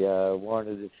to be one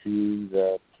of the few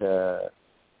that.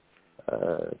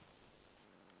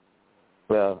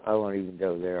 Well, I won't even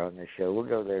go there on this show. We'll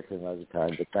go there some other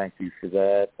time, but thank you for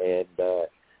that. And,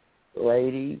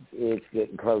 ladies, it's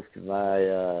getting close to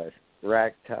my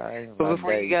rack time. But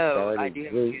before you go, I do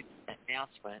have a few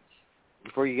announcements.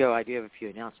 Before you go, I do have a few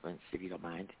announcements, if you don't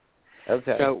mind.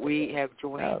 Okay. So we have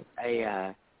joined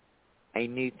a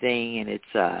new thing, and it's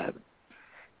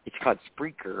called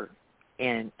Spreaker.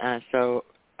 And so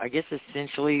I guess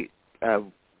essentially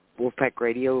Wolfpack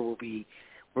Radio will be,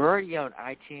 we're already on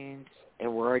iTunes,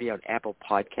 and we're already on Apple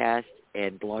Podcasts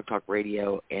and Blog Talk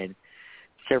Radio and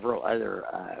several other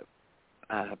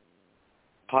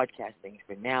podcast things.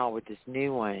 But now with this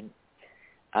new one,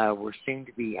 we're soon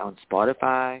to be on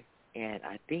Spotify and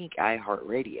I think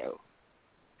iHeartRadio.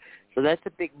 So that's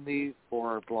a big move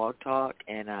for Blog Talk.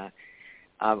 And I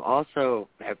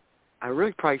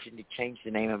really probably should change the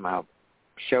name of my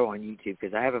show on YouTube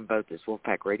because I have them both as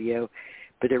Wolfpack Radio,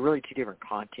 but they're really two different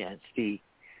contents. The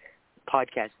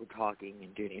podcast, we're talking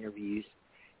and doing interviews,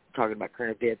 talking about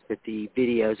current events, but the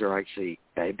videos are actually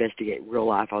investigate real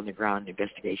life on the ground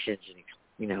investigations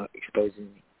and, exposing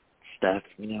stuff,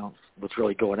 what's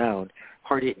really going on,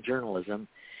 hard-hitting journalism.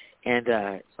 And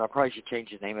so I probably should change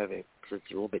the name of it so it's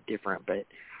a little bit different. But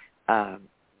I'm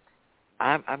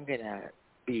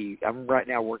right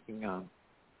now working on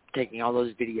taking all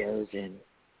those videos and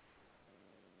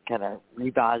kind of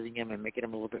revising them and making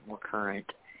them a little bit more current.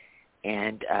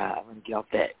 And I'm going to get off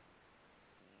that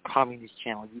communist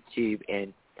channel YouTube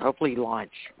and hopefully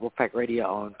launch Wolfpack Radio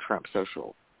on Trump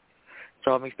Social.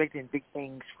 So I'm expecting big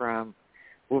things from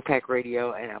Wolfpack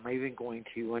Radio, and I'm even going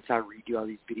to, once I redo all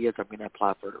these videos, I'm going to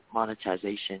apply for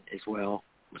monetization as well.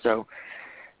 So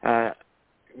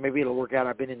maybe it'll work out.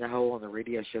 I've been in the hole on the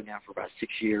radio show now for about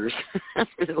 6 years. I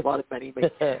spent a lot of money,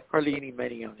 make hardly any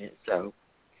money on it. So,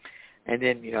 and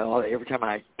then, every time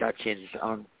I got chances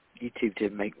on YouTube to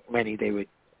make money, they would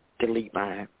delete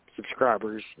my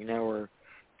subscribers, or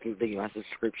delete my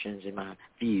subscriptions and my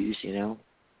views, Do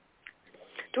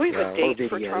we have a date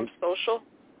for Trump Social?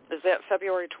 Is that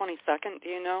February 22nd? Do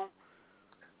you know?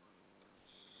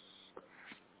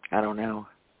 I don't know.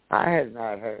 I have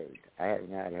not heard.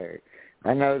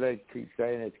 I know they keep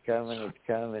saying it's coming, and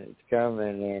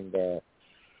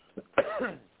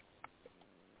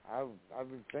I've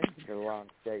been thinking the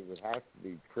launch date would have to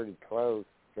be pretty close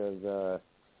because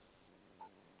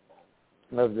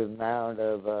of the amount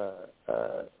of,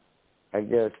 I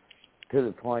guess, to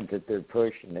the point that they're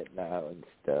pushing it now and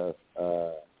stuff.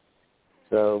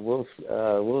 So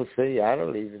we'll see. I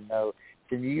don't even know.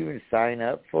 Can you even sign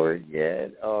up for it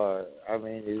yet, or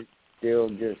is it still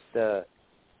just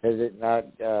has it not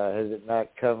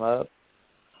come up?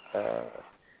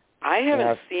 I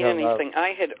haven't seen anything. I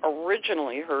had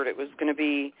originally heard it was going to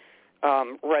be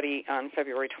ready on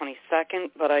February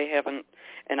 22nd, but I haven't,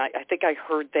 and I think I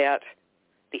heard that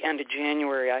the end of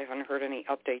January. I haven't heard any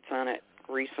updates on it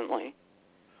recently.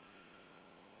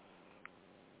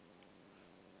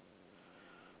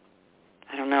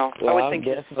 I don't know. Well, I would think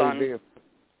his son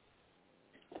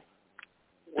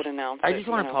would announce it. I just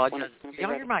want to apologize.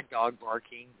 Y'all hear my dog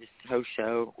barking this whole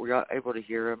show? Were y'all able to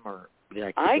hear him, or did I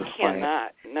keep I him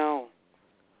cannot. quiet? No.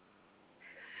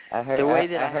 I heard the way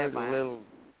that I have my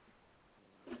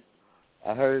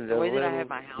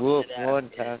house wolf set up one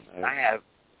time.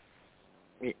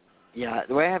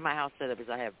 The way I have my house set up is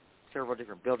I have several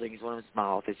different buildings. One of them is my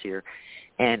office here,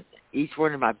 and each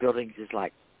one of my buildings is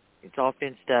like, it's all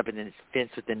fenced up, and then it's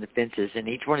fenced within the fences. And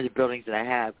each one of the buildings that I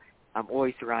have, I'm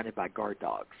always surrounded by guard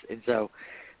dogs. And so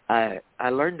I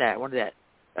learned one of that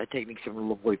techniques from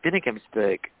Little Boy Finnegum's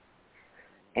book,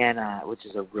 and which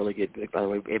is a really good book, by the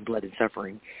way, in Blood and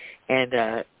Suffering.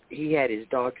 And he had his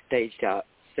dogs staged out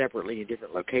separately in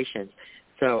different locations.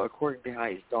 So according to how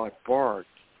his dog barked,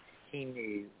 he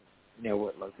knew,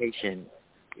 what location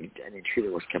an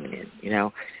intruder was coming in,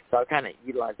 So I kind of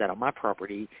utilized that on my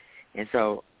property. And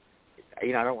so, I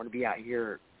don't want to be out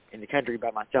here in the country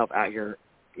by myself, out here,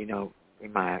 in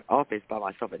my office by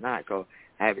myself at night. So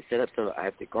I have it set up so I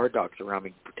have the guard dogs around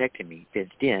me protecting me,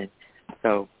 fenced in.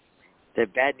 So the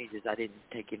bad news is I didn't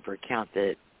take into account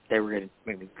that they were going to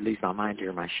make me lose my mind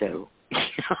during my show.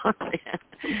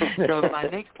 So my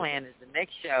next plan is the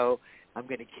next show I'm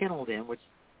going to kennel them, which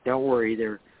don't worry,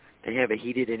 they have a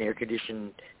heated and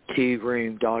air-conditioned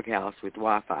 2-room doghouse with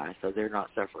Wi-Fi, so they're not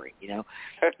suffering, and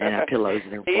pillows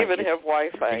and everything. They even have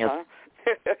Wi-Fi, huh?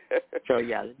 So,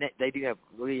 yeah, they do have,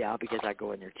 because I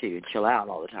go in there, too, and chill out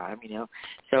all the time,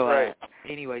 So, right.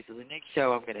 Anyway, so the next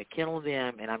show, I'm going to kennel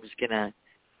them, and I'm just going to,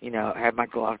 have my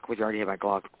Glock, which I already have my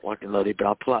Glock locked and loaded, but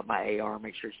I'll pull out my AR,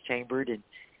 make sure it's chambered, and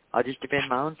I'll just defend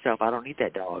my own self. I don't need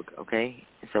that dog, okay?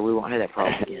 So we won't have that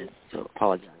problem again, so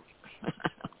apologize.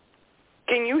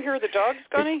 Can you hear the dogs,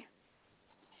 Gunny?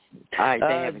 They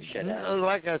haven't shut up.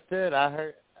 Like I said,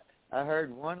 I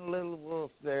heard one little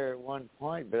wolf there at one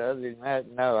point, but other than that,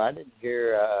 no, I didn't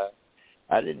hear a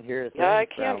thing. Yeah, I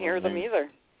can't hear them either.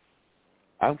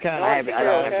 I'm kind of I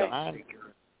don't have mine.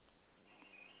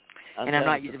 And I'm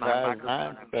not using my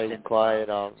microphone. Mine stays quiet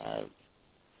all night.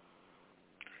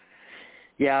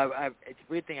 Yeah, it's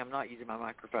a weird thing. I'm not using my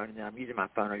microphone, and then I'm using my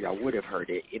phone, or y'all would have heard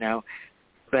it,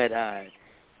 But I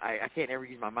can't ever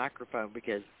use my microphone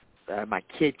because my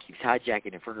kid keeps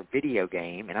hijacking it for her video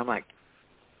game, and I'm like,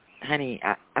 honey,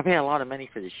 I pay a lot of money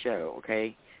for this show,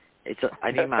 okay?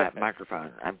 I need my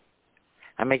microphone.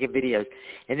 I'm making videos,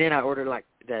 and then I ordered like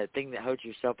the thing that holds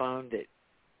your cell phone.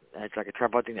 It's like a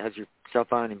tripod thing that holds your cell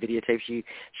phone and videotapes you.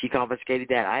 She confiscated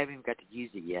that. I haven't even got to use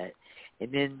it yet.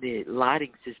 And then the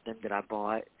lighting system that I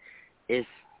bought is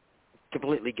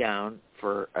completely gone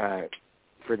for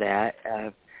that.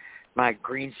 My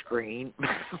green screen,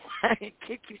 my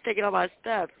kid keeps taking all my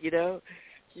stuff,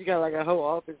 She's got like a whole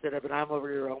office set up, and I'm over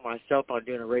here on my cell phone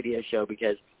doing a radio show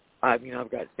because I've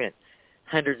got spent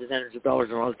hundreds and hundreds of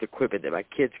dollars on all this equipment that my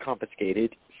kids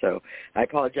confiscated. So I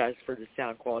apologize for the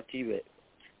sound quality, but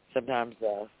sometimes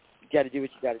you got to do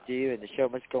what you got to do, and the show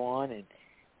must go on. And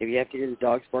if you have to hear the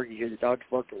dogs bark, you hear the dogs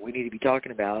bark. But we need to be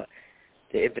talking about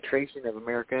the infiltration of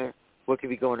America, what could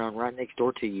be going on right next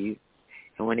door to you.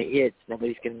 And when it hits,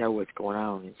 nobody's going to know what's going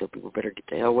on. And so people better get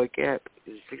the hell wake up.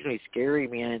 It's really scary,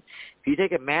 man. If you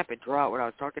take a map and draw out what I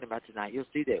was talking about tonight, you'll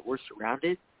see that we're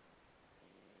surrounded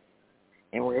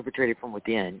and we're infiltrated from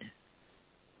within.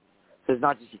 So it's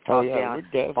not just a top-down,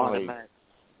 bottom-up.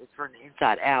 It's from the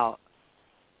inside out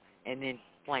and then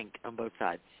flanked on both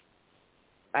sides.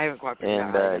 I haven't quite figured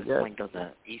out how it's flanked on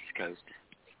the East Coast.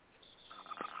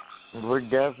 We're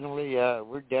definitely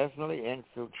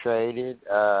infiltrated,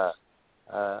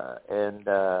 and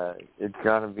it's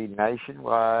going to be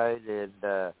nationwide.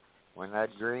 And when that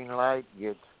green light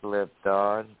gets flipped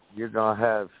on, you're going to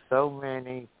have so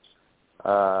many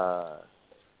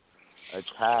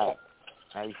attacks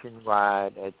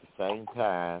nationwide at the same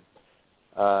time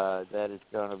that it's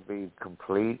going to be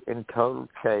complete and total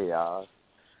chaos.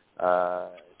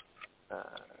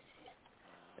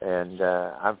 And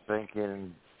I'm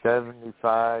thinking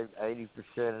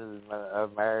 75-80%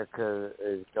 of America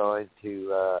is going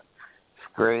to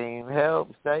scream,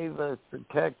 help, save us,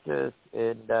 protect us,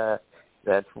 and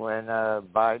that's when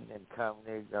Biden and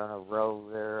company are going to roll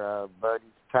their buddies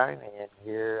China in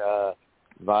here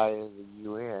via the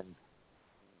UN.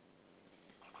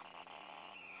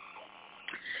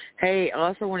 Hey, I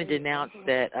also wanted to announce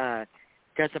that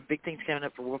got some big things coming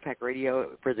up for Wolfpack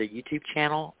Radio for the YouTube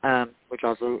channel, which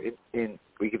also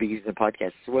we could be using the podcast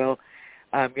as well.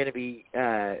 I'm going to be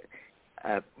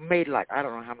made like, I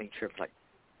don't know how many trips, like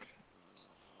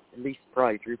at least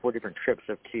probably 3 or 4 different trips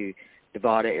up to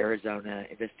Nevada, Arizona,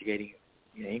 investigating,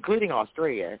 including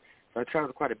Australia. So I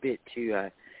traveled quite a bit to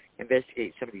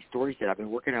investigate some of these stories that I've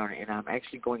been working on, and I'm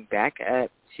actually going back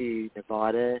up to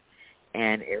Nevada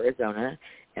and Arizona,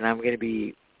 and I'm going to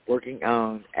be working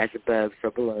on As Above,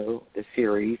 So Below, the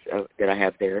series that I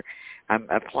have there. I'm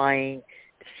applying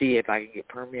to see if I can get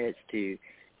permits to,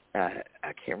 I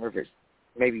can't remember if it's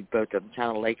maybe both of them,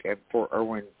 China Lake and Fort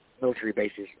Irwin military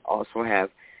bases also have,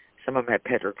 some of them have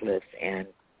petroglyphs, and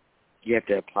you have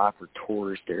to apply for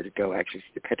tours there to go actually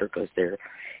see the petroglyphs there.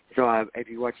 So if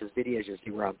you watch those videos, you'll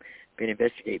see where I've been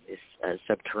investigating this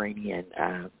subterranean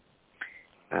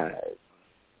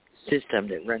system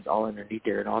that runs all underneath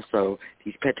there, and also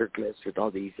these petroglyphs with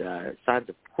all these signs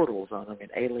of portals on them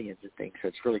and aliens and things. So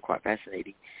it's really quite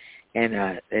fascinating, and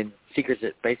secrets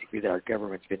that basically that our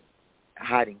government's been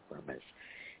hiding from us.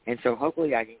 And so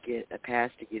hopefully I can get a pass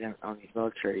to get on these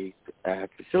military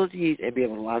facilities and be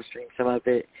able to live stream some of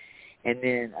it. And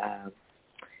then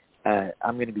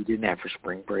I'm going to be doing that for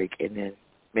spring break, and then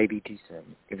maybe do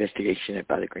some investigation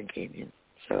by the Grand Canyon.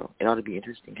 So it ought to be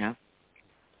interesting, huh?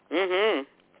 Mhm.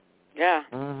 Yeah.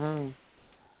 Mhm.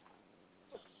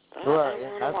 Well,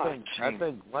 I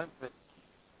think one thing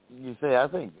you say,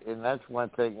 and that's one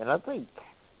thing, and I think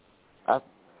it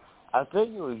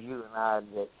was you and I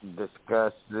that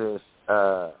discussed this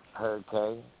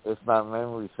hurricane. If my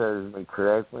memory serves me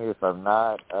correctly. If I'm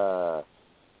not,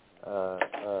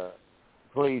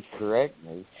 please correct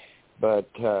me. But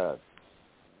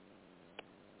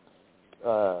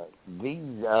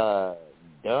these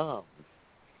dumps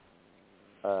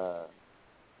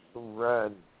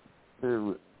run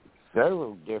through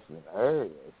several different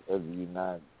areas of the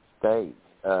United States.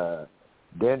 The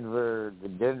Denver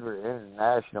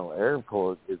International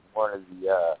Airport is one of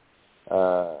the,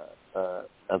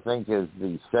 I think is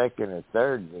the second or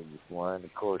third biggest one,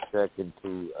 of course, second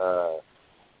to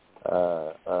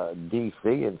D.C.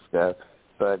 and stuff.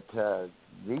 But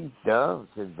these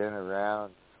dumps have been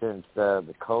around since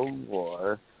the Cold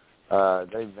War.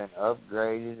 They've been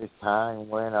upgraded as time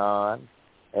went on,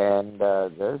 and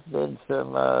there's been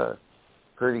some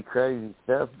pretty crazy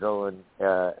stuff going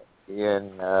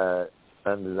in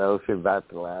under the ocean about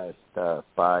the last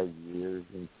 5 years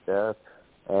and stuff.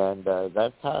 And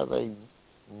that's how they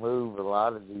move a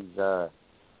lot of these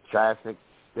trafficked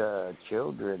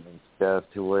children and stuff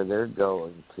to where they're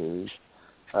going to.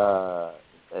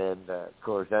 And, of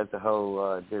course, that's a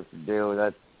whole different deal.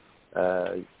 That's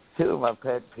two of my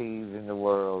pet peeves in the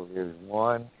world is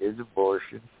one is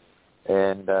abortion,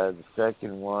 and the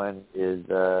second one is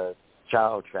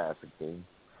child trafficking.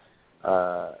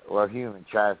 Well, human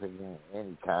trafficking of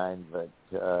any kind, but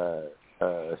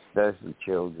especially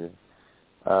children.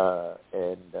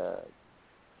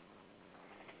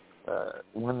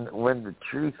 When the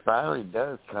truth finally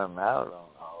does come out on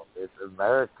all this,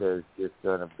 America is just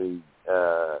going to be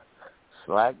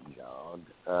slack-jawed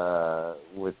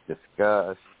with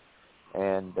disgust.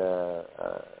 And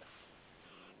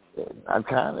I'm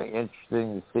kind of interested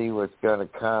to see what's going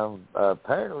to come.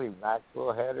 Apparently,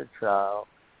 Maxwell had her trial,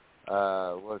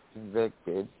 was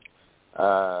convicted,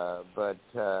 but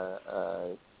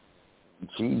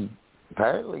she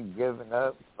apparently given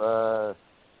up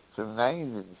some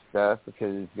names and stuff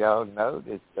because, if y'all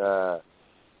noticed,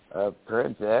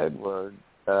 Prince Edward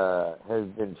has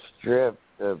been stripped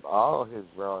of all his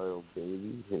royal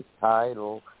duties, his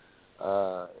title,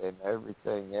 and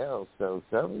everything else. So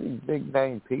some of these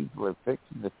big-name people are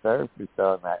fixing to surface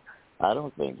on that. I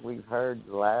don't think we've heard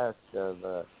the last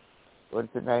of,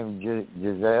 what's her name,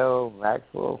 Giselle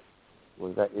Maxwell?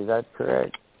 Is that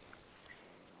correct?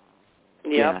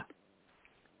 Yeah.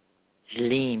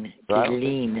 Ghislaine.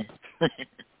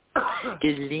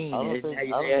 Ghislaine is how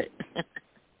you say it.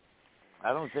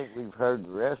 I don't think we've heard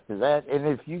the rest of that. And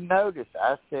if you notice,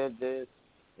 I said this,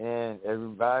 and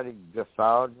everybody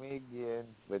guffawed me again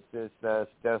with this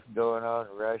stuff going on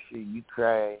in Russia,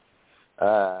 Ukraine.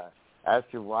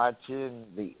 After watching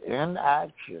the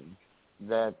inaction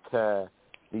that the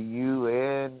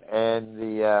UN and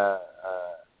the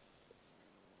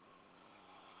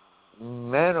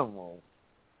minimal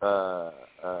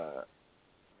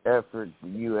effort the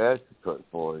U.S. put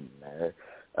forward in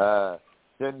there,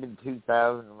 sending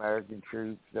 2,000 American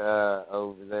troops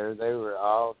over there. They were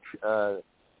all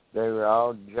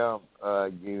jump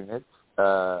units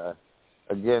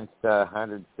against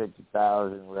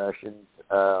 150,000 Russians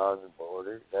on the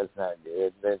border. That's not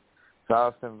good. Then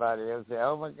saw somebody else say,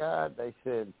 "Oh my God!" They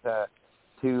said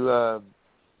to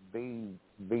be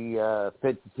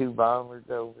 52 bombers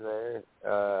over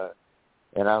there,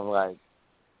 and I'm like,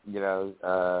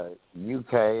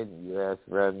 UK and the US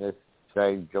run this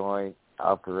same joint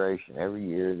operation every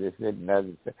year. This is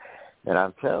another thing, and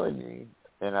I'm telling you,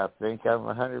 and I think I'm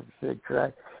 100%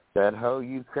 correct. That whole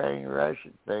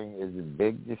Ukraine-Russian thing is a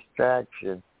big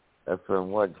distraction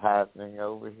from what's happening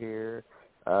over here.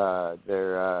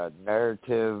 Their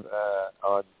narrative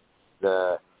on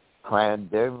the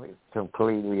pandemic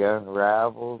completely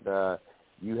unraveled.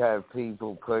 You have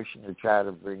people pushing to try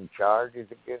to bring charges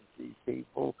against these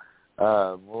people.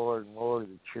 More and more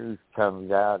the truth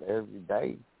comes out every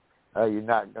day. You're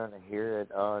not going to hear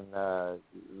it on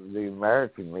the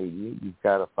American media. You've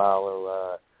got to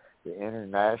follow the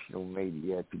international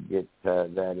media to get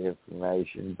that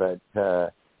information. But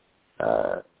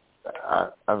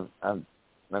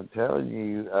I'm telling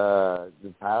you,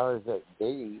 the powers that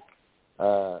be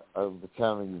are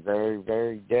becoming very,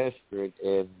 very desperate,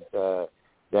 and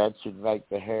that should make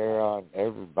the hair on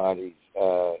everybody's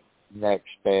neck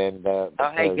stand up.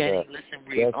 Oh, hey, Gunny, listen,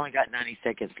 we've only got 90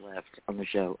 seconds left on the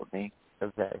show, okay?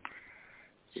 Okay.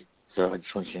 So I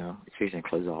just want you to know, it's going to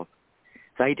close off.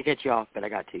 So I hate to cut you off, but I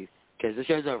got to, because the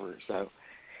show's over. So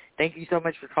thank you so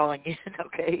much for calling in,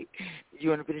 okay? Do you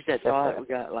want to finish that thought? We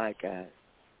got like a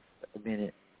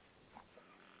minute.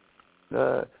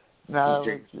 No,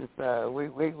 it's just we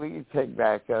can pick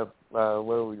back up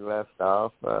where we left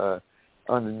off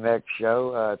on the next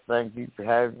show. Thank you for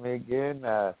having me again.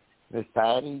 Miss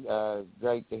Patti,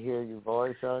 great to hear your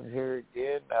voice on here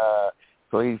again.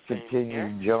 Please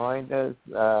continue to join us.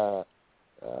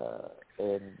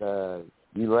 And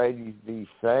you ladies be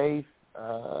safe.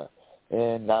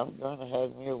 And I'm going to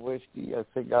have me a whiskey, a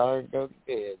cigar, and go to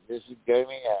bed. This is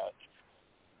Gunny out.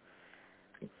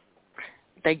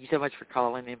 Thank you so much for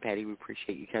calling in, Patty. We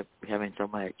appreciate you coming so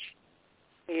much.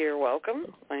 You're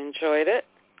welcome. I enjoyed it.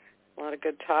 A lot of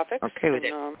good topics. Okay with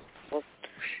it. We'll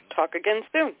talk again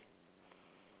soon.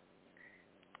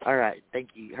 All right. Thank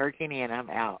you. Heracane Anne, I'm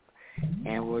out.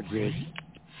 And we'll just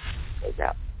close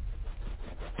out.